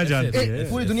दुनिया जानती है.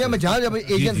 पूरी दुनिया में जहां जब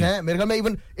एजेंट्स हैं, मेरे ख्याल में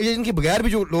इवन एजेंट के बगैर भी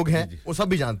जो लोग हैं वो सब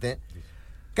भी जानते हैं.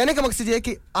 कहने का मकसद ये है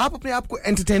कि आप अपने आप को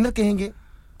एंटरटेनर कहेंगे,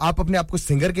 आप अपने आप को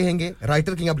सिंगर कहेंगे,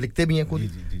 राइटर कहेंगे, आप लिखते भी हैं खुद,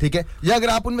 ठीक है, या अगर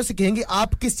आप उनमें से कहेंगे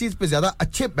आप किस चीज पे ज्यादा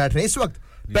अच्छे बैठ रहे हैं इस वक्त,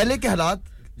 पहले के हालात,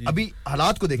 अभी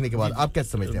हालात को देखने के बाद आप कैसे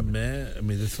समझते हैं? मैं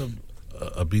मेरे सब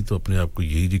अभी तो अपने आप को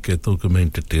यही जी कहता हूं कि मैं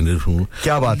एंटरटेनर हूं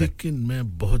क्या बात है लेकिन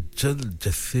मैं बहुत जल्द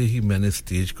जैसे ही मैंने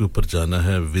स्टेज के ऊपर जाना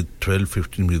है विद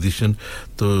 12-15 म्यूजिशियन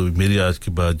तो मेरी आज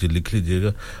की बात जी लिख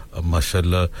लीजिएगा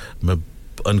माशाल्लाह मैं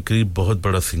अनकरीब बहुत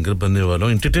बड़ा सिंगर बनने वाला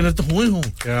हूं एंटरटेनर तो हुई हूं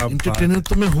एंटरटेनर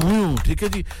तो मैं हूं ठीक है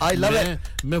जी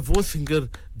मैं वो सिंगर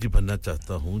जी बनना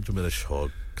चाहता हूं जो मेरा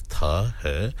शौक था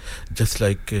है जस्ट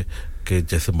लाइक के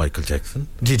जैसे माइकल जैक्सन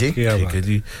जी ठीक है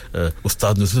जी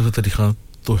उस्ताद नुसरत फतेह अली खान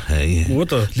तो है ही है वो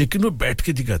तो लेकिन वो बैठ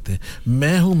के जी गाते हैं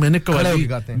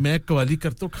मैं कव्वाली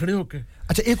करता हूं खड़े होके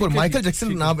अच्छा एक और माइकल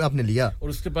जैक्सन नाम आपने लिया और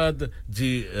उसके बाद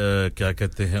जी क्या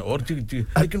कहते हैं और जी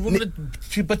लेकिन वो मेरे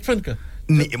बचपन का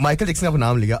माइकल जैक्सन का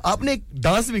नाम लिया आपने एक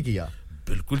डांस भी किया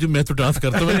बिल्कुल जी मैं तो डांस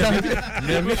करता हूं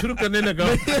मैं भी शुरू करने लगा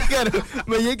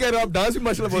मैं ये कह रहा हूं आप डांस भी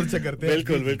माशाल्लाह बहुत अच्छा करते हैं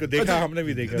बिल्कुल देखा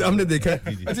हमने देखा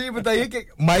अच्छा ये बताइए कि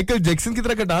माइकल जैक्सन की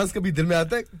तरह का डांस कभी दिल में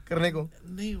आता है करने को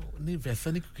नहीं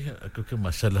वैसा नहीं क्योंकि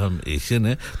माशाल्लाह हम एशियन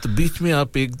हैं तो बीच में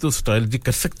आप एक दो स्टाइल जी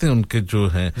कर सकते हैं उनके जो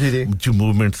हैं जो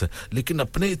मूवमेंट्स हैं लेकिन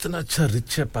अपने इतना अच्छा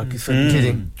रिच है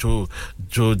पाकिस्तान जो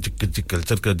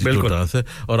कल्चर का जो डांस है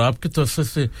और आपके तवज्जो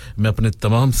से मैं अपने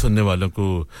तमाम सुनने वालों को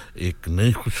एक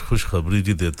नई खुश खबरी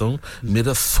जी देता हूं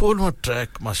मेरा 16वां ट्रैक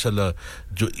माशाल्लाह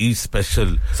जो ई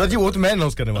स्पेशल सर जी वो तो मैं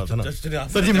अनाउंस करने वाला था ना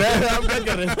सर जी मैं आप क्या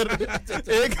कर रहे हैं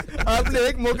सर एक आपने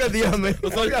एक मौका दिया हमें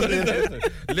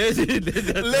ले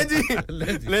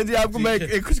जी आपको मैं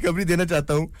एक खुशखबरी देना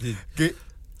चाहता हूं कि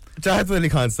चाहत फतेह अली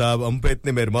खान साहब हम पे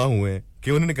इतने मेहरबान हुए हैं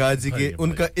कि उन्होंने कहा जी कि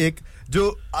उनका एक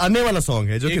जो आने वाला सॉन्ग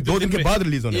है जो कि 2 दिन के बाद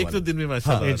रिलीज होने वाला है 1 दिन में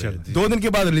माशाल्लाह 2 दिन के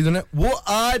बाद रिलीज होना है वो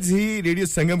आज ही रेडियो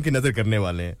संगम की नजर करने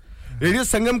वाले हैं रेडियो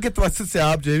संगम के तवज्जुह से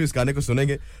आप जो है इस गाने को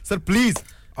सुनेंगे सर प्लीज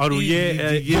और ये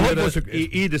मेरा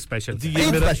ईद स्पेशल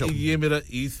ये मेरा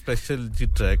ईद स्पेशल जी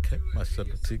ट्रैक है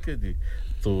माशाल्लाह ठीक है जी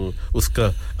तो उसका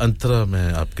अंतरा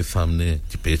मैं आपके सामने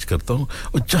जी पेश करता हूं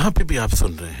और जहां पे भी आप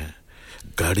सुन रहे हैं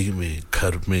गाड़ी में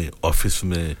घर में ऑफिस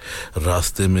में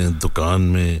रास्ते में दुकान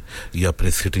में या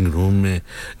अपने सिटिंग रूम में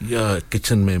या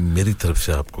किचन में मेरी तरफ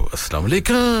से आपको अस्सलाम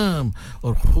वालेकुम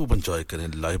और खूब एंजॉय करें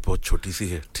लाइफ बहुत छोटी सी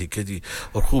है ठीक है जी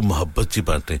और खूब मोहब्बत जी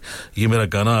बांटें ये मेरा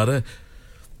गाना आ रहा है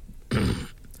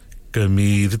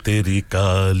कमीज तेरी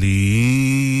काली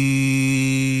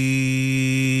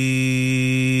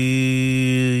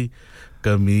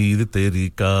कमीज तेरी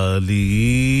काली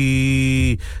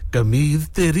कमीज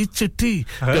तेरी चिट्टी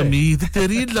कमीज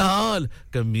तेरी लाल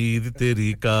कमीज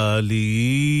तेरी काली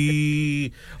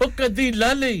ओ कदी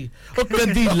लाले ओ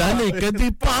कदी लाले कदी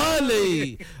पाले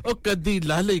ओ कदी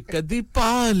लाले कदी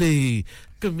पाले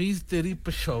कमीज तेरी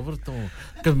पेशावर तो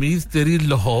कमीज तेरी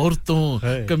लाहौर तो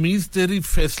कमीज तेरी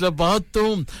फैसलाबाद तो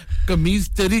कमीज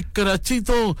तेरी कराची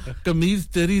तो कमीज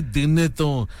तेरी दिने तो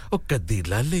ओ कदी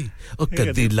लाले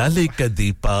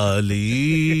कदी पाली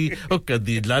ओ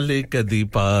कदी लाले कदी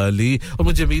पाली और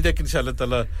मुझे उम्मीद है कि इंशाल्लाह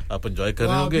ताला आप एंजॉय कर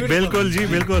रहे होंगे बिल्कुल जी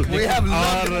बिल्कुल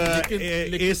और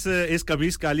इस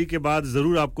कमीज काली के बाद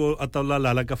जरूर आपको अतौला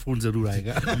लाला का फूल जरूर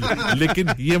आएगा लेकिन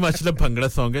ये माशाल्लाह भंगड़ा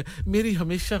सॉन्ग है मेरी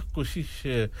हमेशा कोशिश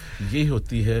यही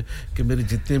होती है कि मेरे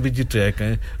जितने भी जी ट्रैक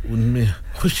हैं उनमें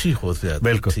खुशी हो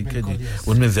ज्यादा ठीक है जी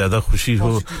उनमें ज्यादा खुशी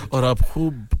हो और आप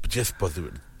खूब just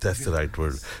positive that's the right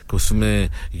word कि उसमें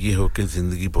ये हो कि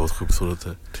जिंदगी बहुत खूबसूरत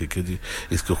है ठीक है जी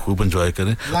इसको खूब एंजॉय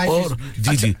करें और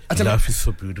जी लाइफ इज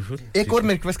सो ब्यूटीफुल एक और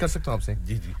मैं रिक्वेस्ट कर सकता हूं आपसे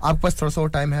जी आपके पास थोड़ा सा और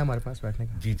टाइम है हमारे पास बैठने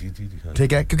का जी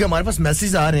ठीक है क्योंकि हमारे पास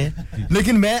मैसेज आ रहे हैं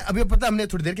लेकिन मैं अभी पता हमने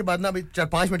थोड़ी देर के बाद ना अभी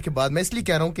 4-5 मिनट के बाद मैं इसलिए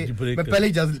कह रहा हूं कि मैं पहले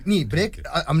इजाजत नहीं ब्रेक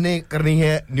हमने करनी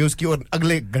है न्यूज़ की और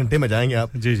अगले घंटे में जाएंगे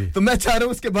आप जी तो मैं चाह रहा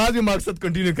हूं उसके बाद भी मकसद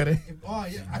कंटिन्यू करें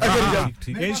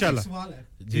ठीक है इंशाल्लाह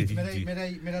जी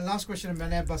मेरा लास्ट क्वेश्चन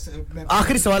मैंने बस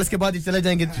आखिरी सवाल इसके बाद चले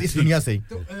जाएंगे इस दुनिया से ही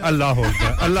अल्लाह हो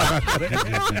अल्लाह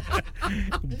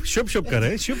शुभ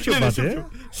करे शुभ बातें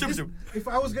if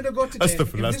I was going to go today if this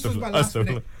was my last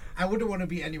minute I wouldn't want to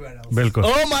be anywhere else बिल्कुल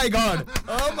oh my god I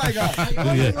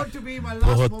want to be my last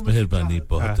बहुत मेहरबानी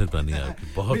आपकी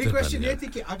बहुत मेरी क्वेश्चन ये थी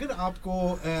कि अगर आपको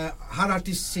हर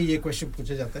आर्टिस्ट से ये क्वेश्चन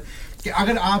पूछा जाता है कि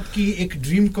अगर आपकी एक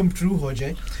ड्रीम कम ट्रू हो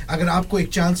जाए अगर आपको एक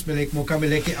चांस मिले एक मौका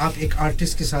मिले कि आप एक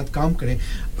आर्टिस्ट के साथ काम करें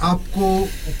आपको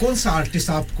कौन सा आर्टिस्ट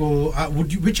आपको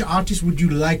which artist would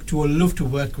you like to or love to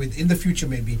work with in the future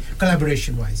maybe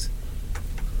collaboration wise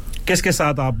किसके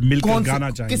साथ आप मिलकर गाना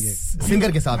चाहेंगे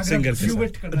सिंगर के साथ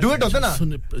डुएट होता ना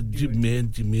जी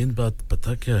मेन बात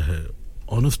पता क्या है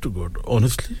honest to god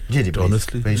honestly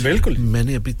बिल्कुल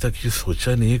मैंने अभी तक ये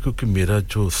सोचा नहीं है क्योंकि मेरा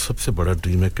जो सबसे बड़ा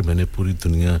ड्रीम है कि मैंने पूरी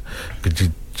दुनिया के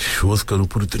शोज करूं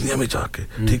पूरी दुनिया में जाके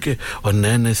ठीक है और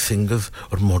नए सिंगर्स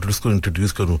और मॉडल्स को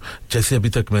इंट्रोड्यूस करूं जैसे अभी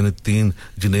तक मैंने 3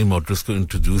 नए मॉडल्स को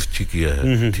इंट्रोड्यूस किया है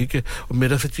ठीक है और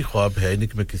मेरा सच्ची ख्वाब है नहीं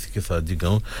कि मैं किसी के साथ जी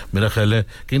गाऊं मेरा ख्याल है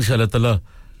कि इंशाल्लाह ताला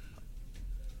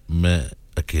मैं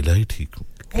अकेला ही ठीक हूं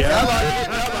Okay,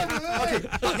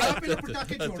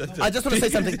 I just want to say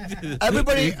something.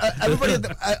 Everybody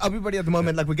at the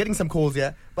moment, like we're getting some calls,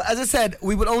 yeah. But as I said,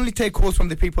 we will only take calls from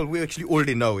the people we actually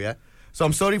already know, yeah. So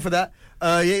I'm sorry for that.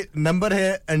 ये number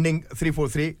है ending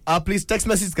 343. आप please text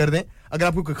message कर दें अगर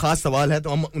आपको कोई खास सवाल है तो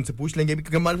हम उनसे पूछ लेंगे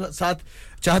क्योंकि हमारे साथ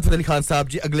चाहत फतेह अली खान साहब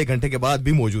जी अगले घंटे के बाद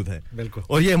भी मौजूद हैं बिल्कुल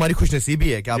और ये हमारी खुशनसीबी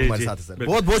है कि आप हमारे साथ हैं सर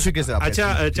बहुत बहुत शुक्रिया सर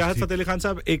अच्छा चाहत फतेह अली खान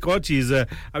साहब एक और चीज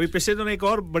अभी पिछले दिनों एक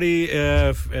और बड़ी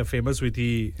फेमस हुई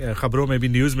थी खबरों में भी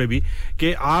न्यूज़ में भी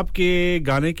कि आपके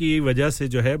गाने की वजह से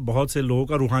जो है बहुत से लोगों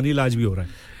का रूहानी इलाज भी हो रहा है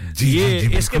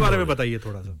ये इसके बारे में बताइए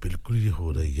थोड़ा सा बिल्कुल ये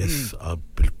हो रहा है यस आप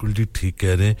बिल्कुल जी ठीक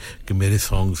कह रहे हैं कि मेरे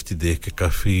सॉन्ग्स देख के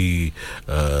काफी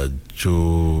जो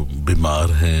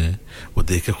बीमार हैं वो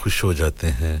देख के खुश हो जाते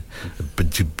हैं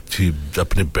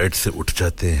अपने बेड से उठ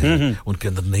जाते हैं उनके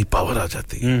अंदर नई पावर आ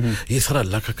जाती है ये सारा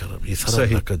अल्लाह का करम ये सारा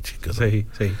अल्लाह का जिक्र सही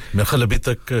मैं ख्याल अभी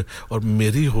तक और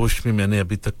मेरी होश में मैंने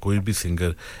अभी तक कोई भी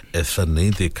सिंगर ऐसा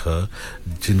नहीं देखा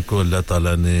जिनको अल्लाह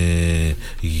ताला ने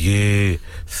ये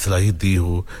सलाहियत दी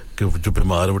हो कि जो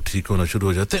बीमार है वो ठीक होना शुरू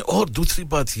हो जाते हैं और दूसरी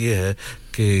बात ये है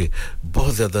कि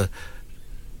बहुत ज्यादा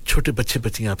छोटे बच्चे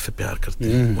बच्चियां आपसे प्यार करते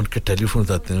हैं उनके टेलीफोन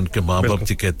आते हैं उनके माँ-बाप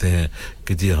जी कहते हैं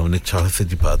कि जी हमने चाह से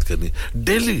जी बात करनी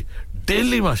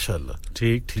डेली माशाल्लाह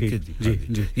ठीक है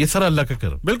जी ये सारा अल्लाह का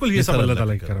करम बिल्कुल ये सब अल्लाह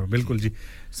ताला का करम बिल्कुल जी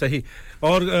सही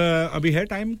और अभी है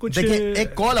टाइम कुछ देखिए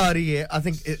एक कॉल आ रही है I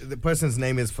think the persons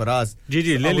name is Faraz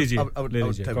जी ले लीजिए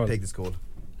टेक दिस कॉल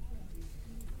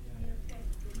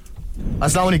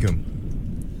अस्सलाम वालेकुम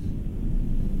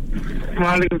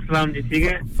वालेकुम सलाम जी ठीक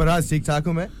है फराज ठीक ठाक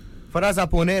हूं मैं फराज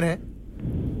आप ऑन एयर हैं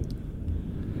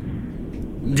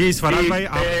जी फराज भाई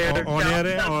आप ऑन एयर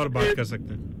हैं और बात कर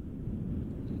सकते हैं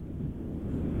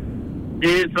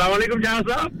जी अस्सलाम वालेकुम जहां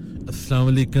साहब अस्सलाम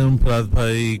वालेकुम फराज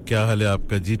भाई क्या हाल है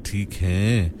आपका जी ठीक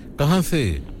हैं कहां से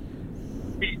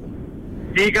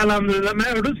ठीक अल्हम्दुलिल्लाह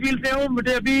मैं हडर्सफील्ड से हूं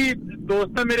मुझे अभी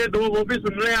दोस्त है मेरे दो वो भी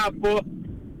सुन रहे हैं आपको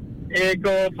एक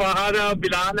फहद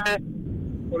बिलाल है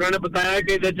उन्होंने बताया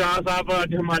कि जहाँ साहब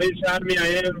आज हमारे शहर में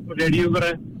आए हैं रेडियो पर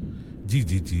है जी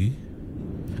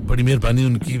बड़ी मेहरबानी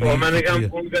उनकी तो मैंने कहा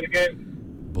फोन करके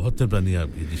बहुत मेहरबानी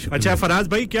आपकी जी शुक्रिया अच्छा फराज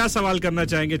भाई क्या सवाल करना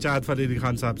चाहेंगे चाहत फतेह अली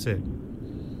खान साहब से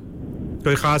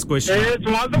कोई खास क्वेश्चन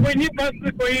सवाल तो कोई नहीं बस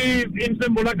कोई इनसे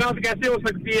मुलाकात कैसे हो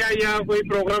सकती है या कोई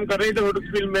प्रोग्राम कर रही थे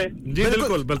हडर्सफील्ड में जी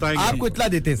बिल्कुल बताएंगे आपको इत्तला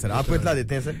देते हैं सर आपको इत्तला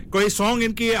देते हैं सर कोई सॉन्ग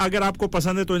इनकी अगर आपको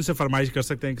पसंद है तो इनसे फरमाइश कर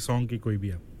सकते हैं कि सॉन्ग की कोई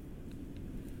भी आप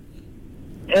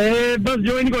बस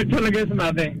जो इनको अच्छा लगे सुना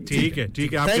दें ठीक है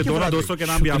आपके दोनों दोस्तों के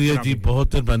नाम भी आपके जी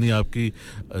बहुत मेहरबानी आपकी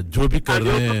जो भी कर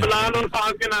रहे हैं बिलाल और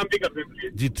फहद के नाम भी कर दें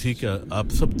जी ठीक है आप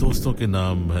सब दोस्तों के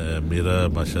नाम है मेरा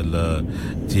माशाल्लाह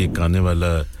जी आने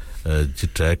वाला जी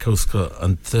ट्रैक है उसका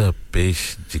अंत पेश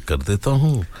जी कर देता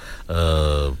हूँ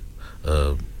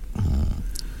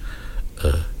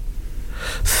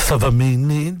सवा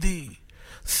महीने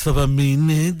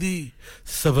दी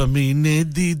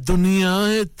दुनिया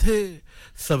थे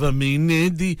सवा महीने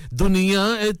दी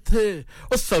दुनिया थे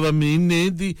ओ सवा महीने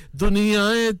दी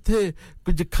दुनिया थे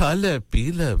कुछ खा ले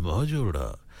पी ले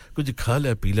मौजूदा कुछ खा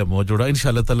ले पी ले मौजूदा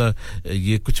इंशाल्लाह ताला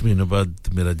ये कुछ महीनों बाद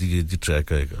मेरा जी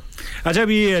ट्रैक आएगा अच्छा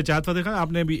अभी चाहत फतेह खान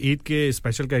आपने अभी ईद के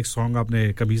स्पेशल का एक सॉन्ग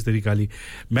आपने कमीज तेरी काली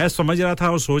मैं समझ रहा था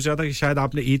और सोच रहा था कि शायद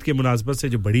आपने ईद के मुनासबत से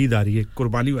जो बड़ी ईद आ रही है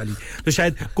कुर्बानी वाली तो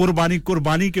शायद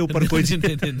कुर्बानी के ऊपर कोई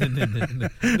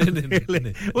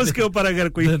उसके ऊपर अगर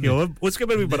कोई हो उसके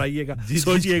ऊपर भी बनाइएगा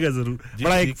सोचिएगा जरूर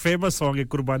बड़ा एक फेमस सॉन्ग है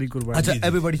कुर्बानी अच्छा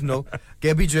एवरीबॉडी नो कि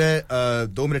अभी जो है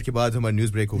 2 मिनट के बाद हमारी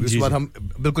न्यूज़ ब्रेक होगी उसके बाद हम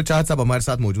बिल्कुल चाहत साहब हमारे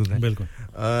साथ मौजूद हैं बिल्कुल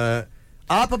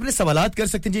आप अपने सवालात कर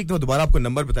सकते हैं जी एक तो दोबारा आपको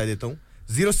नंबर बता देता हूं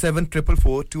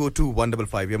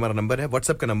 07444202155 ये हमारा नंबर है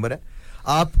व्हाट्सएप का नंबर है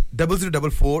आप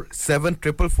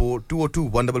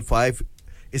 0044744202155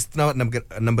 इस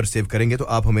नंबर सेव करेंगे तो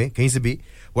आप हमें कहीं से भी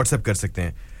व्हाट्सएप कर सकते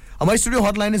हैं हमारी स्टूडियो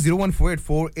हॉटलाइन है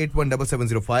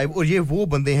 01484817705 और ये वो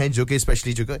बंदे हैं जो कि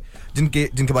स्पेशली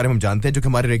जिनके बारे में हम जानते हैं जो कि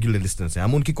हमारे रेगुलर लिसनर्स हैं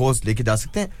हम उनकी कॉल्स लेके जा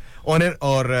सकते हैं ऑनर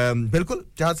और बिल्कुल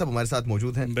चाहत साहब हमारे साथ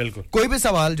मौजूद हैं बिल्कुल कोई भी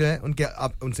सवाल जो है उनके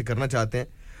आप उनसे करना चाहते हैं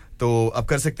तो आप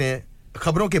कर सकते हैं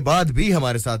खबरों के बाद भी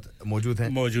हमारे साथ मौजूद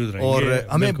हैं और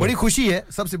हमें बड़ी खुशी है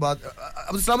सबसे बात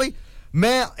अब्दुल सलाम भाई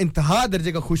मैं इंतहा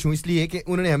दर्जे का खुश हूं इसलिए कि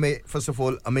उन्होंने हमें फर्स्ट ऑफ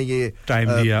ऑल हमें ये टाइम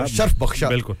दिया शर्फ बख्शा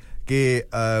कि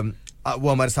वो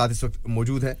हमारे साथ इस वक्त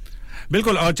मौजूद है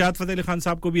बिल्कुल और चाहत फतेह अली खान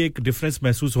साहब को भी एक डिफरेंस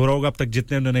महसूस हो रहा होगा अब तक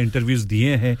जितने उन्होंने इंटरव्यूज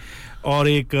दिए हैं और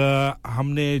एक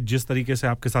हमने जिस तरीके से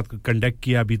आपके साथ कंडक्ट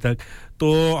किया अभी तक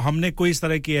तो हमने कोई इस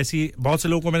तरह की ऐसी बहुत से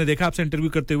लोगों को मैंने देखा आपसे इंटरव्यू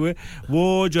करते हुए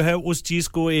वो जो है उस चीज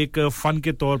को एक फन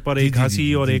के तौर पर एक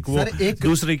हंसी और एक वो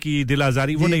दूसरे की दिल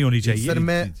आजारी वो नहीं होनी चाहिए सर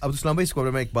मैं अब्दुल सलाम भाई इसको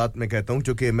मैं एक बात मैं कहता हूं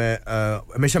जो कि मैं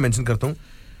हमेशा मेंशन करता हूं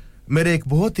मेरे एक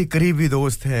बहुत ही करीबी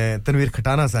दोस्त हैं तनवीर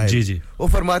खटाना साहब जी जी वो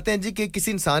फरमाते हैं जी कि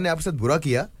किसी इंसान ने आपके साथ बुरा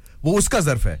किया वो उसका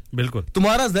ज़र्फ है बिल्कुल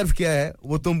तुम्हारा ज़र्फ क्या है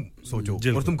वो तुम सोचो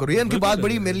और तुम करो ये उनकी बात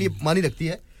बड़ी मेरे लिए मानी लगती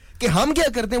है कि हम क्या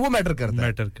करते हैं वो मैटर करता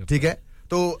है ठीक है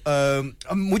तो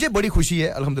मुझे बड़ी खुशी है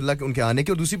अल्हम्दुलिल्लाह कि उनके आने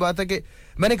की और दूसरी बात है कि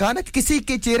मैंने कहा ना कि किसी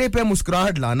के चेहरे पे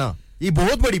मुस्कुराहट लाना ये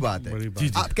बहुत बड़ी बात है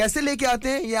आप कैसे लेके आते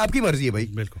हैं ये आपकी मर्जी है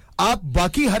भाई आप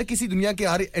बाकी हर किसी दुनिया के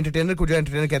हर एंटरटेनर को जो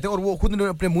एंटरटेनर कहते हैं और वो खुद ने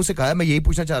अपने मुंह से कहा है मैं यही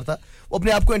पूछना चाहता वो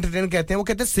अपने आप को एंटरटेनर कहते हैं वो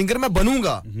कहते हैं सिंगर मैं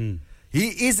बनूंगा He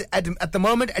is at the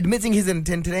moment admitting his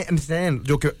entertainer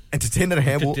जो कि एंटरटेनर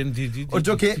है वो और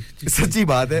जो कि सच्ची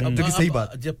बात है जो कि सही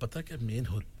बात जब पता क्या मेन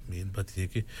बात ये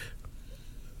कि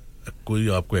कोई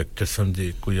आपको एक्टर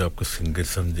समझे कोई आपको सिंगर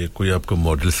समझे कोई आपको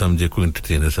मॉडल समझे कोई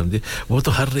एंटरटेनर समझे वो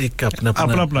तो हर एक का अपना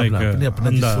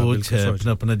सोच है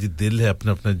अपना जी दिल है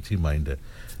अपना जी माइंड है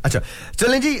अच्छा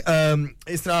चलें जी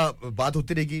इस तरह बात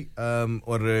होती रहेगी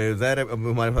और ज़ाहिर है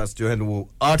हमारे पास जो है वो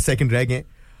 8 सेकंड रह गए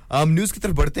हम न्यूज़ की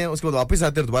तरफ बढ़ते हैं उसके बाद वापस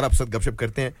आते हैं दोबारा आपके साथ गपशप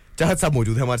करते हैं चाहत साहब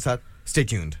मौजूद है हमारे साथ stay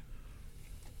tuned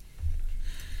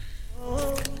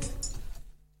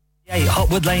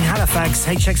Hotwood Lane, Halifax,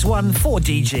 HX1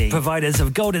 4DG. Providers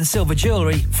of gold and silver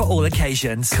jewellery for all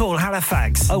occasions. Call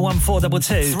Halifax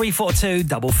 01422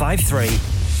 342 553.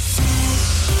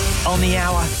 On the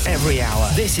hour, every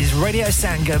hour. This is Radio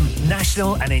Sangam,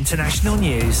 national and international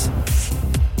news.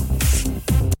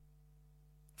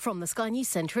 From the Sky News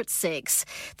Centre at 6.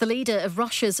 The leader of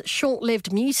Russia's short-lived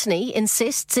mutiny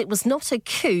insists it was not a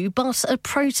coup but a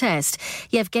protest.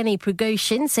 Yevgeny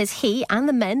Prigozhin says he and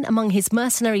the men among his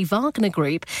mercenary Wagner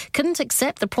group couldn't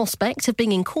accept the prospect of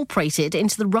being incorporated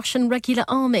into the Russian regular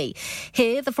army.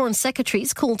 Here, the Foreign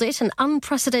Secretary's called it an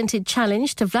unprecedented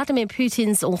challenge to Vladimir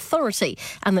Putin's authority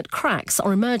and that cracks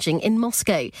are emerging in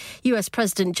Moscow. US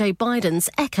President Joe Biden's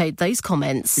echoed those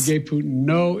comments. He gave Putin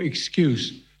no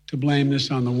excuse to blame this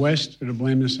on the West or to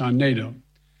blame this on NATO.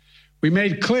 We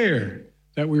made clear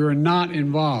that we were not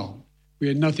involved. We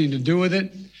had nothing to do with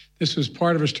it. This was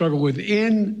part of a struggle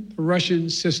within the Russian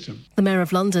system. The Mayor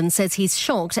of London says he's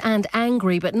shocked and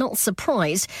angry but not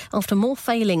surprised after more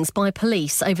failings by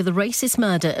police over the racist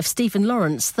murder of Stephen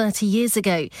Lawrence 30 years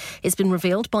ago. It's been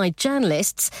revealed by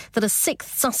journalists that a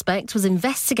sixth suspect was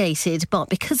investigated but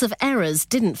because of errors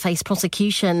didn't face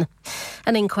prosecution.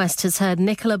 An inquest has heard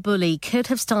Nicola Bully could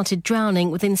have started drowning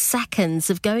within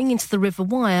seconds of going into the River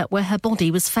Wyre where her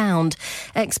body was found.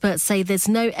 Experts say there's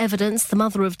no evidence the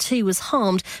mother of two was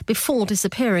harmed before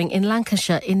disappearing in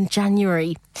Lancashire in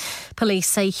January. Police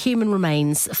say human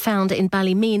remains found in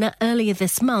Ballymena earlier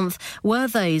this month were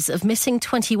those of missing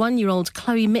 21-year-old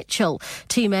Chloe Mitchell.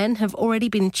 2 men have already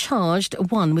been charged,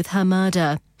 one with her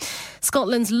murder.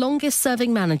 Scotland's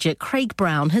longest-serving manager, Craig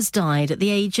Brown, has died at the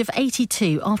age of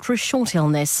 82 after a short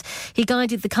illness. He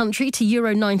guided the country to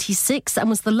Euro 96 and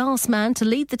was the last man to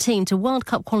lead the team to World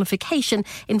Cup qualification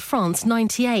in France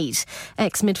 98.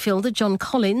 Ex-midfielder John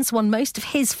Collins won most of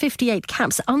his 58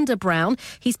 caps under Brown.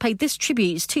 He's paid this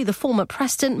tribute to the former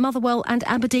Preston, Motherwell and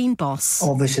Aberdeen boss.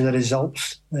 Obviously the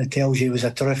results tells you he was a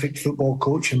terrific football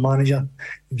coach and manager.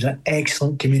 He was an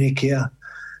excellent communicator.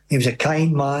 He was a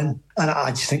kind man, and I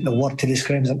just think the word to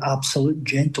describe him is an absolute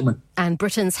gentleman. And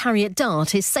Britain's Harriet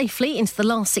Dart is safely into the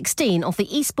last 16 of the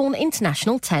Eastbourne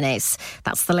International Tennis.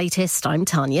 That's the latest. I'm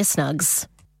Tanya Snuggs.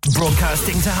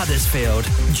 Broadcasting to Huddersfield,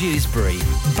 Dewsbury,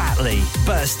 Batley,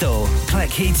 Birstall,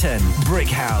 Cleckheaton,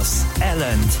 Brickhouse,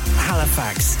 Elland,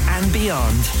 Halifax and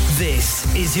beyond.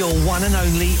 This is your one and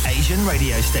only Asian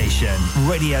radio station.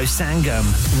 Radio Sangam,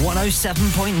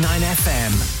 107.9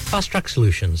 FM. Fast Track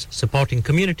Solutions, supporting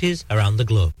communities around the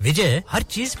globe. Vijay, हर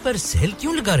चीज पर cell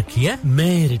क्यों लगा रखी है?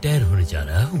 मैं retire होने जा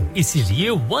रहा हूँ, इसीलिए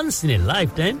once in a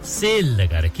lifetime cell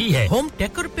लगा रखी है. होम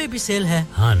टेकर पे भी सेल है.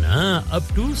 हाँ ना,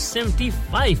 up to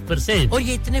 75%. और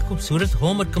ये इतने खूबसूरत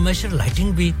होम और कमर्शियल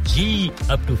लाइटिंग भी. जी,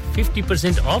 up to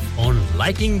 50% off on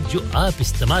lighting जो आप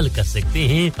इस्तेमाल कर सकते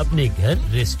हैं अपने घर,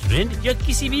 रेस्टोरेंट या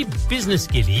किसी भी बिजनेस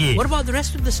के लिए. What about the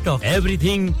rest of the stock?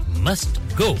 Everything must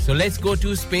go. So let's go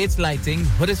to Spades Lighting,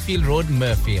 Huddersfield Road,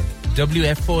 Murfield,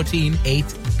 WF14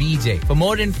 8BJ. For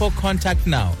more info, contact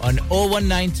now on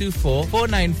 01924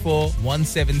 494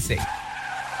 176.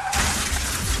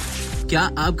 क्या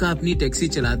आपका अपनी टैक्सी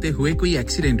चलाते हुए कोई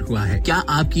एक्सीडेंट हुआ है? क्या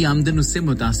आपकी आमदन उससे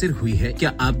मुतासिर हुई है?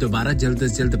 क्या आप दोबारा जल्द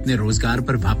से जल्द अपने रोजगार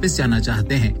पर वापस जाना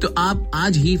चाहते हैं? तो आप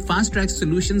आज ही फास्ट ट्रैक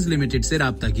सॉल्यूशंस लिमिटेड से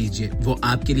राब्ता कीजिए. वो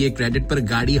आपके लिए क्रेडिट पर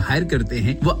गाड़ी हायर करते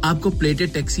हैं. वो आपको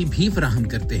प्लेटेड टैक्सी भी फराहम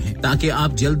करते हैं ताकि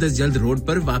आप जल्द से जल्द रोड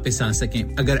पर वापस आ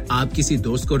सकें. अगर आप किसी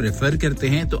दोस्त को रेफर करते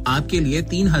हैं तो आपके लिए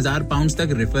 3000 पाउंड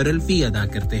तक रेफरल फी अदा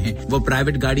करते हैं. वो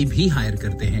प्राइवेट गाड़ी भी हायर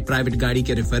करते हैं. प्राइवेट गाड़ी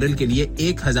के रेफरल के लिए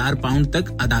 1000 पाउंड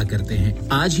तक अदा करते हैं. हैं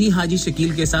आज ही हाजी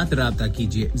शकील के साथ राब्ता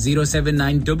कीजिए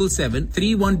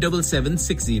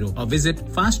 07977317760 और visit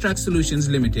fast track solutions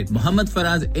limited Mohammad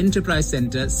Faraz enterprise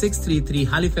centre 633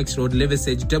 Halifax road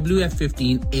Liversedge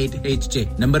WF15 8HJ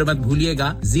नंबर मत भूलिएगा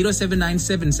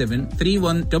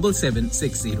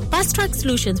 07977317760 Fast Track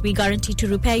Solutions we guarantee to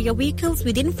repair your vehicles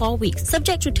within 4 weeks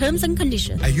subject to terms and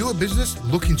conditions. Are you a business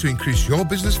looking to increase your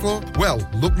business flow? Well,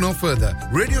 look no further.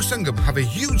 Radio Sangam have a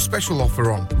huge special offer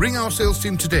on. Ring our sales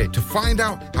team today to find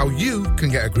out how you can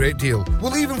get a great deal.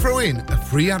 We'll even throw in a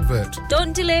free advert.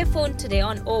 Don't delay, phone today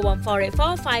on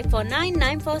 01484 549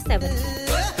 947.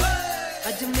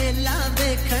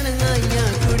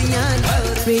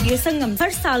 Radio Sangam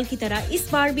हर साल की तरह इस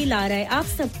बार भी ला रहा है आप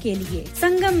सब के लिए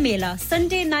संगम मेला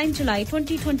Sunday 9 July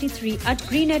 2023 at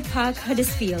Greenhead Park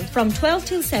Huddersfield from 12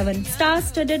 till 7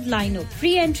 star-studded lineup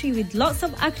free entry with lots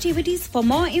of activities for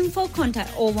more info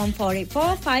contact 01484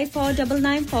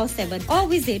 549947 or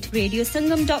visit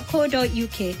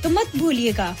radiosangam.co.uk तो मत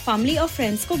भूलिएगा family और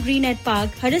friends को Greenhead Park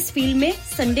Huddersfield में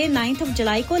Sunday 9th of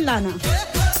July को लाना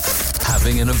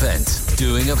Having an event,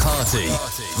 doing a party,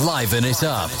 liven it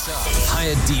up.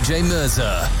 Hire DJ Mirza.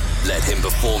 Let him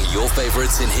perform your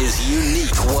favorites in his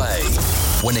unique way.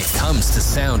 When it comes to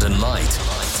sound and light,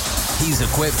 he's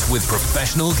equipped with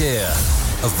professional gear.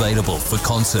 Available for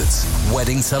concerts,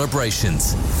 wedding celebrations,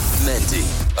 Mendi,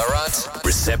 Arat,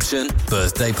 reception,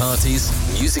 birthday parties,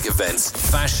 music events,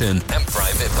 fashion and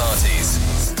private parties.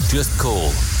 Just call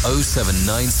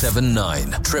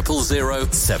 07979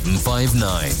 000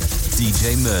 759.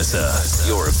 DJ Mirza,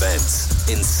 your events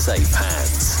in safe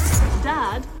hands.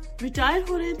 Dad, retire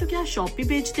हो रहे हैं तो क्या shop भी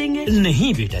बेच देंगे?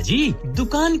 नहीं बेटा जी,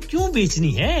 दुकान क्यों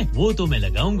बेचनी है? वो तो मैं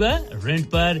लगाऊंगा रेंट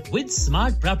पर with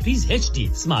smart properties HD.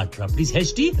 Smart properties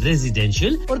HD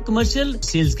residential और कमर्शियल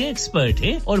सेल्स के एक्सपर्ट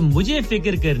हैं और मुझे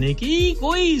फिक्र करने की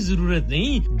कोई जरूरत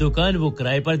नहीं। दुकान वो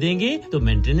किराए पर देंगे तो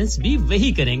मेंटेनेंस भी वही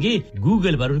करेंगे।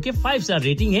 गूगल पर उनके 5 स्टार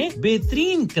रेटिंग है,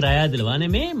 बेहतरीन किराया दिलवाने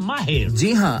में माहिर।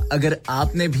 जी हां, अगर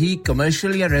आपने भी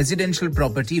कमर्शियल या रेजिडेंशियल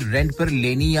प्रॉपर्टी रेंट पर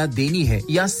लेनी या देनी है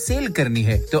या सेल करनी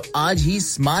है तो आज ही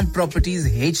स्मार्ट प्रॉपर्टीज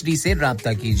एचडी से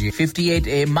राब्ता कीजिए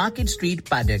 58A market street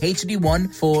Paddock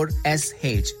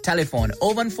HD14SH telephone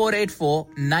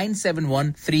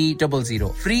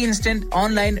 01484971300 free instant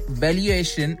online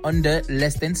valuation under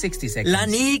less than 60 seconds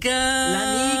लानिका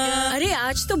अरे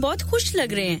आज तो बहुत खुश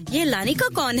लग रहे हैं ये लानिका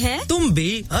कौन है तुम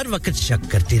भी हर वक्त शक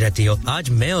करती रहती हो आज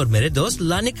मैं और मेरे दोस्त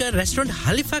लानिका रेस्टोरेंट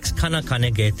हैलिफैक्स खाना खाने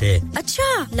गए थे अच्छा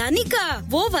लानिका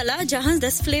वो वाला जहां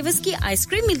 10 फ्लेवर्स की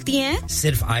आइसक्रीम मिलती हैं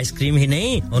सिर्फ आइसक्रीम ही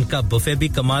नहीं उनका बुफे भी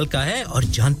कमाल का है और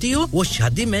जानती हो वो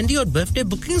शादी मेहंदी और बर्थडे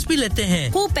बुकिंग्स भी लेते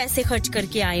हैं खूब पैसे खर्च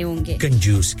करके आए होंगे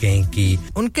कंजूस कहीं की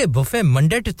उनके buffet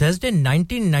Monday to Thursday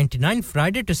 1999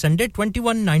 Friday to Sunday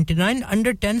 2199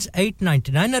 under 10s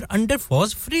 899 और अंडर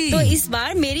 4s फ्री तो इस बार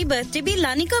मेरी बर्थडे भी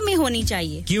लानिका में होनी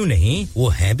चाहिए क्यों नहीं वो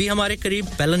है भी हमारे करीब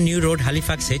पेलन new road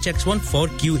Halifax HX1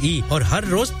 4QE और हर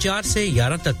रोज 4 से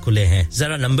 11 तक खुले हैं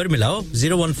जरा नंबर मिलाओ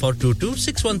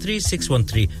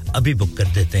 01422613613 अभी बुक कर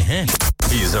देते हैं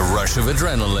He's a rush of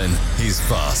adrenaline. He's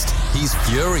fast. He's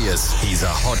furious. He's a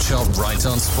hot shot right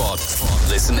on spot.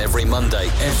 Listen every Monday,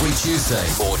 every Tuesday,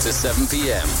 4 to 7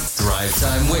 p.m. Drive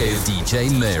time with DJ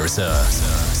Mirza.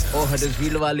 Oh,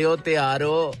 Huddersfield वालियों तैयार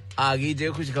हो आगे जे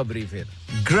खुशखबरी फिर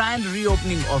Grand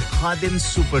reopening of Khadim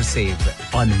Super Save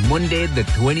on Monday the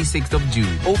 26th of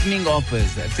June. Opening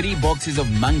offers 3 boxes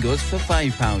of mangoes for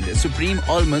 £5, Supreme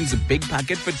Almonds big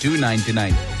packet for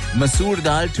 £2.99, Masoor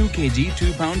dal 2 kg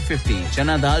 £2.50,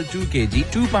 Chana dal 2 kg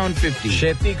 £2.50.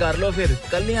 Sheti kar lo fir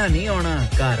kalliyan nahi auna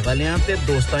ghar waliyan te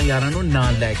dostan yaran nu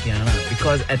naal leke aana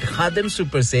because at Khadim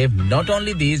Super Save not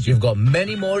only these you've got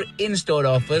many more in-store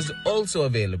offers also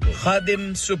available. Khadim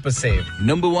Super Save,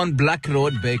 number 1 Black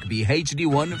Road, Birkby,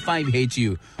 HD1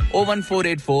 5HU,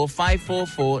 01484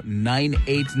 544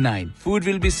 989. Food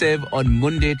will be served on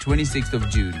Monday 26th of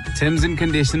June. Terms and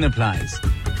condition applies.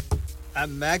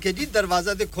 मैं के जी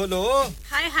दरवाजा दे खोलो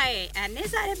हाय हाय एने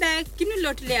सारे bag किनु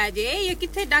लुट ले आजे ये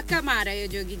किथे डाका मार रहे हो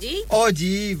जोगी जी ओ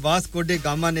जी वास्को डे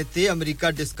गामा ने ते अमेरिका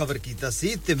डिस्कवर कीता सी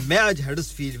ते मैं आज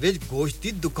हडर्सफील्ड विच गोश्त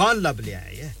दी दुकान लब ले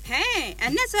आए हैं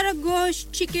एने सारा गोश्त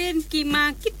चिकन कीमा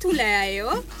किथु ले आए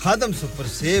हो खादम सुपर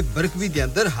से बरकवी दे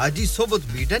अंदर हाजी सोबत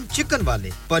मीट एंड चिकन वाले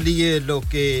पलिए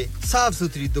लोके साफ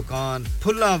सुथरी दुकान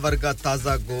फुल्ला वर्गा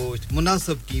ताजा गोश्त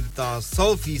मुनासिब कीमतां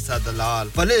 100% दलाल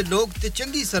भले लोग ते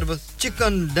चंगी service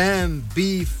chicken lamb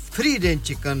beef free range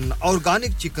chicken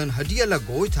organic chicken हड्डियाला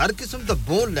गोश्त हर किस्म दा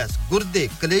बोनलेस गुर्दे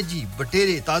कलेजी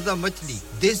बटेरे ताजा मछली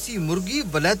देसी मुर्गी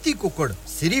बलाती कुकड़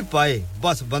सिरी पाए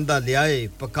बस बंदा ले आए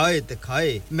पकाए ते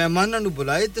खाए मेहमानां नु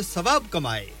बुलाए ते सवाब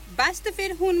कमाए बस तो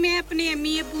फिर हुन मैं अपने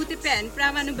अम्मी अब्बू ते भैन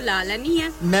भरावां नु बुला लेनी है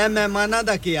मैं मेहमानां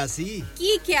दा क्या सी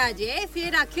की क्या जे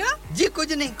फिर आखियो जी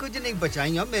कुछ नहीं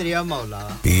बचाइयो मेरे मौला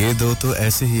ये दो तो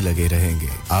ऐसे ही लगे रहेंगे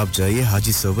आप जाइए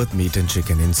हाजी सोबत meet and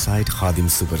chicken inside Khadim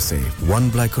super safe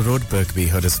 1 Black Road Birkby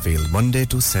Huddersfield Monday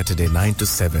to Saturday 9 to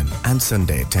 7 and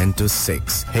Sunday 10 to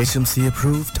 6 HMC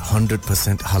approved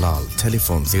 100% halal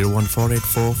telephone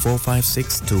 01484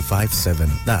 456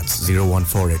 257 that's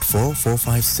 01484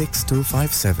 456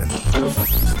 257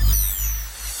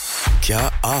 क्या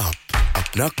आप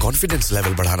अपना कॉन्फिडेंस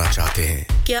लेवल बढ़ाना चाहते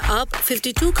हैं क्या आप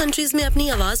 52 कंट्रीज में अपनी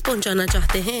आवाज पहुंचाना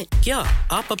चाहते हैं क्या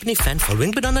आप अपनी फैन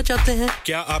फॉलोइंग बनाना चाहते हैं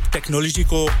क्या आप टेक्नोलॉजी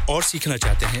को और सीखना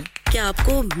चाहते हैं क्या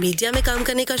आपको मीडिया में काम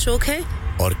करने का शौक है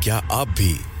और क्या आप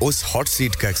भी उस हॉट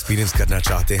सीट का एक्सपीरियंस करना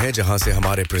चाहते हैं जहां से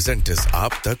हमारे प्रेजेंटर्स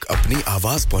आप तक अपनी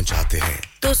आवाज पहुंचाते हैं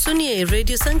तो सुनिए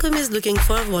radio Sangam is looking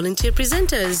for volunteer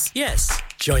presenters yes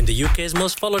join the UK's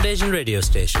most followed Asian radio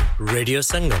station Radio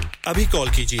Sangam अभी कॉल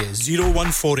कीजिए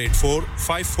 01484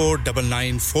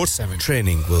 549947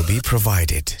 training will be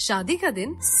provided शादी का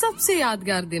दिन सबसे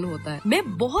यादगार दिन होता है मैं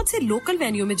बहुत से लोकल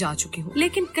वेन्यू में जा चुकी हूँ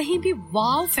लेकिन कहीं भी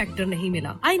वाव फैक्टर नहीं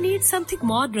मिला I need something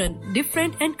modern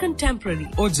different and contemporary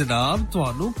ओ जनाब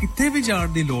ਤੁਹਾਨੂੰ ਕਿੱਥੇ ਵੀ ਜਾਣ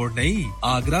ਦੀ ਲੋੜ ਨਹੀਂ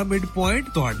ਆਗਰਾ ਮਿਡ ਪੁਆਇੰਟ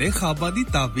ਤੁਹਾਡੇ ਖਾਬਾਂ ਦੀ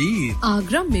ਤਾਬੀਰ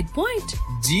आगरा मिड पॉइंट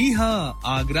जी हां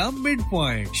आगरा मिड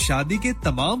पॉइंट शादी के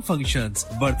तमाम functions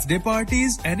birthday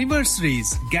parties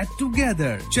anniversaries get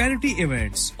together charity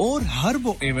events और हर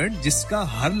वो इवेंट जिसका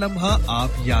हर लम्हा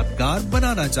आप यादगार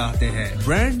बनाना चाहते हैं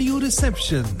brand new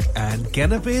reception and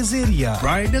कैनपेज area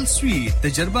bridal sweet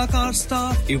तजर्बाकार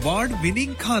staff award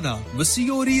winning खाना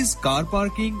वसीओरीज कार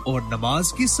पार्किंग और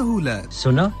नमाज की सहूलत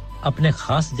सुना अपने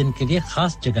खास दिन के लिए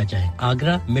खास जगह जाएं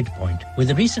Agra Midpoint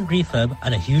with a recent refurb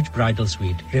and a huge bridal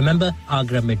suite remember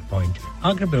Agra Midpoint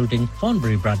Agra Building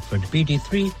Thornbury Bradford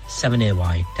BD3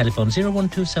 7AY telephone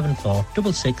 01274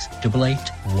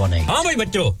 668818 हां भाई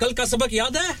बच्चों कल का सबक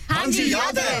याद है हां जी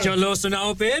याद है चलो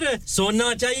सुनाओ फिर सोना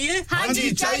चाहिए हां जी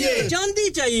चाहिए चांदी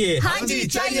चाहिए हां जी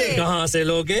चाहिए कहां से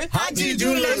लोगे हाजी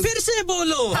जूलर्स फिर से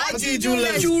बोलो हाजी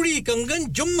जूलर्स चूड़ी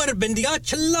कंगन झुमर बिंदिया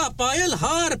छल्ला पायल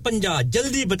हार पंजा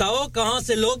जल्दी बताओ कहां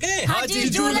से लोगे हाजी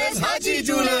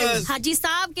जूलर्स हाजी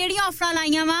साहब केड़ी ऑफर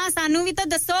लाईया वा सानू भी तो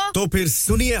दसो तो फिर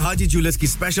सुनिए हाजी जूलर्स की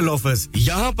स्पेशल ऑफर्स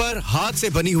यहां पर हाथ से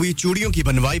बनी हुई चूड़ियों की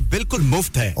बनवाई बिल्कुल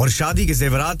मुफ्त है और शादी के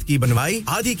जेवरात की बनवाई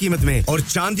आधी कीमत में और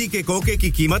चांदी के कोके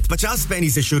की कीमत 50 पैसे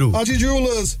से शुरू Haji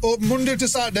Jewellers open Monday to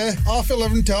Saturday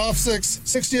 11:30 to 6:30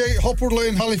 68 Hopwood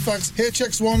Lane Halifax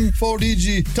HX1 4DG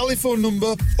telephone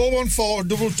number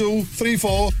 01422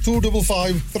 34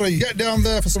 2553 get down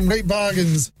there for some great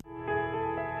bargains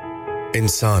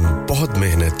इंसान बहुत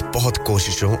मेहनत बहुत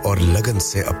कोशिशों और लगन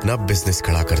से अपना बिजनेस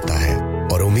खड़ा करता है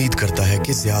और उम्मीद करता है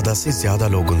कि ज्यादा से ज्यादा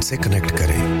लोग उनसे कनेक्ट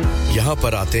करें यहाँ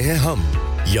पर आते हैं हम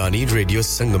यानी रेडियो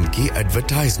संगम की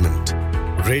एडवर्टाइजमेंट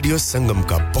रेडियो संगम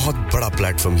का बहुत बड़ा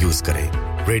प्लेटफॉर्म यूज करें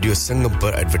रेडियो संगम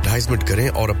पर एडवर्टाइजमेंट करें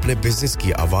और अपने बिजनेस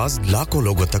की आवाज लाखों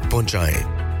लोगों तक पहुंचाएं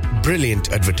Brilliant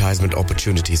advertisement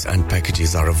opportunities and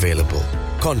packages are available.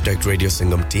 Contact Radio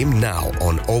Sangam team now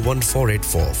on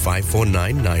 01484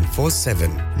 549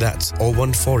 947. That's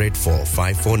 01484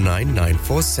 549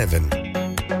 947.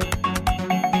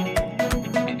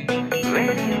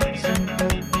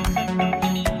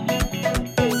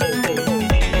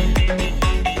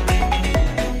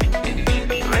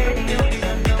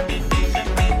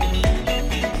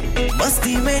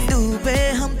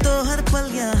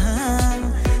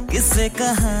 किससे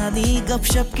कहानी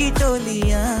गपशप की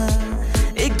टोलियां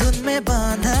एक धुन में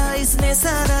बांधा इसने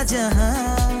सारा जहां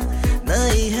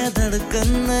नई है धड़कन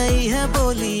नई है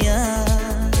बोलियां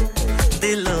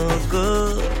दिलों को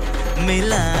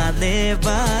मिलाने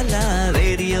वाला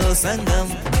रेडियो संगम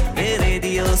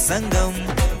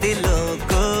दिलों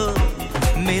को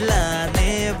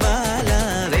मिलाने वाला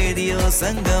रेडियो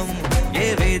संगम ये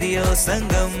रेडियो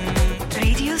संगम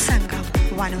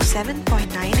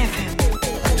 107.9 FM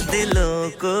दिलों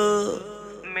को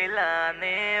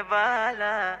मिलाने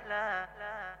वाला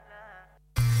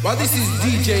Well, this is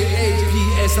DJ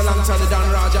APS alongside the Don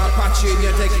Raja Apache, and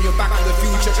you're taking you back to the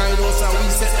future. I know how we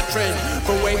set the trend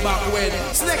from way back when.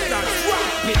 Snake that, rock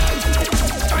it.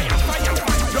 Fire, fire,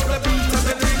 fire. Drop the beat of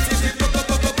the 90s.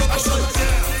 I shut it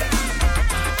down.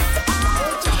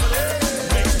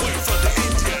 Make way for the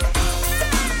Indian.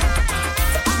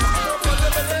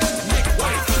 Make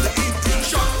way for the Indian.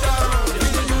 Shut down.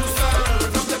 In the new sound.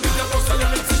 From the bigger boss and the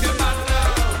mix of your man now.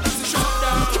 Shut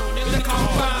down in the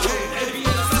compound.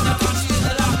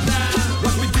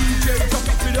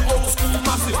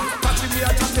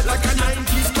 Like a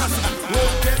 90s classic.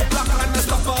 Road get black and the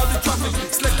stuff all the traffic.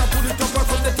 Select and pull it up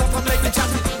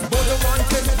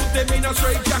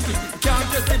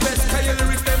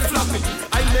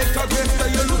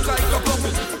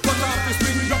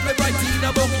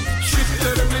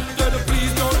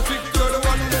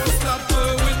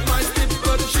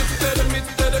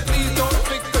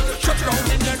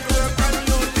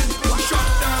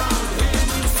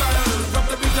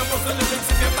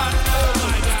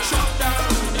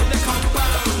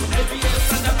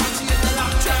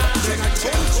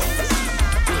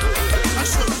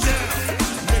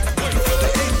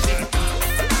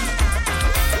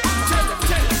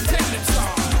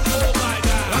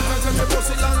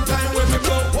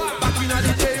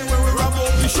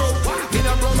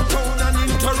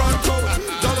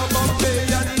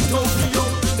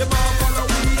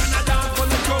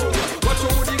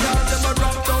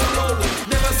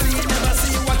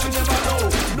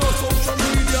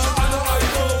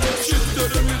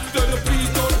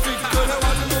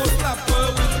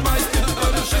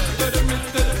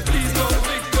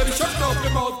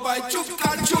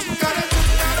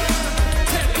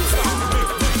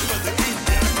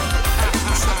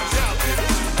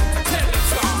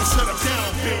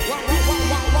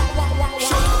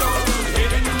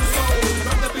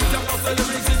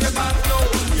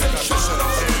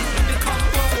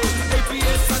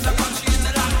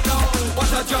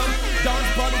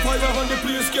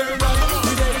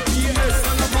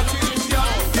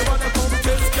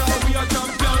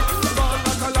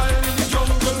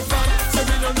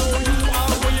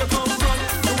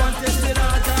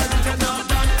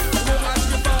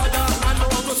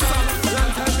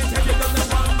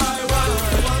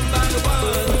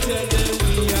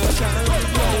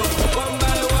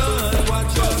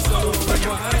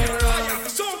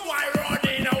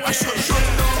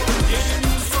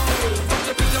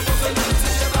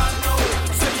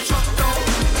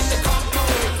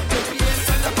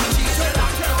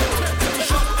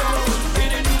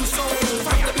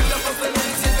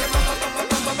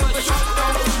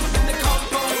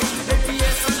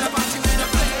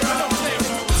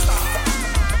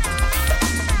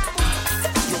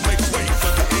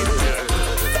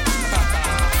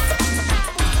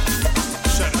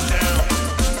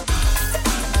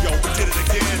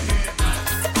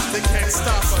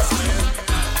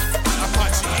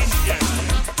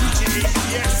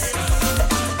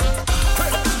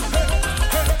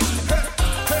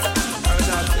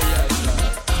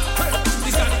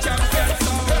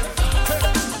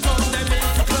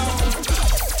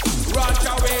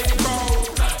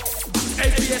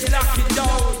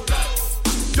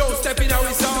stepping out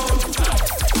his zone.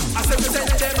 I said we send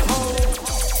them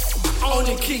home.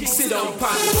 Only king sit down on the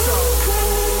throne.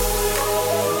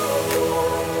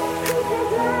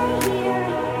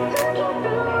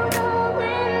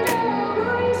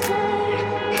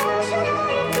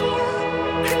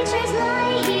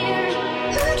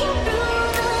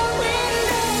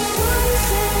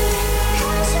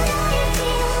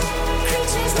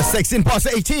 A 16 past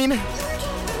 18,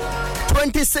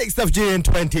 26th of June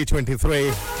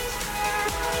 2023.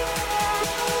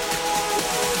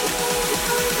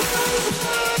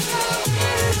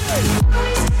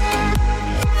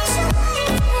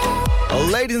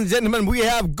 Ladies and gentlemen, we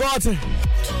have got the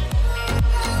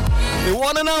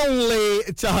one and only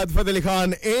Chahat Fateh Ali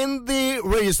Khan in the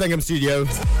Radio Sangam studio.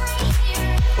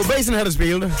 We're based in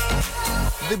Huddersfield,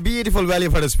 the beautiful valley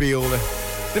of Huddersfield,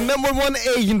 the number one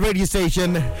Asian radio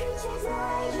station, the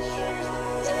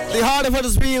heart of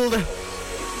Huddersfield.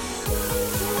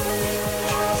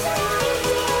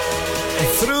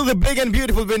 Through the big and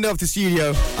beautiful window of the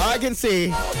studio, I can see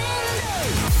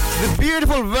the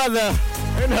beautiful weather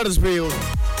in Huddersfield.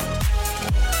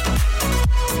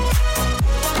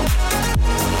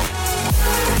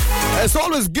 It's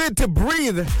always good to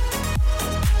breathe.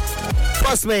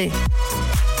 Trust me.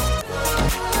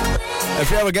 If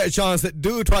you ever get a chance,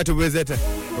 do try to visit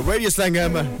Radio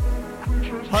Sangam,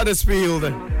 Huddersfield.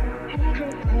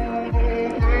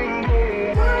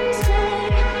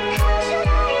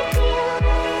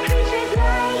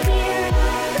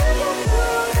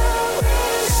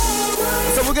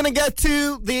 So we're gonna get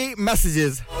to the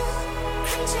messages.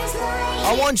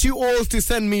 I want you all to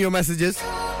send me your messages.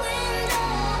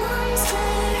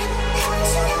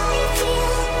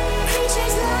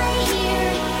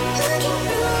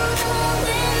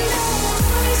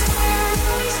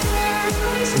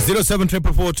 Zero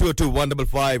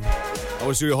 074442155.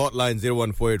 Our studio hotline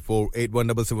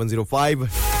 01484817705.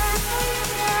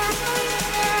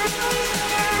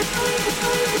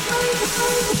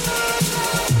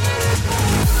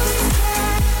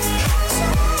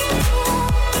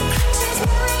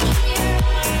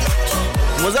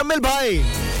 Muzammil bhai,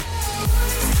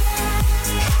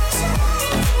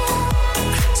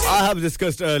 I have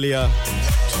discussed earlier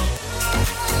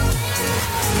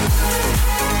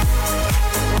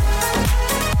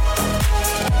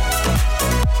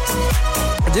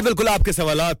जी बिल्कुल आपके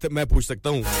सवालात मैं पूछ सकता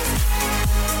हूं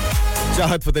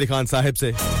चाहत फतेह खान साहब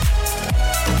से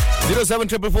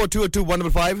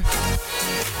 07444222155.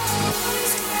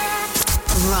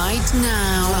 Right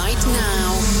now,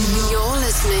 you're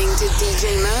listening to DJ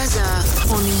Mirza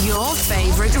on your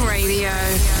favorite radio.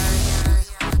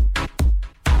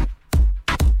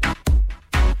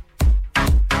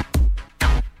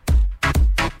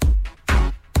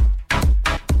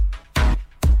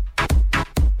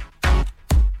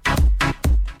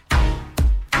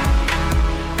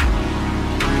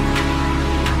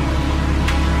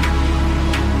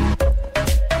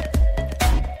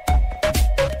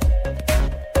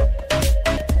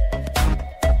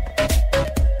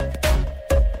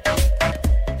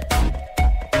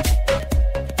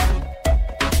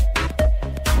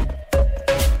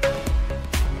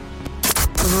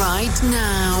 Right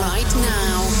now,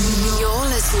 you're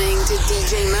listening to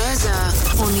DJ Mirza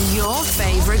on your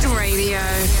favorite radio.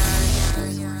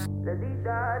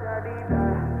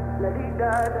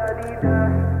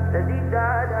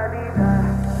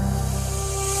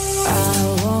 I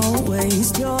won't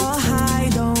waste your high,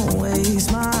 don't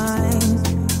waste mine.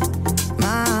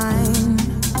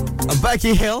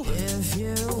 Becky Hill. If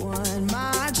you want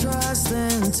my trust,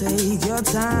 then take your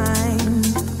time.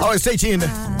 Oh, stay tuned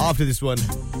after this one.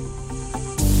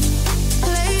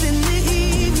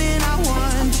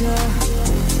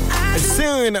 And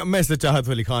soon, Mr. Chahat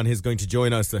Ali Khan is going to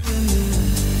join us. I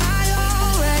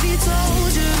already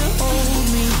told you to hold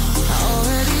me. I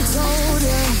already told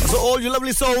you. So all you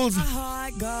lovely souls. My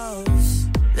heart goes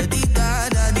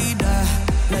la-dee-da-da-dee-da,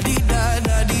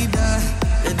 la-dee-da-da-dee-da,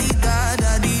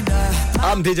 la-dee-da-da-dee-da.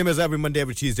 I'm DJ Mirza every Monday,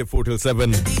 every Tuesday, 4 till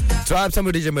 7. Drive time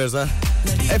with DJ Mirza.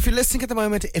 If you're listening at the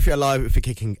moment, if you're alive, if you're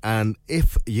kicking, and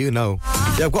if you know,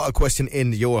 you've got a question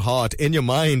in your heart, in your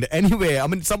mind, anyway. I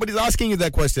mean, somebody's asking you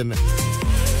that question.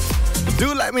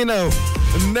 Do let me know.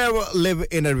 Never live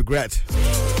in a regret.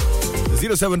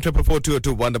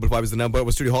 07444222155 is the number.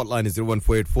 Our studio hotline is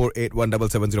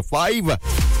 01484817705.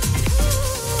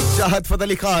 Chahat Fateh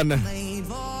Ali Khan,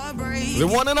 the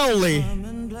one and only.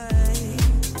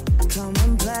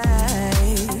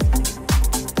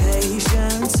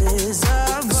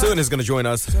 Soon is going to join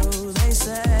us.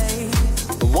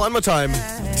 One more time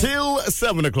till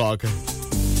 7 o'clock.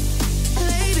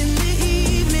 Late in the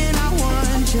evening, I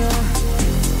want you.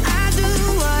 I do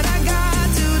what I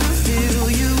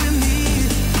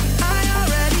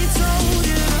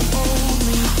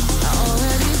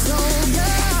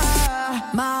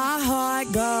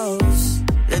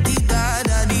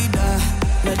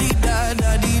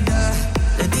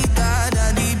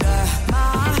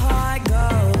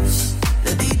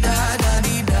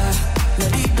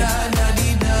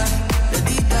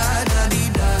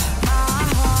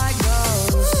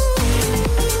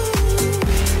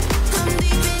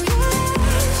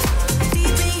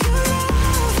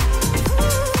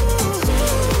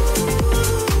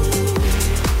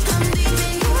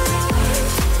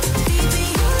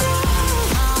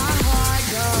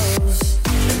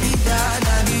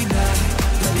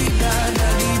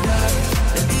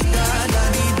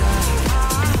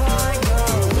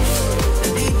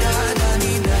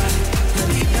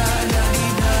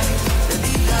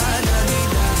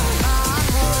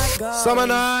Summer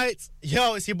nights.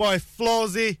 Yo, it's your boy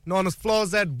Flawzy, known as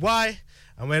FlawZY,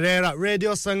 and we're here at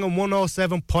Radio Sangam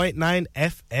 107.9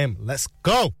 FM. Let's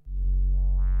go.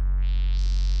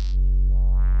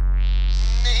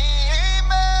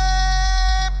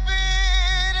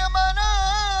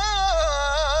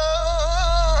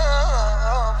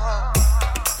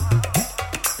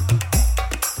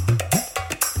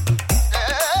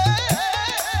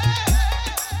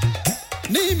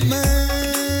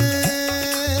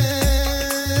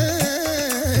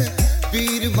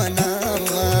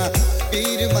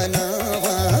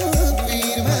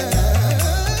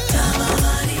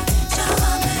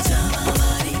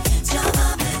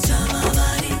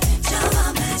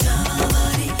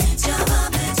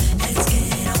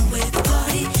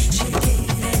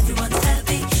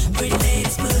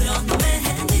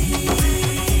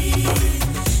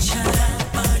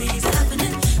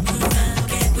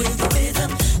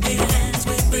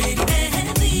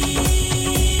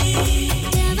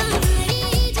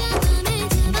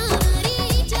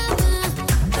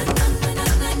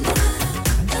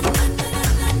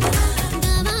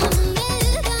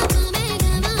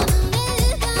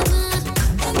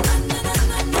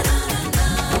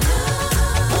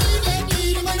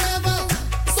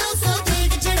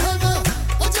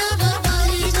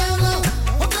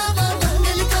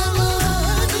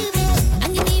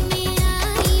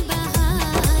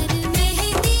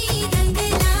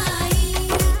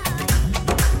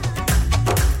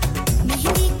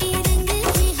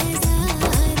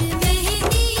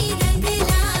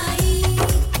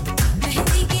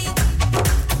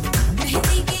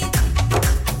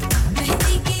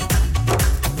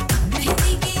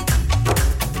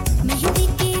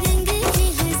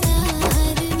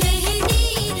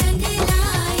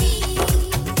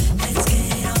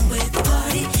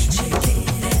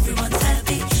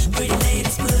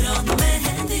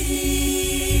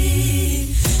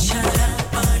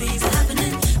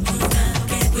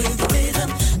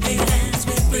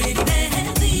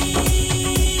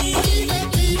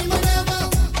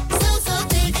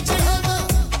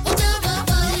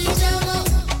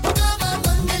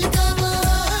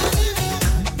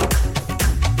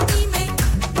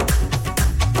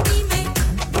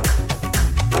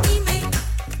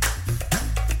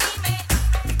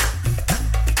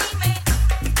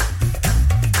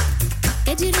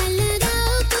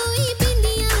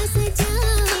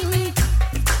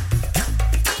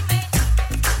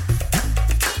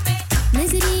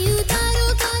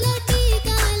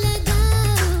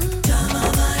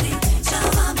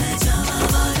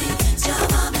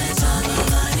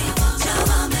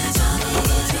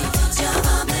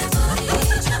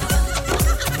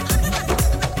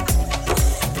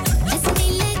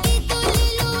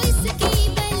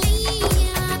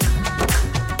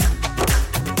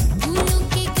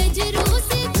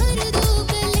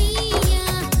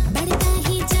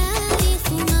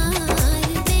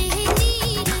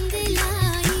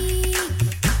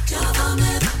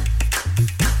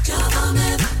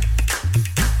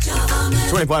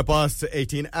 Past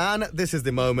 18, and this is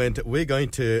the moment we're going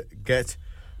to get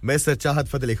Mr. Chahat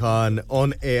Fadli Khan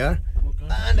on air,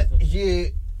 and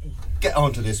you get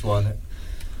onto this one.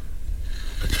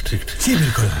 जी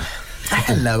बिल्कुल.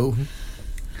 Hello.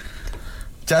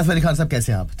 Chahat Fadli Khan साहब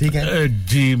कैसे हैं आप? ठीक हैं?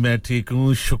 जी मैं ठीक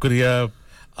हूँ. शुक्रिया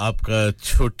आपका.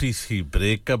 छोटी सी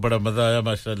ब्रेक का बड़ा मजा आया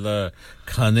माशाल्लाह.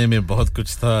 खाने में बहुत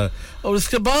कुछ था और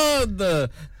उसके बाद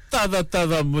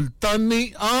ताजा मुल्तानी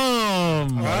आम.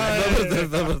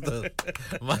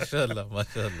 जबरदस्त माशाल्लाह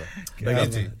माशाल्लाह.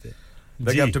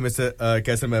 Big up to Mr.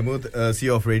 Kaisar Mahmood,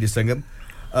 CEO of Radio Sangam.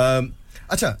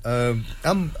 अच्छा,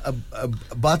 हम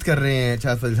बात कर रहे हैं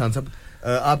चाहत फजल खान साहब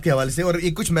आपके हवाले से, और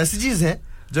ये कुछ मैसेजेस हैं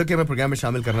जो कि मैं प्रोग्राम में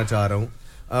शामिल करना चाह रहा हूँ.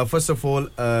 First of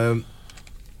all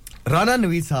Rana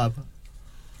Naveed साहब,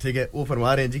 ठीक है, वो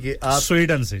फरमा रहे हैं जी कि आप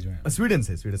स्वीडन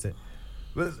से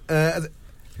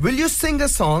will you sing a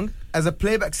song as a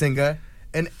playback singer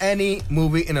in any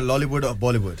movie in a Lollywood or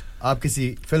Bollywood? आप किसी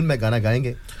फिल्म में गाना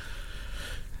गाएंगे?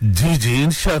 जी जी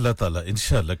इंशाल्लाह ताला,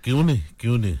 इंशाल्लाह. क्यों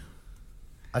नहीं.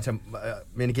 अच्छा,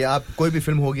 यानी कि आप कोई भी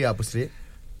फिल्म होगी आप उससे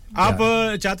आप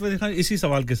चाहते हैं खान इसी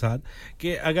सवाल के साथ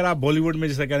कि अगर आप बॉलीवुड में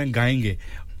जैसा कह रहे हैं गाएंगे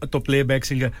तो प्लेबैक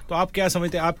सिंगर, तो आप क्या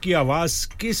समझते हैं आपकी आवाज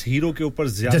किस हीरो के ऊपर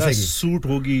ज्यादा सूट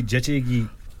होगी, जचेगी?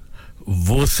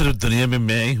 वो सिर्फ दुनिया में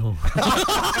मैं ही हूं.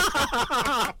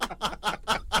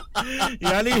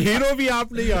 यानी हीरो भी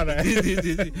आप नहीं आ रहा है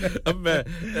जी अब मैं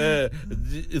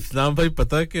इस्लाम भाई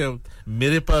पता है कि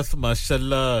मेरे पास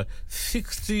माशाल्लाह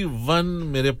 61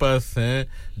 मेरे पास हैं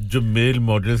जो मेल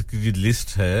मॉडल्स की लिस्ट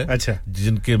है अच्छा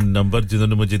जिनके नंबर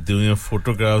जिन्होंने मुझे दिए हैं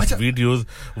फोटोग्राफ्स अच्छा। वीडियोस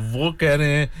वो कह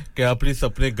रहे हैं कि आप प्लीज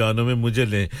अपने गानों में मुझे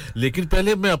लें लेकिन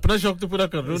पहले मैं अपना शौक तो पूरा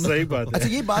कर लूं ना सही बात है अच्छा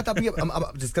ये बात अभी हम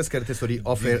अब डिस्कस करते सॉरी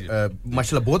ऑफ एयर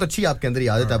माशाल्लाह बहुत अच्छी आपके अंदर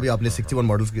आदत है अभी आपने 61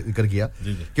 मॉडल्स जिक्र किया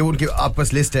कि उनके आपके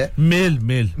पास लिस्ट है मेल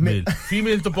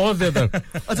फीमेल तो बहुत ज्यादा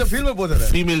अच्छा फीमेल बहुत ज्यादा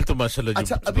फीमेल तो माशाल्लाह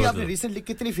अच्छा अभी आपने रिसेंटली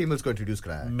कितनी फीमेल्स को इंट्रोड्यूस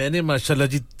कराया है मैंने माशाल्लाह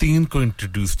जी 3 को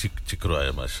इंट्रोड्यूस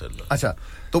करवाया माशाल्लाह अच्छा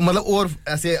तो मतलब और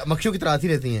ऐसे मक्खियों की तरह आती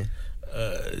रहती हैं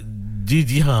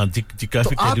जी हां जी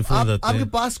काफी टेलीफोन आते हैं आपके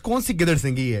पास कौन सी गिदड़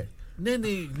सिंगी है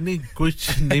नहीं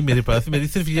कुछ नहीं मेरे पास मेरी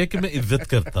सिर्फ ये है कि मैं इज्जत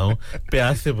करता हूं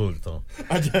प्यार से बोलता हूं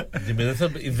अच्छा जी मेरा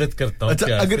सब इज्जत करता हूं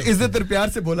अच्छा अगर इज्जत और प्यार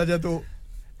से बोला जाए तो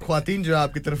ख्वातीन जो है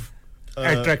आपकी तरफ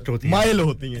अट्रैक्ट होती हैं माइल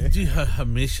होती हैं जी हाँ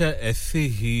हमेशा ऐसे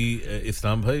ही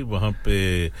इस्लाम भाई वहां पे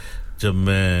जब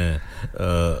मैं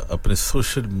अपने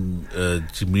सोशल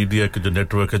मीडिया के जो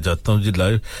नेटवर्क है जाता हूं जी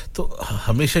लाइव तो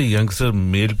हमेशा यंगस्टर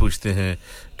मेल पूछते हैं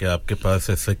कि आपके पास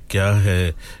ऐसा क्या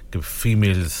है कि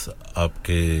फीमेल्स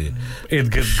आपके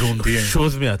इर्द-गिर्द घूमती हैं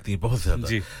शोज में आती हैं बहुत ज्यादा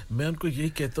मैं उनको यही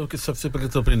कहता हूं कि सबसे पहले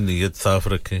तो अपनी नीयत साफ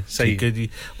रखें ठीक है जी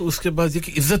उसके बाद ये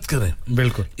कि इज्जत करें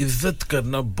बिल्कुल इज्जत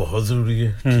करना बहुत जरूरी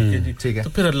है ठीक है जी ठीक है तो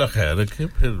फिर अल्लाह खैर रखे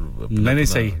फिर नहीं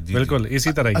सही बिल्कुल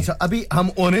इसी तरह अच्छा अभी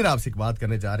हम ऑनर आपसे एक बात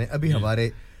करने जा रहे हैं अभी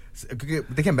हमारे क्योंकि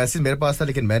देखिए मैसेज मेरे पास था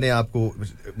लेकिन मैंने आपको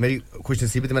मेरी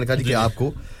खुशनसीबी थी मैंने कहा कि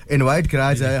आपको इनवाइट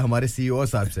कराया जाए हमारे सीईओ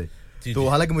साहब से तो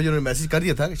हालांकि मुझे उन्होंने मैसेज कर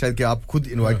दिया था शायद कि आप खुद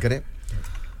इनवाइट करें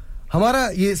हमारा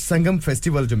ये संगम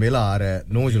फेस्टिवल जो मेला आ रहा है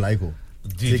 9 जुलाई को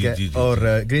ठीक है और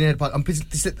ग्रीन हेड पार्क हम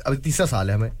अभी तीसरा साल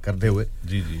है हमें करते हुए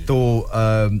तो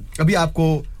अभी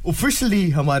आपको ऑफिशियली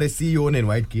हमारे सीईओ ने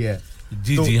इनवाइट किया है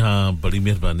जी हाँ बड़ी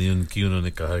मेहरबानी उनकी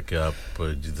उन्होंने कहा कि आप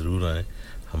जरूर आएं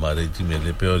हमारे जी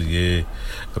मेले पे और ये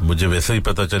मुझे वैसे ही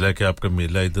पता चला कि आपका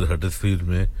मेला इधर हडर्सफील्ड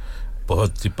में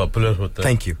बहुत ही पॉपुलर होता है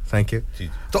थैंक यू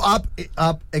तो आप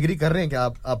एग्री कर रहे हैं कि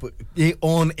आप ये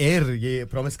ऑन एयर ये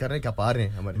प्रॉमिस कर रहे हैं कि आप आ रहे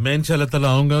हैं हमारे मैं इंशाल्लाह ताला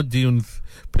आऊंगा जी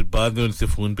फिर बाद में उनसे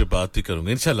फोन पे बात ही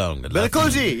करूंगा इंशाल्लाह आऊंगा बिल्कुल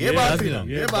जी ये बात है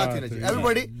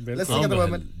everybody listening at the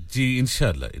moment जी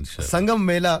इंशाल्लाह संगम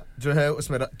मेला जो है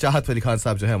उसमें चाहत अली खान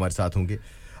साहब जो है हमारे साथ होंगे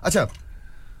अच्छा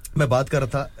मैं बात कर रहा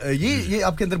था ये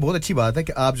आपके अंदर बहुत अच्छी बात है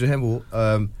कि आप जो है वो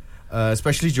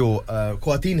स्पेशली जो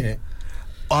ख्वातीन हैं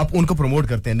आप उनको प्रमोट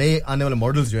करते हैं नए आने वाले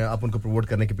मॉडल्स जो हैं आप उनको प्रमोट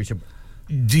करने के पीछे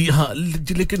जी हाँ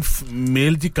जी लेकिन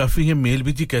मेल जी काफी है मेल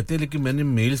भी जी कहते हैं लेकिन मैंने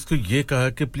मेल्स को ये कहा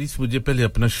कि प्लीज मुझे पहले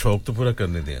अपना शौक तो पूरा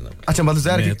करने देना अच्छा मतलब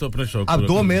ज़ाहिर तो अपना शौक आप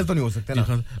 2 मेल तो नहीं हो सकते ना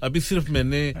हाँ, अभी सिर्फ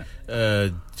मैंने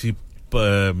जी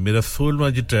मेरा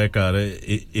 16वां जी ट्रैक आ रहा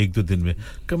है 1-2 दिन में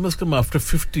कम से कम आफ्टर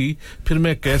 50 फिर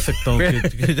मैं कह सकता हूँ कि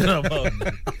जनाब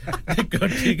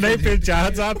नहीं फिर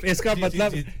चाहत साहब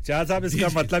इसका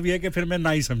मतलब ये है कि फिर मैं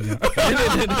नहीं समझा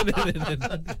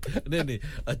नहीं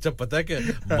अच्छा पता है क्या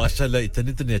माशाल्लाह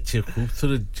इतने अच्छे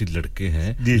खूबसूरत लड़के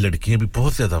हैं लड़कियां भी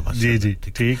बहुत ज्यादा जी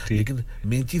ठीक लेकिन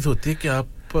मेन चीज होती है कि आप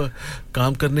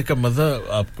काम करने का मजा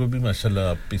आपको भी माशाल्लाह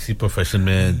आप इसी प्रोफेशन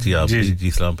में जी आप जी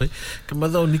इस्लाम भाई कि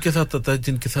मजा उन्हीं के साथ आता है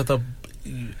जिनके साथ आप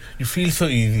you feel so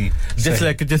easy just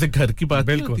like जैसे घर की बात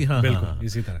होती हाँ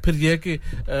इसी तरह फिर ये है कि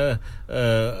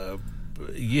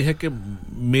ये है कि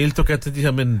मेल तो कहते जी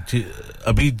हमें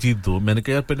अभी जीत दो मैंने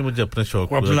कहा यार पहले मुझे अपना शौक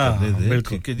पूरा करने दे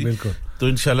ठीक है जी तो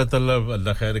इंशाल्लाह ताला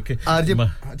अल्लाह खैर रखे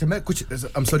अच्छा मैं कुछ I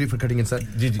am sorry for cutting in sir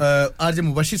ji RJ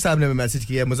Mubashir साहब ने मैसेज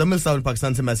किया है मुजम्मिल साहब ने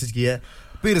पाकिस्तान से मैसेज किया है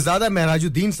पीरजादा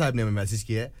महराजुद्दीन साहब ने मैसेज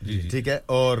किया है ठीक है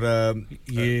और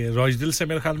ये रोजदिल से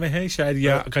मेरे ख्याल में है शायद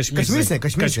या कश्मीर से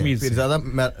पीरजादा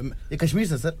ये कश्मीर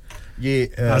से सर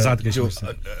ये आजाद कश्मीर से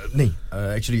नहीं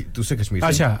एक्चुअली दूसरे कश्मीर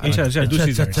अच्छा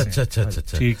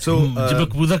ठीक सो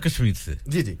मकबूजा कश्मीर से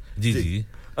जी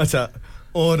अच्छा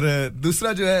और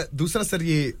दूसरा सर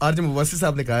ये आरजे मुबशिर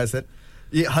साहब ने कहा है सर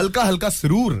ये हल्का हल्का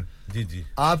सुरूर जी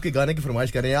आपके गाने की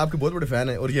फरमाइश कर रहे हैं आपके बहुत बड़े फैन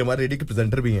हैं और ये हमारे रेडियो के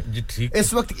प्रेजेंटर भी हैं जी ठीक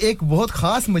इस वक्त एक बहुत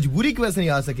खास मजबूरी की वजह से नहीं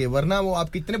आ सके वरना वो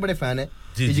आपके इतने बड़े फैन हैं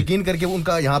यकीन करके वो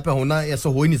उनका यहाँ पे होना ऐसा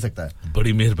हो ही नहीं सकता है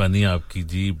बड़ी मेहरबानी आपकी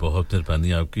जी बहुत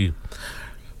मेहरबानी आपकी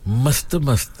मस्त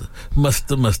मस्त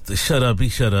मस्त मस्त शराबी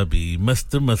शराबी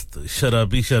मस्त मस्त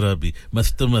शराबी शराबी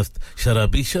मस्त मस्त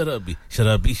शराबी शराबी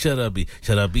शराबी शराबी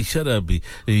शराबी शराबी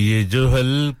ये जो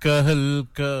हल्का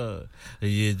हल्का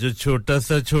ये जो छोटा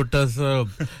सा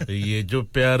ये जो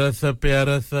प्यारा सा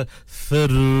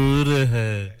सरूर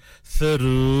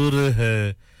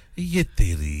है ये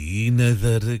तेरी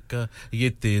नजर का ये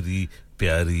तेरी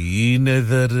प्यारी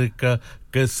नजर का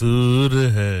कसूर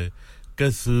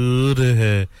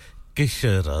है कि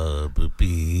शराब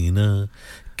पीना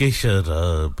कि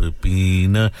शराब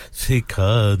पीना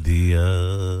सिखा दिया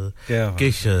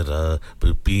कि शराब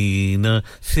पीना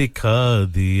सिखा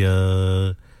दिया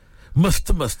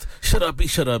मस्त मस्त शराबी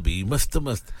शराबी मस्त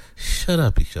मस्त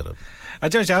शराबी शराबी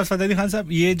अच्छा शाहब फतेह अली खान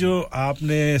साहब ये जो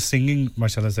आपने सिंगिंग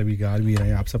माशाल्लाह सभी गा भी रहे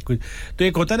हैं आप सब कुछ तो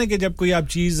एक होता है ना कि जब कोई आप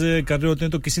चीज कर रहे होते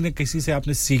हैं तो किसी न किसी से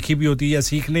आपने सीखी भी होती है या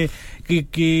सीखने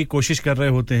की कोशिश कर रहे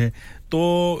होते हैं तो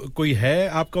कोई है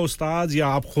आपका उस्ताद या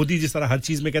आप खुद ही जिस तरह हर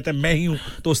चीज में कहते हैं मैं ही हूं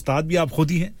तो उस्ताद भी आप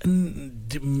खुद ही हैं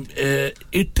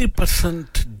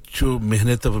 80% जो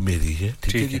मेहनत है वो मेरी है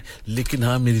ठीक है जी लेकिन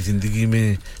हां मेरी जिंदगी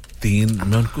में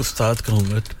मैं उनको उस्ताद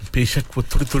कहूंगा बेशक वो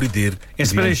थोड़ी देर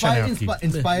इंस्पिरेशन है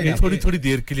आपकी थोड़ी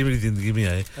देर के लिए मेरी जिंदगी में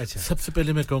आए सबसे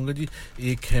पहले मैं कहूंगा जी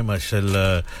एक है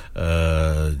माशाल्लाह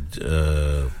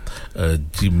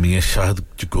जी मियां शाहिद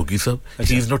गोगी साहब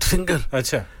ही इज नॉट सिंगर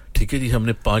अच्छा ठीक है जी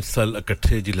हमने 5 साल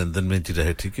इकट्ठे जी लंदन में जी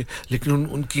रहे ठीक है लेकिन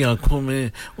उनकी आंखों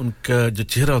में उनका जो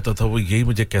चेहरा होता था वो यही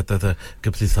मुझे कहता था कि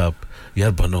प्लीज साहब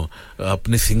यार बनो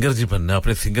अपने सिंगर जी बनना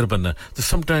अपने सिंगर बनना तो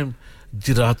सम टाइम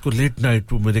जी रात को लेट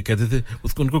नाइट वो मुझे कहते थे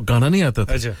उसको उनको गाना नहीं आता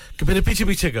था कि मेरे पीछे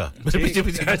पीछे गा मेरे पीछे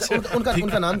पीछे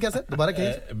उनका नाम क्या सर दोबारा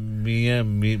कहिए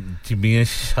मियां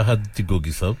शाहिद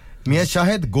गोगी साहब मियां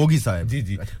शाहिद गोगी साहब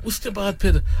जी उसके बाद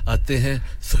फिर आते हैं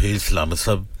सुहेल सलामत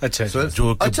साहब अच्छा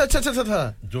जो अच्छा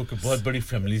जो कि बहुत बड़ी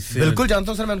फैमिली से बिल्कुल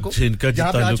जानता हूं सर मैं उनको जिनका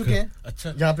यहां पे आ चुके हैं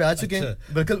अच्छा यहां पे आ चुके हैं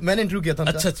बिल्कुल मैंने इंटरव्यू किया था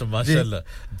उनका अच्छा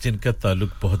माशाल्लाह जिनका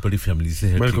ताल्लुक बहुत बड़ी फैमिली से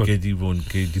है ठीक है जी वो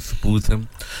उनके जी सपूत हैं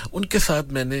उनके साथ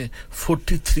मैंने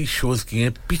 43 शोज किए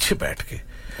हैं पीछे बैठ के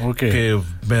कि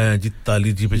मैं जी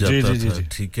ताली जी पे जाता था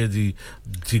ठीक है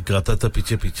जी गाता था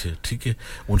पीछे ठीक है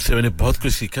उनसे मैंने बहुत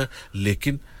कुछ सीखा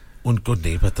लेकिन उनको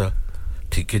नहीं पता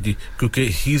ठीक है जी क्योंकि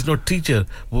ही इज नॉट टीचर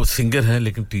वो सिंगर हैं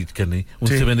लेकिन टीच कर नहीं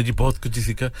उनसे मैंने जी बहुत कुछ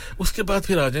सीखा उसके बाद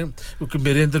फिर आ जाए क्योंकि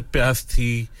मेरे अंदर प्यास थी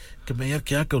कि मैं यार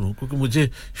क्या करूं क्योंकि मुझे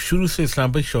शुरू से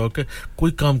इस्लाम भाई शौक है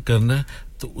कोई काम करना है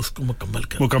तो उसको मुकम्मल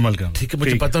कर ठीक है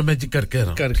मुझे पता मैं जी करके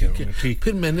रहा हूं ठीक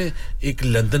फिर मैंने एक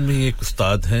लंदन में एक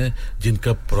उस्ताद हैं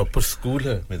जिनका प्रॉपर स्कूल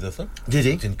है मिर्जा साहब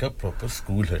जी जिनका प्रॉपर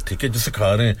स्कूल है ठीक है जो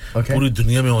सिखा रहे हैं पूरी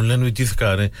दुनिया में ऑनलाइन भी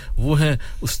सिखा रहे हैं वो हैं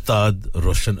उस्ताद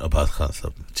रोशन अब्बास खान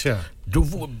साहब अच्छा जो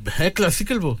वो है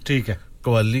क्लासिकल वो ठीक है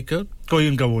कव्वाली का कोई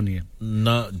उनका वो नहीं है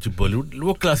ना जो बॉलीवुड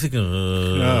वो क्लासिक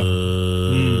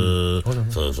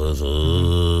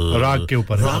राग के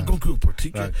ऊपर रागों के ऊपर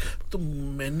ठीक है तो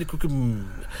मैंने क्योंकि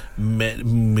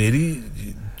मेरी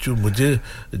जो मुझे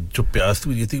जो प्यास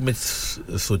थी ये थी मैं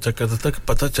सोचा करता था कि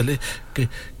पता चले कि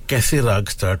कैसे राग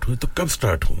स्टार्ट हुए तो कब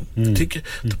स्टार्ट हुए ठीक है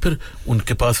तो फिर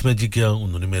उनके पास मैं जी गया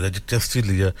उन्होंने मेरा जी टेस्ट ही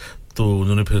लिया तो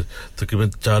उन्होंने फिर तकरीबन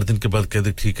 4 दिन के बाद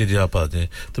कहते ठीक है जी आप आ जाएं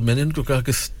तो मैंने उनको कहा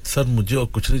कि सर मुझे और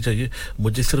कुछ नहीं चाहिए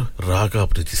मुझे सिर्फ राग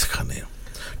आपने जी सिखाने हैं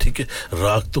ठीक है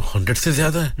राग तो 100 से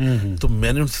ज्यादा है तो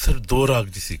मैंने उनसे सिर्फ 2 राग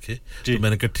जी सीखे तो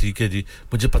मैंने कहा ठीक है जी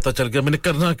मुझे पता चल गया मैंने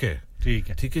करना क्या है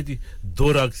ठीक है जी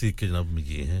 2 राग सीख के जनाब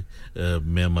ये हैं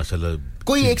मैं माशाल्लाह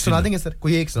कोई एक सुना देंगे सर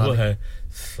कोई एक सुना वो है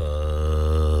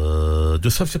जो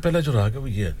सबसे पहला जो राग है वो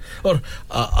ये है और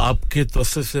आपके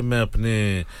तवज्जो से मैं अपने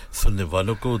सुनने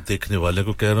वालों को देखने वाले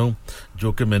को कह रहा हूं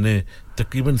जो कि मैंने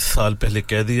तकरीबन साल पहले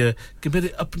कह दिया है कि मेरे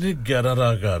अपने 11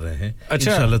 राग आ रहे हैं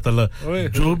इंशाल्लाह ताला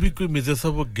जो भी कोई मिर्जा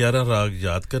साहब वो 11 राग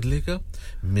याद कर लेगा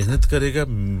मेहनत करेगा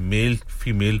मेल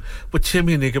फीमेल वो 6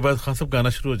 महीने के बाद खान साहब गाना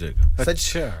शुरू हो जाएगा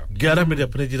अच्छा 11 मेरे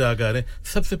अपने जी राग आ रहे हैं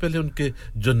सबसे पहले उनके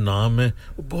जो नाम है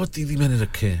वो बहुत इजी मैंने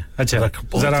रखे हैं अच्छा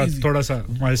जरा थोड़ा सा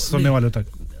सुनने वालों तक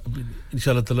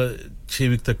इंशाल्लाह ताला 6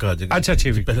 वीक तक आ जाएगा अच्छा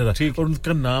 6 वीक पहले ठीक और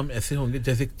उनका नाम ऐसे होंगे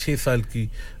जैसे 6 साल की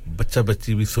बच्चा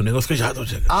बच्ची भी सुनेगा उसको याद हो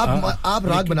जाएगा आप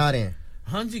राग बना रहे हैं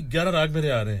हां जी 11 राग मेरे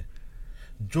आ रहे हैं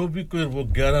जो भी कोई वो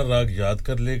 11 राग याद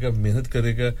कर लेगा मेहनत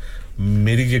करेगा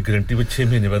मेरी ये गारंटी में 6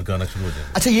 महीने बाद गाना शुरू हो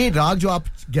जाएगा अच्छा ये राग जो आप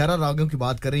 11 रागों की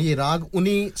बात कर रहे हैं ये राग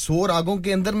उन्हीं 100 रागों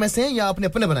के अंदर में से हैं या आपने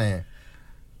अपने बनाए हैं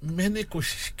मैंने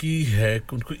कोशिश की है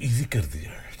कि उनको इजी कर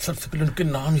दिया सबसे पहले उनके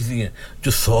नाम इजी हैं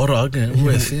जो 100 राग हैं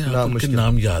वो ऐसे हैं उनके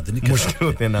नाम याद नहीं मुश्किल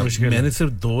होते हैं नाम मैंने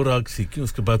सिर्फ 2 राग सीखे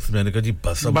उसके बाद मैंने कहा जी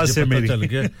बस मुझे पता चल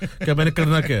गया क्या मैंने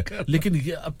करना क्या लेकिन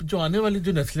ये अब जो आने वाली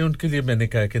जो नस्लें उनके लिए मैंने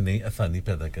कहा कि नहीं आसानी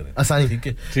पैदा करें आसानी ठीक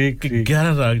है कि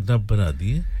 11 राग ना बना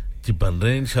दिए जी बन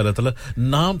रहे हैं इंशाल्लाह ताला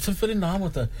नाम सबसे पहले नाम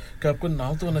होता है कि आपको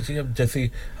नाम तो होना चाहिए अब जैसे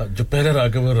जो पहला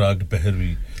राग है वो राग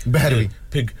बहरवी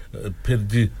फिर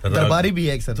जी दरबारी भी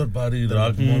है एक सर दरबारी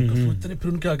राग मोहन का सोचते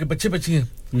फिर उनके आगे बच्चे बच्ची हैं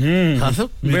हां साहब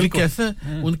म्यूजिक कैसा है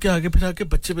उनके आगे फिर आगे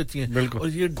बच्चे बच्ची हैं और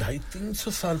ये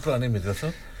 250-300 साल पुराने मिर्जा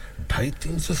साहब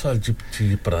 250-300 साल जी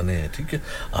पुराने हैं ठीक है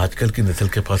आजकल की नस्ल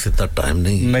के पास इतना टाइम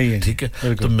नहीं है ठीक है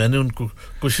तो मैंने उनको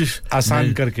कोशिश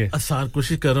आसान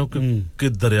कोशिश कर रहा हूं कि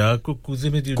दरिया को कूजे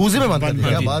में बांध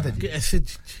दिया बात है कि ऐसे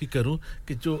जी करूं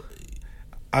कि जो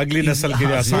अगली नस्ल के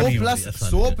लिए आसानी होगी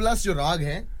 100 प्लस जो राग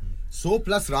हैं 100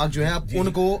 प्लस राग जो हैं आप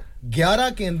उनको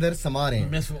 11 के अंदर समा रहे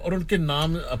हैं और उनके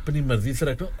नाम अपनी मर्जी से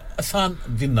रखो आसान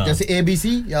जिन नाम जैसे ABC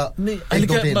या नहीं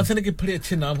मतलब कि बड़े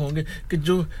अच्छे नाम होंगे कि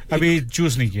जो अभी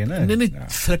चूज नहीं किए ना नहीं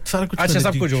सारा कुछ अच्छा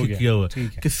सब कुछ हो गया किया हुआ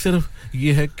कि सिर्फ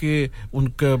ये है कि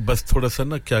उनका बस थोड़ा सा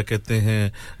ना क्या कहते हैं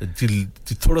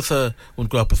थोड़ा सा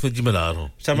उनको आपस में मिला रहा हूं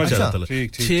समझ आता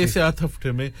 6 से 8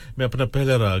 हफ्ते में मैं अपना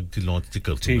पहला राग जी लॉन्च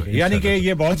कर दूंगा यानी कि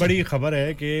ये बहुत बड़ी खबर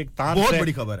है कि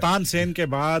तानसेन के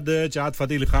बाद चाँद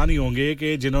फतेह अली खान ही होंगे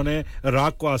कि जिन्होंने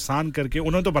राग को आसान करके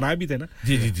उन्होंने तो बनाए भी थे ना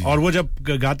जी और वो जब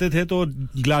गाते थे तो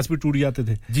गिलास भी टूट जाते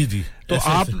थे जी तो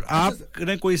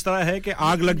आपने कोई इस तरह है कि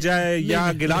आग लग जाए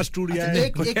या गिलास टूट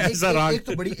जाए ऐसा राग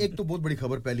एक तो बहुत बड़ी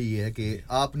खबर पहले ये है कि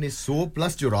आपने 100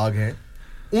 प्लस जो राग हैं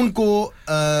उनको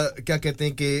क्या कहते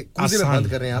हैं कि कूदे में बंद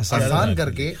कर रहे हैं आप आसान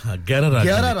करके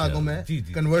 11 रागों में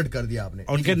कन्वर्ट कर दिया आपने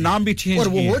उनके नाम भी चेंज और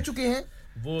वो हो चुके हैं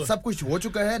वो सब कुछ हो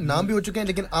चुका है नाम भी हो चुके हैं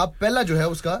लेकिन आप पहला जो है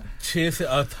उसका 6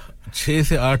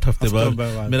 से 8 हफ्ते बाद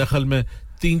मेरा ख्याल में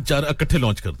 3-4 इकट्ठे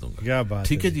लॉन्च कर दूंगा क्या बात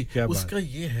ठीक है जी उसका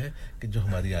ये है कि जो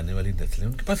हमारी आने वाली नस्लें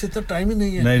उनके पास इतना टाइम ही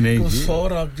नहीं है नहीं 100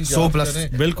 राग जी 100 प्लस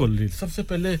बिल्कुल सबसे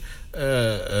पहले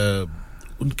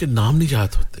उनके नाम नहीं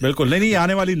याद होते बिल्कुल नहीं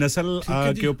आने वाली नस्ल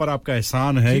के ऊपर आपका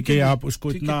एहसान है कि आप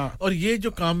उसको इतना और ये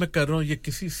जो काम मैं कर रहा हूँ ये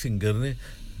किसी सिंगर ने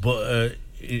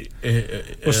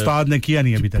उस्ताद ने किया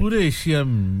नहीं अभी तक पूरे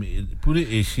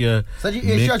एशिया सर जी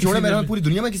एशिया छोड़े मेरे पूरी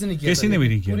दुनिया में किसी ने किया किसी ने भी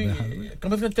नहीं किया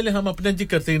कम से कम चले हम अपने जी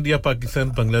करते हैं इंडिया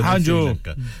पाकिस्तान बांग्लादेश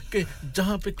श्रीलंका कि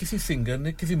जहां पे किसी सिंगर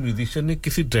ने किसी म्यूजिशियन ने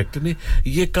किसी डायरेक्टर ने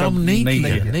ये काम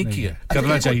नहीं किया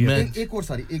करना चाहिए एक और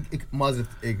सारी एक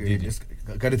माजरत एक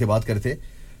कर रहे थे बात कर रहे थे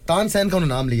तानसेन का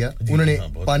उन्होंने नाम लिया उन्होंने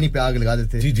पानी पे आग लगा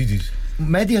देते जी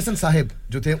मेहदी हसन साहिब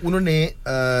जो थे उन्होंने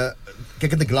क्या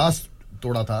कहते ग्लास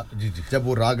तोड़ा था जब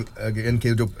वो राग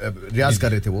इनके जो रियाज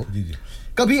कर रहे थे वो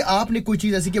कभी आपने कोई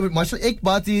चीज ऐसी कि माशाल्लाह एक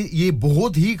बात ये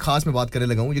बहुत ही खास मैं बात करने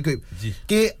लगा हूं ये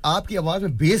कि आपकी आवाज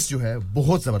में बेस जो है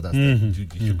बहुत जबरदस्त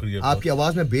है शुक्रिया आपकी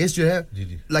आवाज में बेस जो है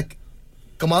लाइक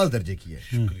कमाल दर्जे की है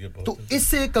तो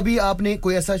इससे कभी आपने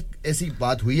कोई ऐसी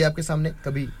बात हुई है आपके सामने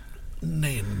कभी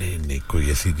नहीं कोई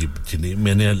ऐसी जी नहीं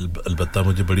मैंने अलबत्ता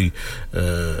मुझे बड़ी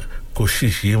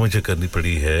कोशिश ये मुझे करनी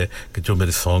पड़ी है कि जो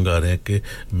मेरे सॉन्ग आ रहे हैं कि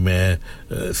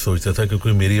मैं सोचता था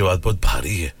क्योंकि मेरी आवाज़ बहुत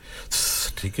भारी है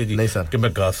ठीक है जी नहीं सर कि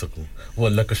मैं गा सकूं वो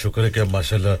अल्लाह का शुक्र है कि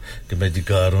माशाल्लाह कि मैं जी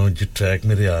गा रहा हूं जी ट्रैक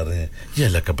मेरे आ रहे हैं ये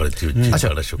अल्लाह का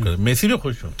बड़ा शुक्र है मैं इसी में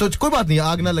खुश हूं तो कोई बात नहीं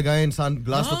आग ना लगाए इंसान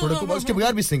ग्लास तो थोड़े को उसके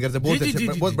बगैर भी सिंगर्स हैं बहुत अच्छे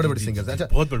बहुत बड़े सिंगर्स हैं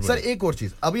अच्छा सर एक और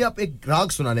चीज अभी आप एक राग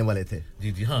सुनाने वाले थे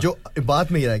जी हां जो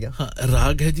बात में ही रह गया हां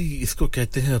राग है जी इसको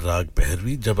कहते हैं राग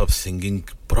भैरवी जब आप सिंगिंग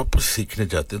प्रॉपर सीखने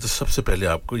जाते हैं तो सबसे पहले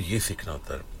आपको ये सीखना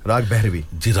होता है राग भैरवी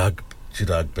जी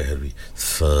राग भैरवी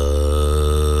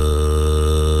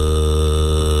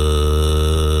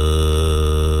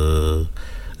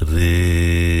रे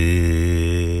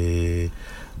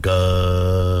गा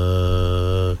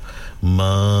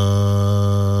मा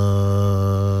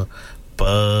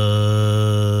पा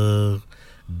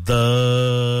दा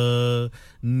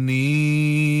नी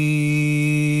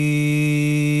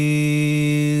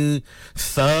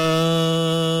सा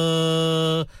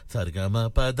सरगमा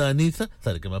पादानीसा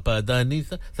सरगमा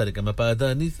पादानीसा सरगमा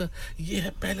पादानीसा ये है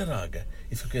पहला राग है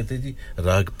इसको कहते हैं जी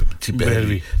राग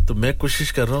भैरवी तो मैं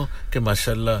कोशिश कर रहा हूँ कि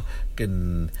माशाल्लाह कि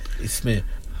इसमें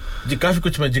जी काफी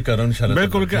कुछ मैं जी कर रहा हूँ इंशाल्लाह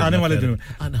बिल्कुल के आने वाले दिनों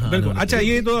में बिल्कुल अच्छा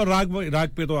ये तो राग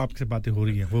पे तो आपसे बातें हो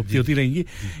रही हैं वो होती रहेंगी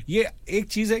ये एक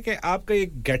चीज है कि आपका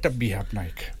एक गेटअप भी है अपना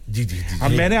एक जी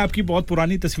अब मैंने आपकी बहुत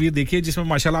पुरानी तस्वीर देखी है जिसमें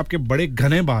माशाल्लाह आपके बड़े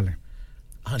घने बाल हैं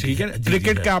ठीक है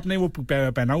क्रिकेट का आपने वो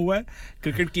पहना हुआ है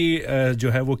क्रिकेट की जो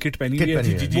है वो किट पहनी हुई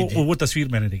है वो तस्वीर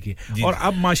मैंने देखी और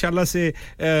अब माशाल्लाह से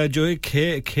जो है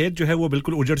खेत जो है वो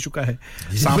बिल्कुल उजड़ चुका है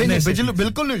सामने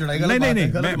बिल्कुल नहीं उजड़ेगा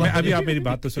नहीं मैं अभी आप मेरी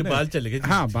बात तो सुने बाल चले गए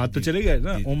हाँ बात तो चले गए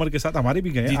ना उम्र के साथ हमारे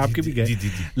भी गए आपके भी गए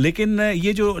लेकिन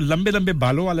ये जो लंबे लंबे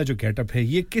बालों वाला जो गेटअप है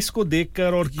ये किसको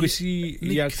देखकर और किसी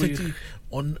या कोई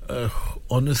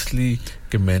ऑनेस्टली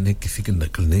कि मैंने किसी की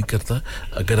नकल नहीं करता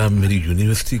अगर आप मेरी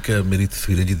यूनिवर्सिटी का मेरी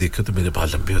तस्वीरें जी देखें तो मेरे बाल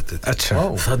लंबे होते थे अच्छा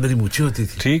साथ मेरी मूछें होती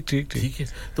थी ठीक है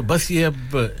तो बस ये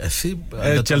अब ऐसे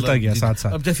चलता गया साथ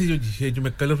अब जैसे जो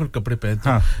मैं कलरफुल कपड़े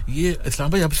पहनता हूं ये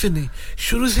इस्लाम भाई अब से नहीं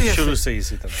शुरू से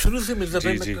इसी तरह शुरू से मिर्जा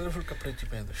भाई मैं कलरफुल कपड़े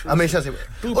पहनता हमेशा से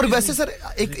और वैसे सर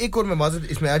एक और मैं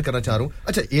माजरत इसमें ऐड करना चाह रहा हूं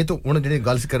अच्छा ये तो उन्होंने ਜਿਹੜੇ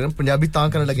ਗੱਲ ਕਰ ਰਹੇ ਨੇ ਪੰਜਾਬੀ ਤਾਂ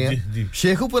ਕਰਨ ਲੱਗੇ ਆ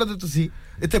ਸ਼ੇਖੂਪੁਰਾ ਤੇ ਤੁਸੀਂ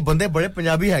ਇੱਥੇ ਬੰਦੇ ਬੜੇ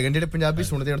ਪੰਜਾਬੀ ਹੈਗੇ ਜਿਹੜੇ ਪੰਜਾਬੀ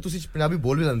ਸੁਣਦੇ ਹਨ ਤੁਸੀਂ ਪੰਜਾਬੀ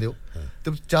ਬੋਲ ਵੀ ਲੈਂਦੇ ਹੋ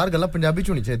ਤੇ ਚਾਰ ਗੱਲਾਂ ਪੰਜਾਬੀ ਚ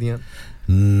ਹੋਣੀ ਚਾਹੀਦੀਆਂ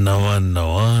ਨਵਾਂ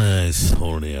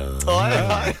ਸੋਹਣਿਆ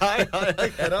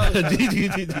जी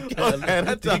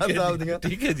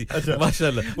ठीक है जी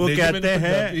माशाल्लाह वो कहते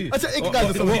हैं अच्छा एक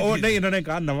ਗੱਲ वो नहीं इन्होंने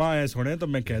कहा नवा है सुने तो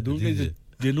मैं कह दूं कि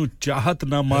ਜਿਹਨੂੰ ਚਾਹਤ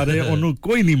ਨਾ ਮਾਰੇ ਉਹਨੂੰ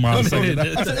ਕੋਈ ਨਹੀਂ ਮਾਰ ਸਕਦਾ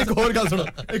ਅੱਛਾ ਇੱਕ ਹੋਰ ਗੱਲ ਸੁਣੋ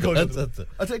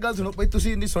ਅੱਛਾ ਇੱਕ ਗੱਲ ਸੁਣੋ ਭਾਈ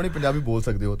ਤੁਸੀਂ ਇੰਨੀ ਸੋਹਣੀ ਪੰਜਾਬੀ ਬੋਲ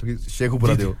ਸਕਦੇ ਹੋ ਤੁਸੀਂ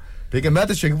ਸ਼ੇਖੂਪੁਰਾ ਦੇ ਹੋ ਠੀਕ ਹੈ ਮੈਂ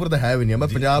ਤਾਂ ਸ਼ੇਖੂਪੁਰ ਦਾ ਹੈ ਵੀ ਨਹੀਂ ਮੈਂ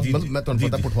ਪੰਜਾਬ ਮੈਂ ਤੁਹਾਨੂੰ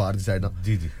ਪਤਾ ਪਠਵਾਰ ਦੀ ਸਾਈਡ ਨਾਲ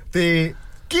ਜੀ ਜੀ ਤੇ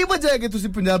ਕੀ ਵਜ੍ਹਾ ਹੈ ਕਿ ਤੁਸੀਂ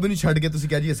ਪੰਜਾਬੀ ਨੂੰ ਛੱਡ ਕੇ ਤੁਸੀਂ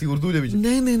ਕਿਹਾ ਜੀ ਅਸੀਂ ਉਰਦੂ ਦੇ ਵਿੱਚ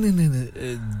ਨਹੀਂ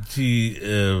ਜੀ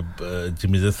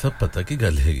ਜਿਵੇਂ ਸਭ ਪਤਾ ਕੀ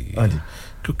ਗੱਲ ਹੈਗੀ ਹਾਂਜੀ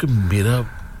ਕਿਉਂਕਿ ਮੇਰਾ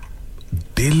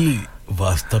ਡੇਲੀ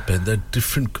ਵਾਸਤਾ ਪੈਂਦਾ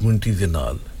ਡਿਫਰੈਂਟ ਕਮਿਊਨਿਟੀ ਦੇ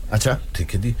ਨਾਲ ਅੱਛਾ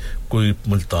ਠੀਕ ਹੈ ਜੀ ਕੋਈ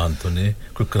ਮੁਲਤਾਨ ਤੋਂ ਨੇ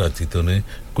ਕੋਈ ਕਰਾਚੀ ਤੋਂ ਨੇ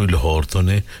ਕੋਈ ਲਾਹੌਰ ਤੋਂ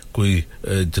ਨੇ ਕੋਈ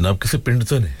ਜਨਾਬ ਕਿਸੇ ਪਿੰਡ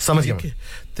ਤੋਂ ਨੇ ਸਮਝ ਗਿਆ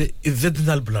ਤੇ ਇੱਜ਼ਤ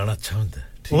ਨਾਲ ਬੁਲਾਣਾ ਅੱਛਾ ਹੁੰਦਾ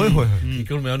ਓਏ ਹੋਏ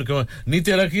ਠੀਕ ਹੈ ਮੈਂ ਉਹਨੂੰ ਕਹਾਂ ਨਹੀਂ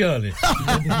ਤੇਰਾ ਕੀ ਹਾਲ ਹੈ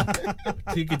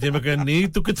ਠੀਕ ਹੈ ਜੇ ਮੈਂ ਕਹਾਂ ਨਹੀਂ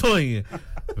ਤੂੰ ਕਿੱਥੋਂ ਆਈ ਹੈ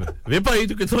वे भाई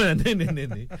तू किथों है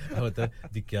नहीं होता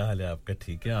जी क्या हाल है आपका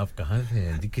ठीक है आप कहाँ से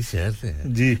हैं जी किस शहर से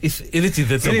हैं जी इस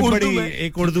चीजें से बड़ी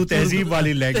एक उर्दू तहजीब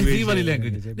वाली लैंग्वेज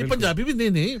नहीं पंजाबी भी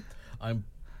नहीं I am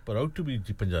proud to be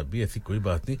जी पंजाबी ऐसी कोई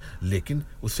बात नहीं लेकिन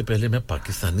उससे पहले मैं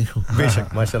पाकिस्तानी हूँ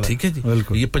बेशक माशाल्लाह ठीक है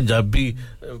जी ये पंजाबी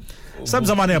सब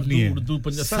जमाने अपनी है उर्दू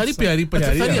पंजाबी सारी प्यारी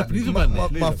सारी अपनी जुबान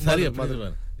है सारी अपनी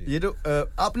जुबान ये जो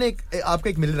आपने आपका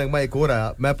एक मिली नगमा एक और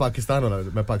आया मैं पाकिस्तान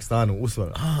हूँ उस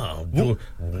वक्त हाँ वो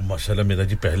माशाल्लाह मेरा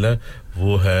जी पहला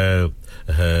वो है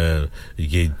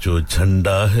ये जो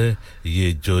झंडा है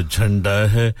ये जो झंडा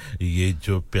है ये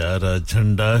जो प्यारा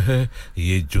झंडा है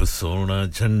ये जो सोना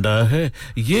झंडा है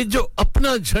ये जो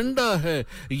अपना झंडा है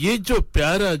ये जो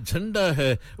प्यारा झंडा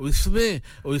है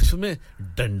उसमें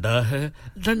डंडा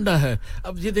है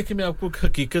अब ये देखिए मैं आपको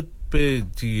हकीकत पे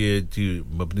जी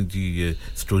अपनी जी ये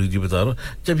स्टोरी जी बता रहा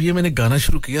हूँ जब ये मैंने गाना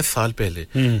शुरू किया साल पहले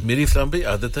मेरी इस्लाम भाई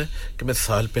आदत है कि मैं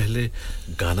साल पहले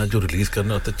गाना जो रिलीज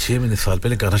करना होता है 6 महीने साल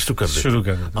पहले गाना शुरू कर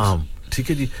देता हूँ ठीक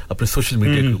है जी अपने सोशल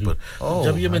मीडिया के ऊपर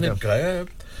जब ये मैंने गाया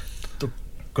तो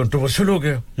कंट्रोवर्शियल हो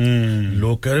गया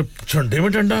लोग कह रहे झंडे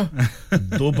में डंडा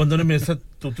दो बंदों ने मेरे साथ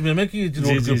तो तुम्हें मैं कि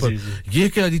रोड के ऊपर ये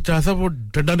क्या जी चाह साहब वो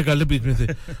डंडा निकाले बीच में से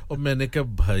और मैंने कहा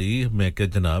भाई मैं क्या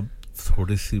जनाब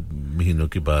थोड़ी सी महीनों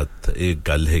की बात एक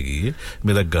गल हैगी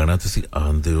मेरा गाना तुसी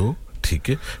आंदे हो ठीक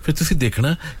है फिर तुसी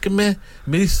देखना कि मैं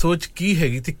मेरी सोच की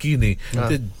हैगी थी की नहीं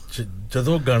ते जब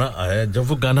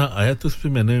वो गाना आया तो उस पे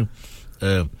मैंने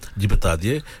जी बता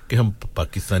दिए कि हम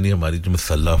पाकिस्तानी हमारी जो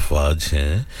मसल्ला अफवाज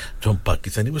हैं जो हम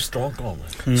पाकिस्तानी वो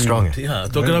स्ट्रांग है हाँ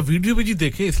तो अगर आप वीडियो भी जी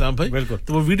देखें इस्लाम भाई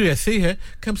तो वो वीडियो ऐसे ही है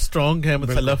कि हम स्ट्रांग हैं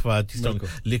मसल्ला अफवाज स्ट्रांग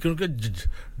लेकिन उनका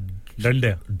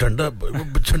डंडा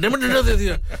झंडे में डंडा दे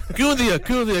दिया क्यों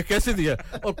दिया कैसे दिया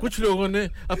और कुछ लोगों ने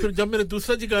अब फिर जब मेरा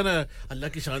दूसरा जी गाना है अल्लाह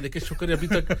की शान देखे शुक्र है अभी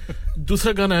तक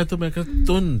दूसरा गाना है तो मैं कहा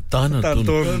तुन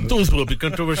तो उसको भी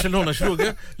कंट्रोवर्शियल होना शुरू हो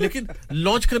गया लेकिन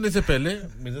लॉन्च करने से पहले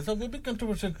मेरे साथ वो भी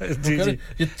कंट्रोवर्शियल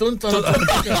ये तुन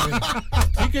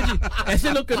ठीक है जी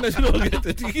ऐसे लोग करना शुरू हो गए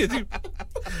थे ठीक है जी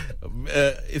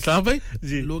इस्लाम भाई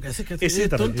जी लोग ऐसे कहते हैं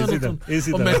तुन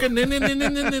मैं कहा नहीं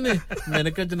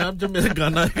मैंने कहा जनाब जब मेरा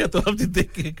गाना आएगा तो आप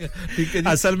देखिएगा ठीक है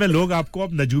असल में लोग आपको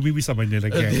अब नजूमी भी समझने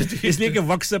लगे हैं इसलिए कि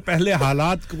वक्त से पहले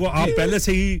हालात को आप पहले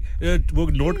से ही वो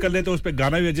नोट कर लेते हो उस पे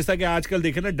गाना भी जैसा कि आजकल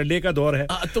देखे ना डंडे का दौर है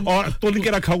और तुन के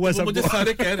रखा हुआ है सब मुझे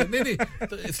सारे कह रहे नहीं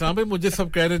तो इस्लाम भाई मुझे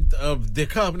सब कह रहे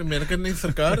देखा आपने मैंने कहा नहीं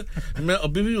सरकार मैं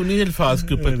अभी भी उन्हीं अल्फाज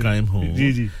के ऊपर कायम हूँ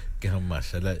जी कि हम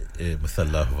माशाल्लाह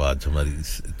मसल्ला अफवाज हमारी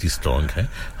इतनी स्ट्रांग है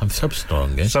हम सब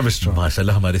स्ट्रांग हैं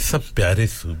माशाल्लाह हमारे सब प्यारे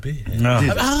सूबे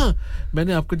हैं हाँ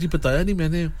मैंने आपको जी बताया नहीं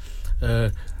मैंने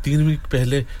 3 वीक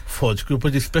पहले फौज के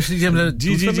ऊपर स्पेशली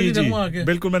जी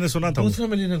बिल्कुल मैंने सुना था दूसरा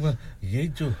मिली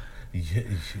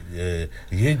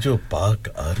ये जो पाक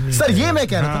आर्मी सर ये मैं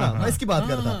कह रहा था ना मैं इसकी बात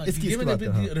कर रहा था इसकी बात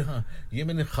कर रहा हां ये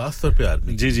मैंने खास तौर पे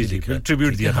आर्मी जी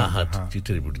ट्रिब्यूट दिया हां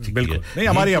ट्रिब्यूट बिल्कुल नहीं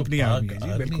हमारी अपनी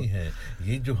आर्मी है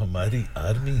ये जो हमारी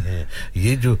आर्मी है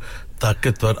ये जो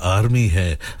ताकतवर आर्मी है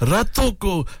रातों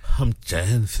को हम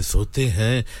चैन से सोते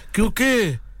हैं क्योंकि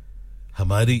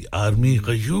हमारी आर्मी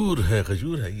गयूर है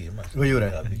ये गयूर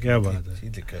है क्या बात है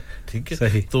ठीक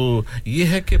है तो ये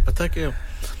है कि पता क्या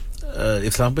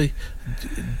इस्लाम भाई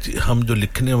हम जो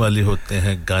लिखने वाले होते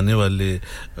हैं गाने वाले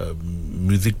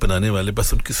म्यूजिक बनाने वाले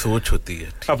बस उनकी सोच होती है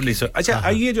अपनी सोच अच्छा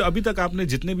आइए जो अभी तक आपने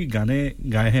जितने भी गाने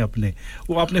गाए हैं अपने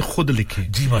वो आपने खुद लिखे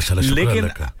जी माशाल्लाह लेकिन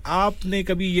आपने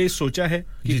कभी ये सोचा है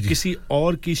कि किसी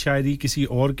और की शायरी किसी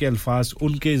और के अल्फाज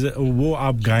उनके वो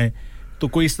आप गाएं तो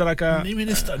कोई इस तरह का नहीं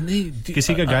मैंने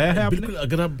किसी का गाया है आपने बिल्कुल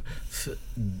अगर आप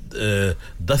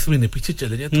 10 महीने पीछे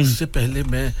चले जाएं तो उससे पहले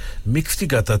मैं मिक्स ही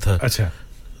गाता था अच्छा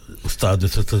उस्ताद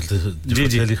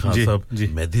अली खान साहब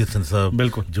मेहदी हसन साहब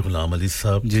बिल्कुल जो गुलाम अली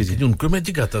साहब जी उनको मैं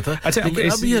जी गाता था अच्छा लेकिन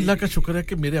अभी अल्लाह का शुक्र है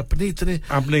कि मेरे अपने इतने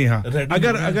आपने यहाँ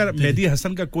अगर मेहदी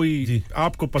हसन का कोई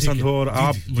आपको पसंद हो और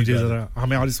आप मुझे जरा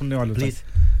हमें और सुनने वालों प्लीज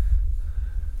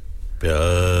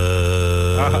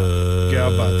प्यार क्या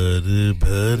बात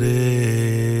भरे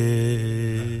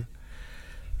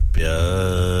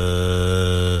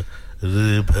प्यार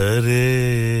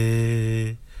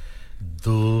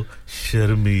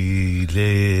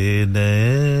शर्मीले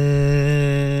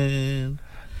नैन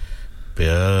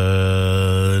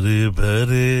प्यार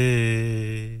भरे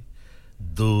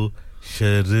दो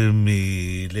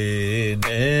शर्मीले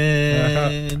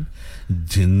नैन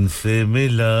जिनसे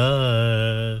मिला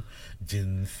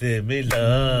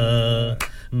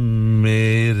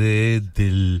मेरे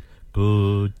दिल को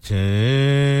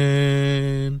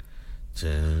चैन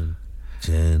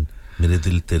मेरे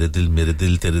दिल तेरे दिल मेरे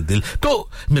दिल तेरे दिल को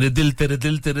मेरे दिल तेरे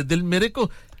दिल मेरे को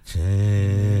चैन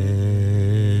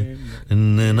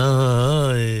ना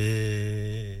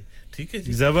आए ठीक है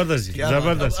जी जबरदस्त क्या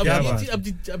बात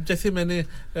अब जैसे मैंने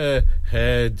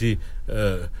है जी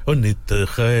ओ नित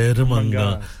खैर मंगा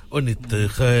ओ नित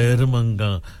खैर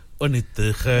मंगा ओ नित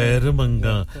खैर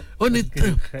मंगा ओ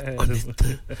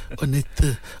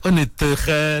नित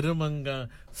खैर मंगा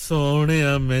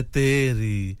सोनिया मैं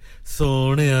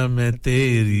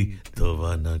तेरी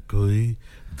दवा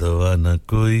ना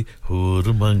कोई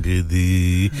होर मांग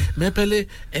दी मैं पहले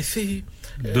ऐसे ही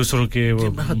दूसरों के वो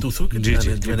दूसरों के जी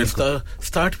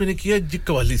स्टार्ट मैंने किया जी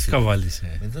कव्वाली से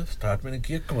मतलब स्टार्ट मैंने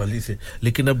किया कव्वाली से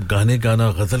लेकिन अब गाने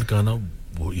गाना गजल गाना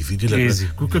वो इजी लग रहा है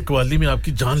क्योंकि कव्वाली में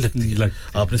आपकी जान लगती है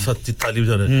आपने सच्ची तालीम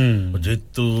जाना जे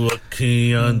तू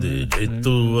अखियां दे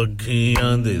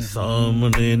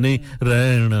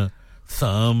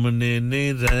सामने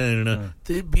नहीं रहना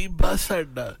ते बीबा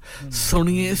साडा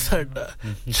सुनिए साडा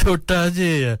छोटा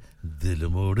जिहा दिल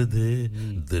मोड़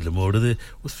दे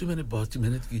उस पे मैंने बहुत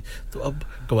मेहनत की तो अब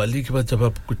कव्वाली के बाद जब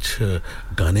आप कुछ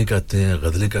गाने गाते हैं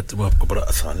गजलें गाते हैं वो आपको बड़ा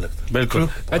आसान लगता है बिल्कुल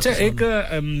अच्छा एक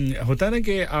होता है ना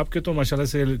कि आपके तो माशाल्लाह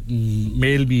से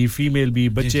मेल भी फीमेल भी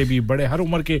बच्चे भी बड़े हर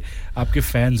उम्र के आपके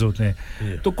फैंस होते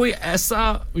हैं तो कोई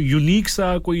ऐसा यूनिक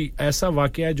सा कोई ऐसा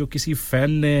वाकया है जो किसी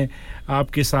फैन ने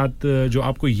आपके साथ जो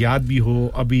आपको याद भी हो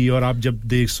अभी और आप जब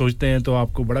सोचते हैं तो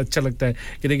आपको बड़ा अच्छा लगता है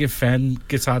कि देखिए फैन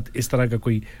के साथ इस तरह का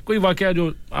कोई वाकया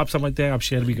जो आप समझते हैं आप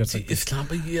शेयर भी कर सकते हैं इस्लाम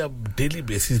भाई ये अब डेली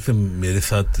बेसिस पे मेरे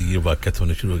साथ ये वाकया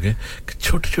होने शुरू हो गए कि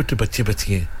छोटे-छोटे बच्चे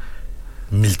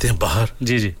मिलते हैं बाहर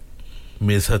जी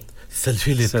मेरे साथ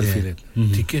सेल्फी लेते हैं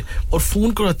ठीक है और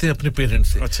फोन कराते हैं अपने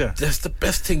पेरेंट्स से अच्छा that's the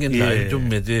best thing in life जो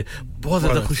मुझे बहुत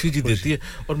ज्यादा खुशी देती है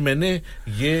और मैंने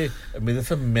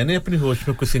अपनी होश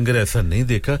में कोई सिंगर ऐसा नहीं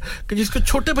देखा कि जिसको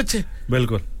छोटे बच्चे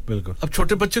बिल्कुल अब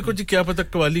छोटे बच्चे को जी क्या पता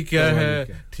कव्वाली क्या है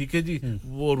ठीक है जी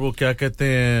वो क्या कहते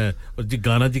हैं और जी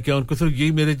गाना जी क्या उनको सिर्फ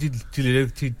यही मेरे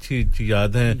जी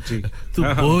याद है तू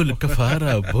बोल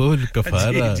कफारा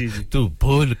तू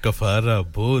बोल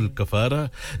कफारा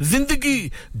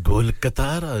जिंदगी गोल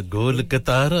कतारा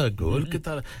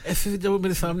ऐसे जब वो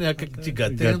मेरे सामने आके जी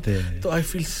गाते हैं तो आई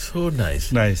फील सो नाइस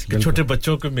छोटे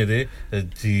बच्चों को मेरे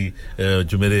जी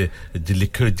जो मेरे जी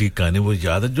लिखे जी गाने वो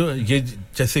याद है जो ये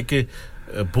जैसे कि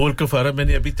बोल कफारा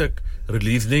मैंने अभी तक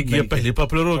रिलीज नहीं किया पहले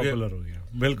पॉपुलर हो गया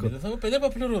बिल्कुल पहले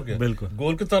पॉपुलर हो गया बिल्कुल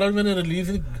गोल कतारा मैंने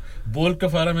बोल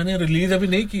कफारा मैंने रिलीज अभी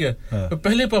नहीं किया तो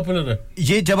पहले पॉपुलर है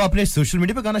ये जब आपने सोशल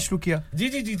मीडिया पे गाना शुरू किया जी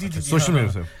सोशल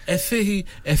मीडिया से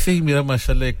ऐसे ही मेरा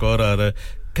माशाल्लाह एक और आ रहा है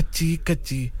कच्ची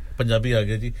पंजाबी आ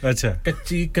गया जी अच्छा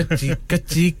कच्ची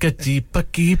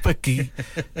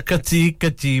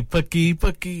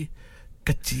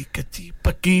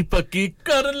पक्की पक्की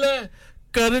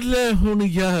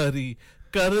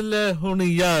कर ले हुन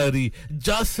यारी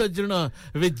जा सजना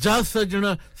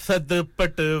सद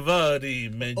पटवारी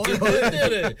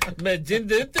मैं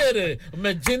जिंद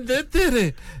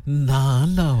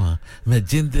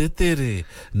तेरे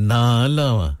ना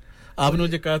लावा आपने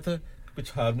मुझे कहा था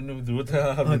कुछ हारमोनियम की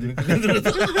जरूरत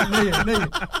है नहीं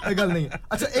गल नहीं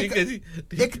अच्छा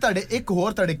एक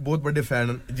और बहुत बड़े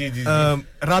फैन जी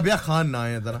राबिया खान ना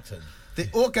है जरा ते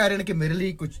वो कह रहे हैं कि मेरे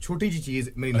लिए कुछ छोटी जी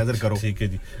चीज मेरी नजर करो ठीक है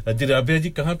जी राबिया जी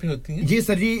कहां पे होती हैं जी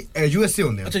सर जी यूएसए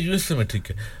होंगे अच्छा यूएसए में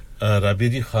ठीक है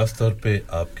राबिया जी खास तौर पे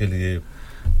आपके लिए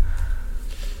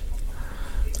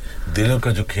दिलों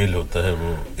का जो खेल होता है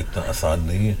वो इतना आसान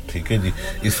नहीं है ठीक है जी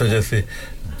इस वजह से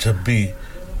जब भी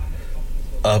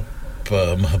आप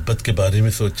मोहब्बत के बारे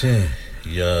में सोचें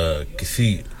या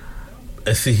किसी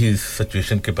ऐसी ही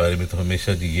सिचुएशन के बारे में तो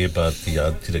हमेशा जी ये बात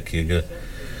याद रखिएगा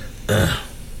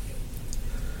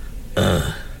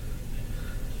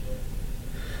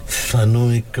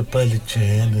सानू एक पल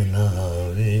चैन ना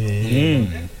आवे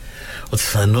ओ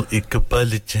सानू एक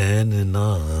पल चैन ना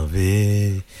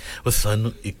आवे ओ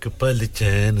सानू एक पल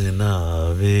चैन ना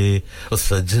आवे ओ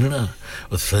सजना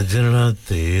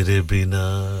तेरे बिना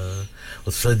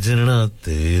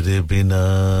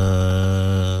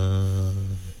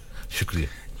शुक्रिया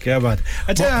क्या बात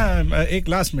अच्छा एक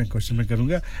लास्ट में क्वेश्चन मैं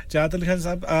करूंगा चाहत अली खान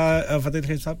साहब फतेह अली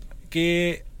खान साहब के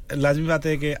लाजमी बात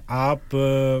है कि आप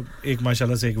एक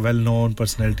माशाल्लाह से एक वेल नोन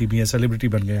पर्सनालिटी भी हैं सेलिब्रिटी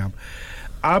बन गए आप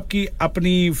आपकी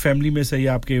अपनी फैमिली में से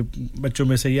या आपके बच्चों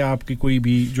में से या आपकी कोई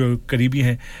भी जो करीबी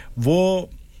हैं वो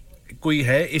कोई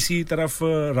है इसी तरफ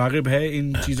रागिब है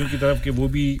इन चीजों की तरफ कि वो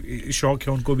भी शौक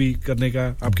है उनको भी करने का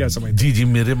आप क्या समझते हैं जी जी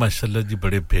मेरे माशाल्लाह जी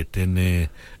बड़े बेटे ने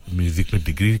म्यूजिक में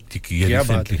डिग्री की है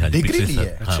रिसेंटली हां डिग्री ली है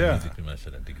अच्छा म्यूजिक में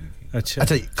माशाल्लाह डिग्री की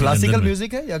अच्छा क्लासिकल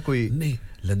म्यूजिक है या कोई नहीं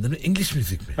लंदन में इंग्लिश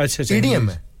म्यूजिक में अच्छा ईडीएम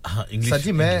में हां इंग्लिश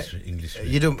सच्ची मैं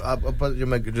ये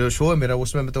जो शो है मेरा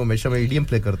उसमें मैं तो हमेशा मैं ईडीएम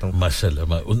प्ले करता हूं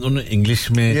माशाल्लाह उन्होंने इंग्लिश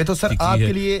में ये तो सर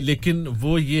आपके लिए लेकिन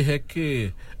वो ये है कि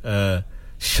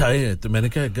शाय है तो मैंने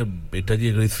कहा अगर बेटा जी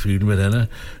अगर इस फील्ड में रहना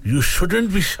you shouldn't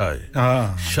be shy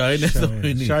shyness तो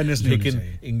नहीं लेकिन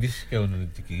इंग्लिश क्या उन्होंने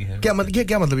की है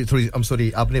क्या मतलब थोड़ी आई एम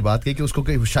सॉरी आपने बात की कि उसको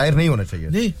कोई शायर नहीं होना चाहिए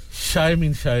नहीं शाय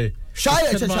मीन शाय शाय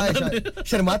अच्छा शाय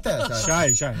शर्माता है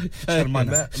शाय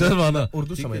शर्माना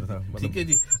उर्दू समझ रहा था ठीक है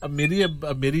जी अब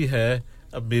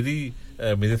मेरी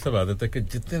मेरे सब आदत है कि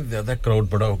जितने ज्यादा क्राउड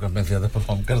बड़ा होगा मैं ज्यादा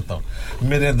परफॉर्म करता हूं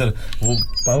मेरे अंदर वो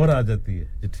पावर आ जाती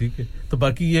है जी ठीक है तो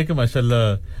बाकी ये है कि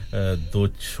माशाल्लाह दो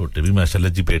छोटे भी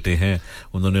माशाल्लाह जी बेटे हैं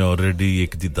उन्होंने ऑलरेडी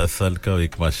एक जी 10 साल का और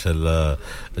एक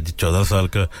माशाल्लाह जी 14 साल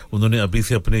का उन्होंने अभी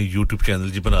से अपने YouTube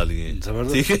चैनल जी बना लिए हैं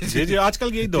ठीक है जी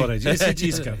आजकल यही दौर है जी इसी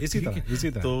चीज का इसी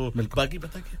तरह तो बाकी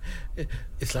पता क्या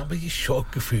इस्लाम भाई ये शौक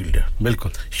की फील्ड है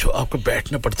बिल्कुल आपको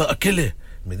बैठना पड़ता अकेले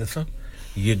मेरे साथ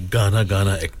ये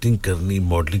गाना एक्टिंग करनी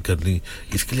मॉडलिंग करनी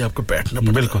इसके लिए आपको बैठना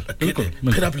पड़ता है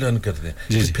बिल्कुल फिर आप लर्न करते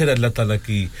हैं फिर अल्लाह ताला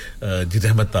की जी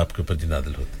रहमत आपके ऊपर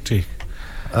नाज़िल होती है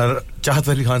ठीक और चाहत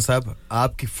अली खान साहब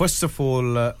आपकी फर्स्ट ऑफ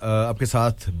ऑल आपके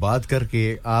साथ बात करके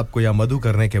आपको या मधु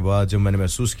करने के बाद जो मैंने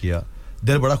महसूस किया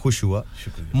दिल बड़ा खुश हुआ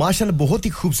माशाल्लाह बहुत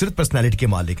ही खूबसूरत पर्सनालिटी के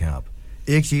मालिक हैं आप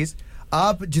एक चीज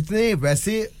आप जितने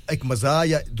वैसे एक मजा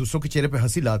या दूसरों के चेहरे पे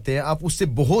हंसी लाते हैं आप उससे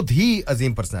बहुत ही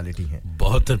अजीम पर्सनालिटी हैं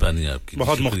बहुत मेहरबानी आपकी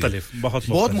बहुत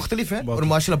मुख्तलिफ है और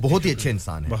माशाल्लाह बहुत ही अच्छे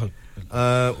इंसान हैं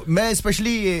मैं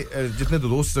स्पेशली जितने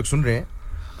दोस्त तक सुन रहे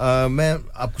हैं मैं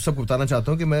आपको सबको बताना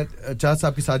चाहता हूं कि मैं चाहत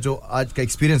साहब के साथ जो आज का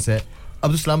एक्सपीरियंस है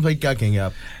अब्दुल सलाम भाई क्या कहेंगे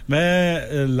आप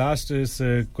मैं लास्ट इस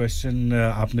क्वेश्चन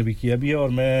आपने भी किया भी है और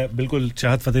मैं बिल्कुल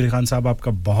चाहत फतेह खान साहब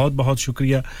आपका बहुत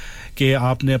शुक्रिया कि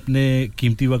आपने अपने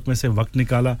कीमती वक्त में से वक्त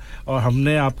निकाला और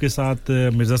हमने आपके साथ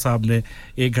मिर्जा साहब ने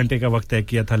 1 घंटे का वक्त तय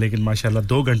किया था लेकिन माशाल्लाह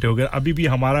 2 घंटे हो गए अभी भी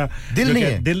हमारा दिल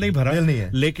नहीं भरा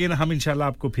लेकिन हम इंशाल्लाह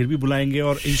आपको फिर भी बुलाएंगे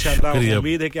और इंशाल्लाह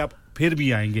उम्मीद है कि आप फिर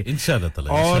भी आएंगे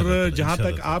इंशाल्लाह और जहां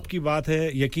तक आपकी बात है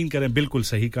यकीन करें बिल्कुल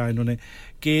सही कहा इन्होंने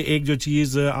कि एक जो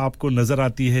चीज आपको नजर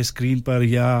आती है स्क्रीन पर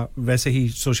या वैसे ही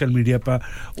सोशल मीडिया पर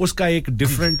उसका एक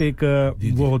डिफरेंट एक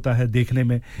वो होता है देखने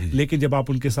में लेकिन जब आप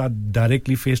उनके साथ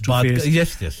डायरेक्टली फेस टू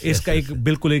फेस इसका एक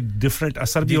बिल्कुल एक डिफरेंट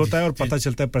असर भी होता है और पता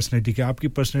चलता है पर्सनैलिटी की आपकी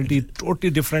पर्सनैलिटी टोटली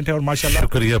डिफरेंट है और माशाल्लाह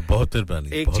शुक्रिया बहुत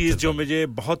मेहरबानी एक चीज जो मुझे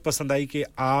बहुत पसंद आई कि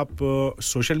आप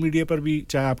सोशल मीडिया पर भी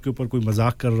चाहे आपके ऊपर कोई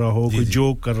मजाक कर रहा हो कोई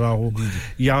जोक कर रहा हो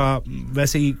या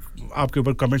वैसे ही आपके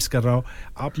ऊपर कमेंट्स कर रहा हो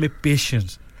आप में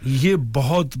पेशेंस ये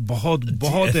बहुत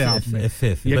है आप में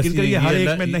यकीन करिए हर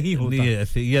एक में नहीं होता नहीं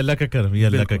ऐसे ये अल्लाह का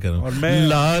करम और मैं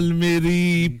लाल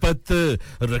मेरी पत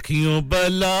रखियों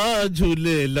बला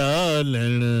झूले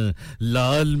लालन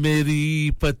लाल मेरी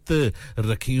पत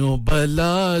रखियों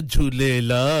बला झूले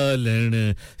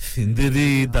लालन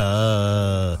सिंदरी दा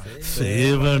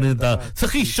सेवन दा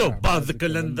सखी शोबाज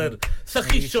कलंदर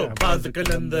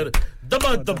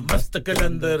दमादम मस्त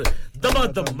कलंदर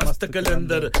दमादम मस्त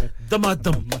कलंदर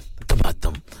दमादम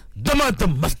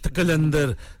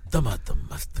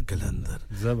मस्त कलंदर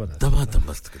जबरदस्त दमादम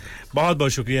मस्त कलंदर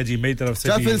बहुत शुक्रिया जी मेरी तरफ से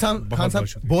भी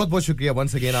बहुत शुक्रिया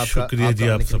वंस अगेन आपका शुक्रिया जी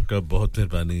आप सबका बहुत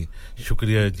मेहरबानी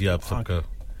शुक्रिया जी आप सबका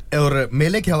और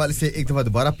मेले के हवाले से एक दफा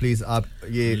दोबारा प्लीज आप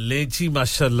ये लेची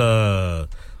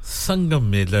माशाल्लाह संगम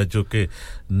मेला जो कि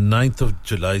 9th of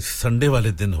July संडे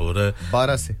वाले दिन हो रहा है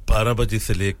 12 बजे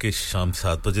से लेके शाम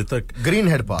 7 बजे तक ग्रीन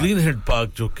हेड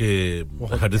पार्क जो कि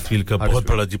हडर्सफील्ड का बहुत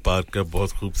बड़ा जी पार्क है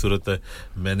बहुत खूबसूरत है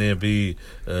मैंने अभी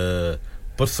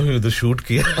परसों ही उधर शूट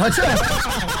किया अच्छा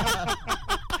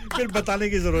फिर बताने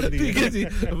की जरूरत नहीं ठीक है जी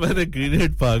मैंने ग्रीन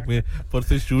हेड पार्क में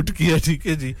परसों शूट किया ठीक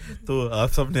है जी तो आप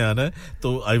सब ने आना है तो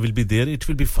I will be there it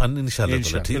will be fun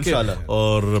इंशाल्लाह ठीक है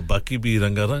और बाकी भी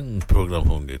रंगारंग प्रोग्राम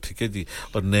होंगे ठीक है जी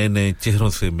और नए चेहरों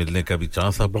से मिलने का भी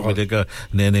चांस आपको मिलेगा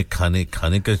नए खाने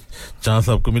का चांस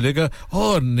आपको मिलेगा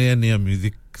और नया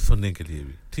म्यूजिक सुनने के लिए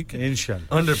भी ठीक है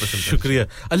इंशाल्लाह 100% शुक्रिया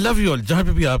आई लव यू ऑल जहां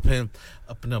पे भी आप हैं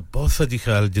अपना बहुत सा जी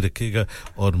ख्याल रखिएगा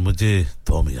और मुझे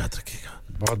दुआ में याद रखिएगा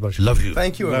बहुत love you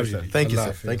thank you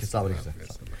sir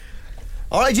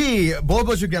alright जी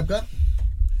बहुत शुक्रिया आपका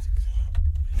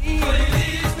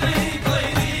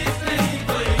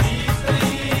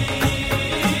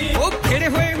ओ खिड़े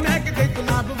हुए मैं के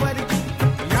गुलाब वर्गी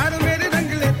यार मेरे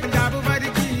रंगले पंजाब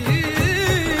वर्गी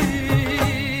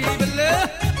बल्ले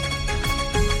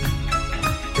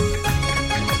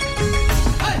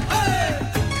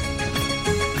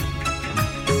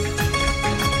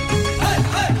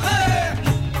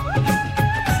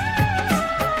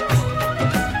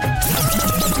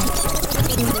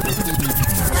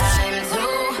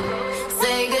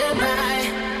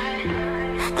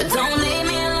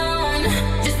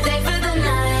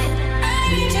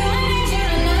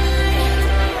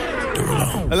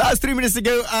Last 3 minutes to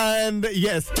go, and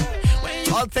yes,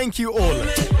 I'll thank you all.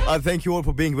 I'll thank you all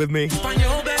for being with me.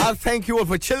 I'll thank you all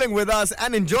for chilling with us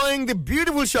and enjoying the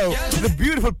beautiful show, the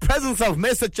beautiful presence of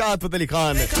Mr. Chaat Ali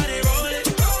Khan.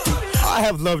 I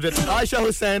have loved it. Aisha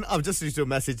Hussain, I've just received a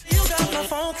message.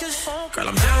 Girl,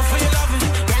 I'm down for your loving.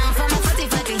 Down for my footy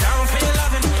footy. Down for your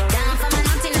loving. Down for my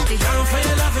naughty naughty. Down for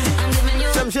your loving. I'm giving you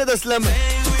Shamshed Aslam,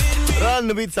 Ran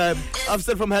Naveed Sahib,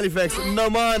 Afsar from Halifax,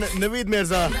 Nauman, Naveed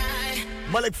Mirza,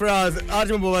 Malik Faraz,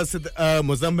 Arjum Bawasid,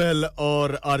 Muzammil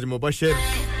और Arjum Mubashir,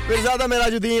 Pirzada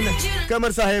Merajuddin,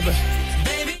 Kamar Sahib,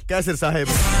 Kaisar Sahib,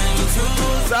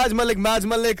 Saj Malik, Maj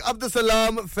Malik, Abdul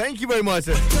Salam, thank you very much.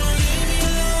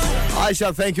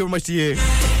 Aisha, thank you very much to you.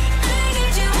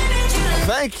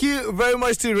 Thank you very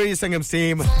much to Radio Sangam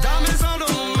team.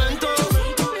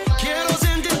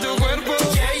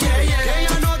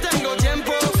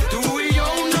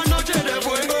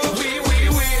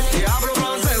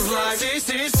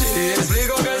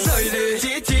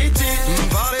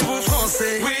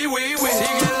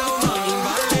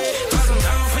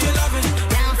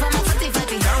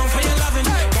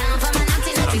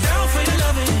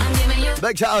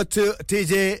 Big shout out to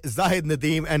TJ, Zahid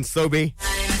Nadeem and Sobi.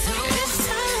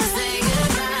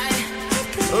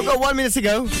 We've got 1 minute to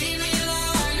go.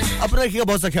 अपने रखिएगा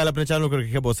बहुत सा ख्याल, अपने channel को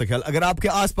रखिएगा बहुत सा ख्याल. अगर आपके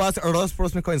आसपास अड़ोस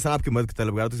पड़ोस में कोई इंसान आपकी मदद की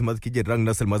तलबगार है तो मदद कीजिए. रंग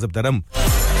नस्ल मजहब धर्म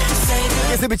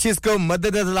किसी भी चीज को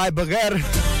मद्देनजर लाए बगैर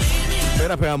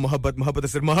मेरा प्यार मोहब्बत मोहब्बत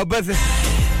सिर्फ मोहब्बत.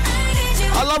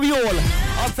 I love you all.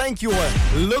 I thank you all.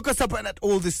 Look us up at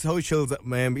all the socials,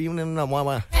 man. Even in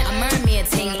mama. a mermaid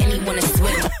thing, anyone is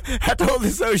swim. At all the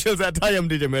socials at I am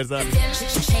DJ Mirza.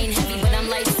 Chain heavy, but I'm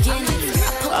light skinned.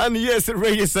 And yes,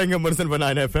 Radio Sangam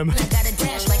 109 FM. I got a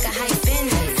dash like a hyphen.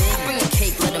 I bring a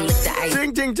cake, let them lick the ice.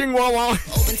 Ching, ching, ching, wow, wow.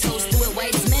 Open toast to it,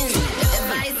 white men.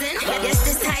 Advising, yes,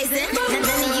 this Tyson. And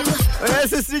then you.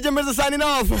 Yes, it's DJ Mirza signing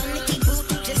off.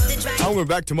 I'm going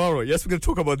back tomorrow. Yes, we're going to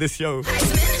talk about this show.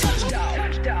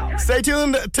 Stay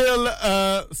tuned till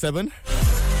 7.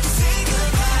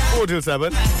 4 till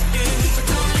 7.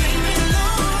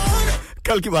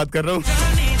 कल की बात कर रहा हूँ.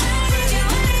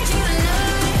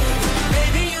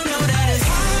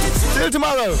 Till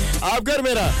tomorrow. आप घर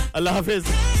मेरा. अल्लाह हाफिज.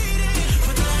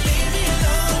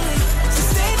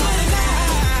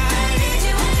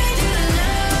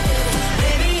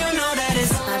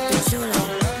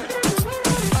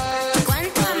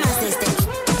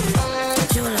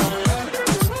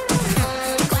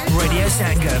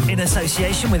 Sangam in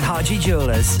association with Haji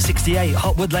Jewellers, 68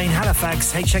 Hotwood Lane,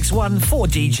 Halifax, HX1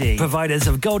 4DG. Providers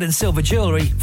of gold and silver jewellery.